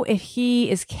know if he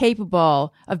is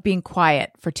capable of being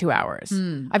quiet for 2 hours.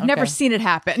 I've never seen it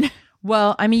happen.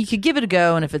 Well, I mean, you could give it a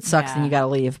go, and if it sucks, then you got to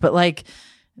leave.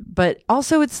 But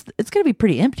also, it's going to be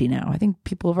pretty empty now. I think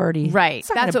people have already right. It's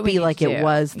not going to be like it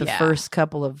was the first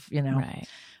couple of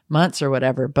months or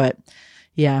whatever. But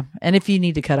Yeah. And if you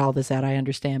need to cut all this out, I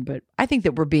understand. But I think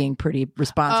that we're being pretty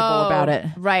responsible about it.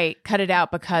 Right. Cut it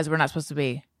out because we're not supposed to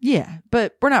be. Yeah.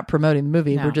 But we're not promoting the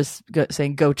movie. No. We're just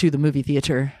saying go to the movie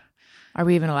theater. Are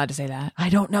we even allowed to say that? I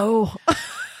don't know.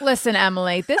 Listen,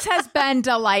 Emily, this has been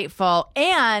delightful.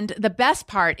 And the best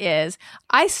part is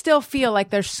I still feel like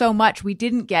there's so much we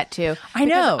didn't get to. I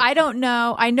know. I don't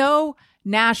know. I know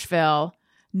Nashville,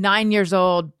 9 years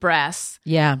old, breasts.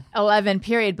 Yeah. 11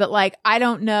 period. But like, I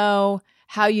don't know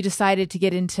how you decided to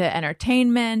get into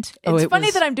entertainment. It's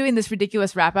funny that I'm doing this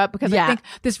ridiculous wrap up because I think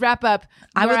this wrap up.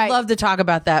 I would love to talk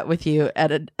about that with you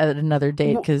at another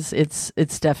date because it's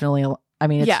definitely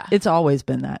it's always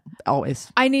been that. Always.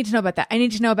 I need to know about that. I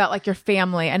need to know about like your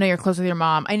family. I know you're close with your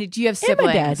mom. Do you have siblings? And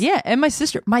my dad, yeah. And my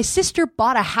sister. My sister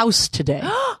bought a house today.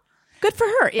 Good for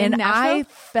her. In Nashville? I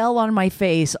fell on my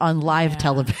face on live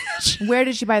television. Where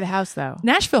did she buy the house though?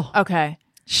 Nashville. Okay.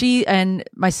 She and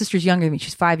my sister's younger than me.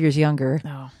 She's 5 years younger.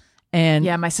 Oh. And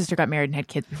yeah, my sister got married and had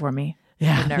kids before me.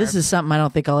 Yeah. This is something I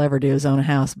don't think I'll ever do is own a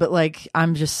house. But like,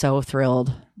 I'm just so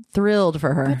thrilled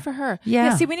for her. Good for her.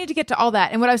 Yeah. See, we need to get to all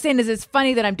that. And what I was saying is it's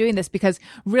funny that I'm doing this because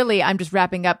really I'm just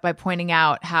wrapping up by pointing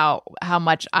out how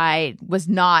much I was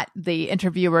not the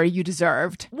interviewer you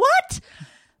deserved. What?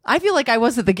 I feel like I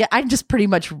wasn't the guest. I just pretty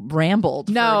much rambled.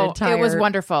 No, it was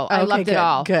wonderful. I loved it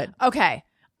all. Good. Okay.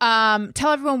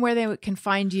 Tell everyone where they can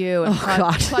find you and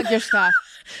plug your stuff.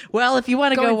 Well, if you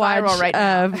want to go watch, right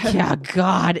now.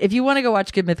 if you want to go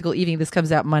watch Good Mythical Evening, this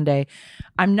comes out Monday.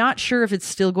 I'm not sure if it's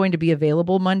still going to be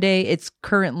available Monday. It's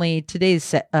currently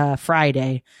today's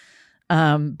Friday,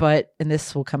 and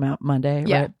this will come out Monday.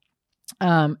 Yeah.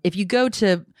 Right? If you go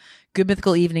to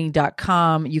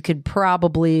goodmythicalevening.com, you can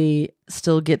probably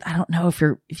still get. I don't know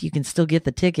if you can still get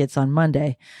the tickets on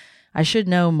Monday. I should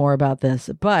know more about this,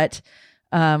 but.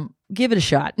 Give it a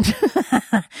shot.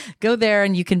 Go there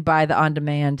and you can buy the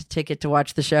on-demand ticket to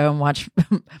watch the show and watch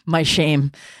my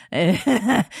shame. And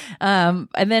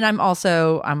then I'm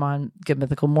on Good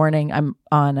Mythical Morning. I'm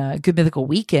on Good Mythical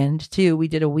Weekend too. We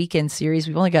did a weekend series.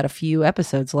 We've only got a few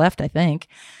episodes left, I think.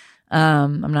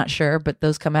 I'm not sure, but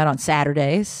those come out on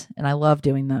Saturdays and I love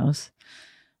doing those.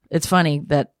 It's funny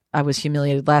that I was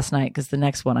humiliated last night because the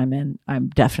next one I'm in, I'm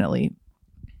definitely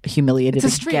humiliated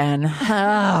again.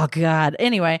 Oh God.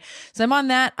 Anyway, so I'm on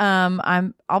that.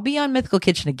 I'll be on Mythical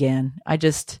Kitchen again. I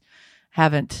just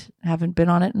haven't been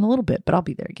on it in a little bit, but I'll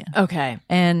be there again. Okay.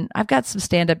 And I've got some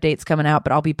stand-up dates coming out,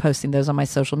 but I'll be posting those on my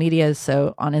social medias.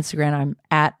 So on Instagram, I'm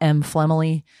at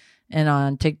 @mflemily, and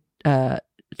on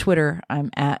Twitter, I'm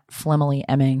at Flemily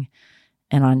Emming.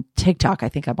 And on TikTok, I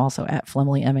think I'm also at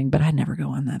Flemily Emming, but I never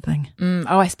go on that thing.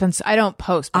 I don't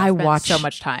post. But I watch so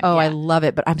much time. Oh, yeah. I love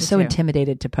it, but I'm so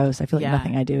intimidated to post. I feel like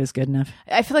nothing I do is good enough.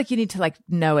 I feel like you need to like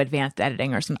know advanced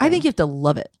editing or something. I think you have to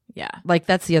love it. Yeah. Like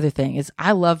that's the other thing is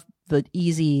I love the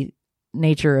easy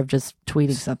nature of just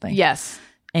tweeting something. Yes.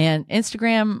 And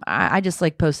Instagram, I just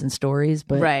like posting stories,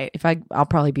 but if I'll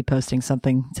probably be posting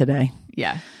something today.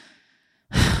 Yeah.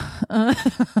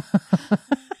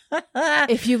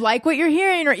 If you like what you're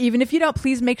hearing, or even if you don't,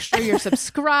 please make sure you're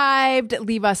subscribed.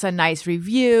 Leave us a nice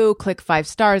review. Click 5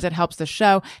 stars. It helps the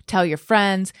show. Tell your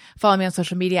friends. Follow me on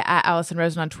social media at Allison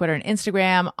Rosen on Twitter and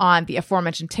Instagram. On the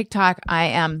aforementioned TikTok, I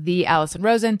am the Allison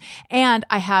Rosen. And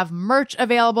I have merch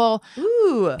available.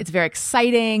 Ooh. It's very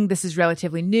exciting. This is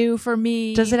relatively new for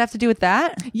me. Does it have to do with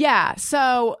that? Yeah.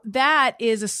 So that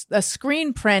is a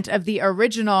screen print of the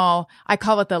original, I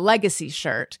call it the Legacy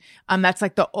shirt. That's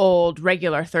like the old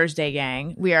regular Thursday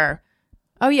Gang. We are,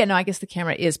 I guess the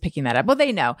camera is picking that up. Well,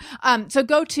 they know. So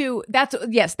go to,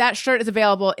 that shirt is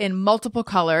available in multiple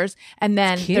colors. And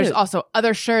then there's also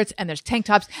other shirts and there's tank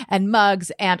tops and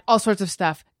mugs and all sorts of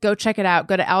stuff. Go check it out.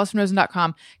 Go to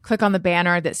AllisonRosen.com. Click on the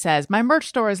banner that says my merch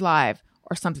store is live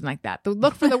or something like that.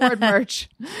 Look for the word merch.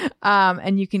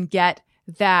 And you can get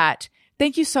that.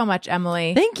 Thank you so much,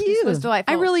 Emily. Thank you. This was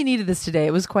delightful. I really needed this today.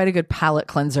 It was quite a good palate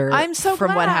cleanser. I'm so from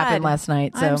glad. What happened last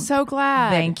night. So I'm so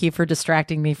glad. Thank you for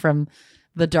distracting me from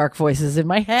the dark voices in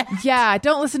my head. Yeah,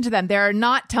 don't listen to them. They're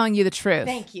not telling you the truth.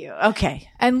 Thank you. Okay.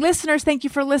 And listeners, thank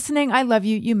you for listening. I love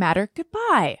you. You matter.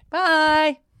 Goodbye.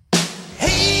 Bye.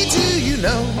 Hey, do you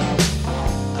know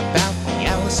about the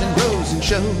Allison Rosen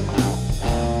Show?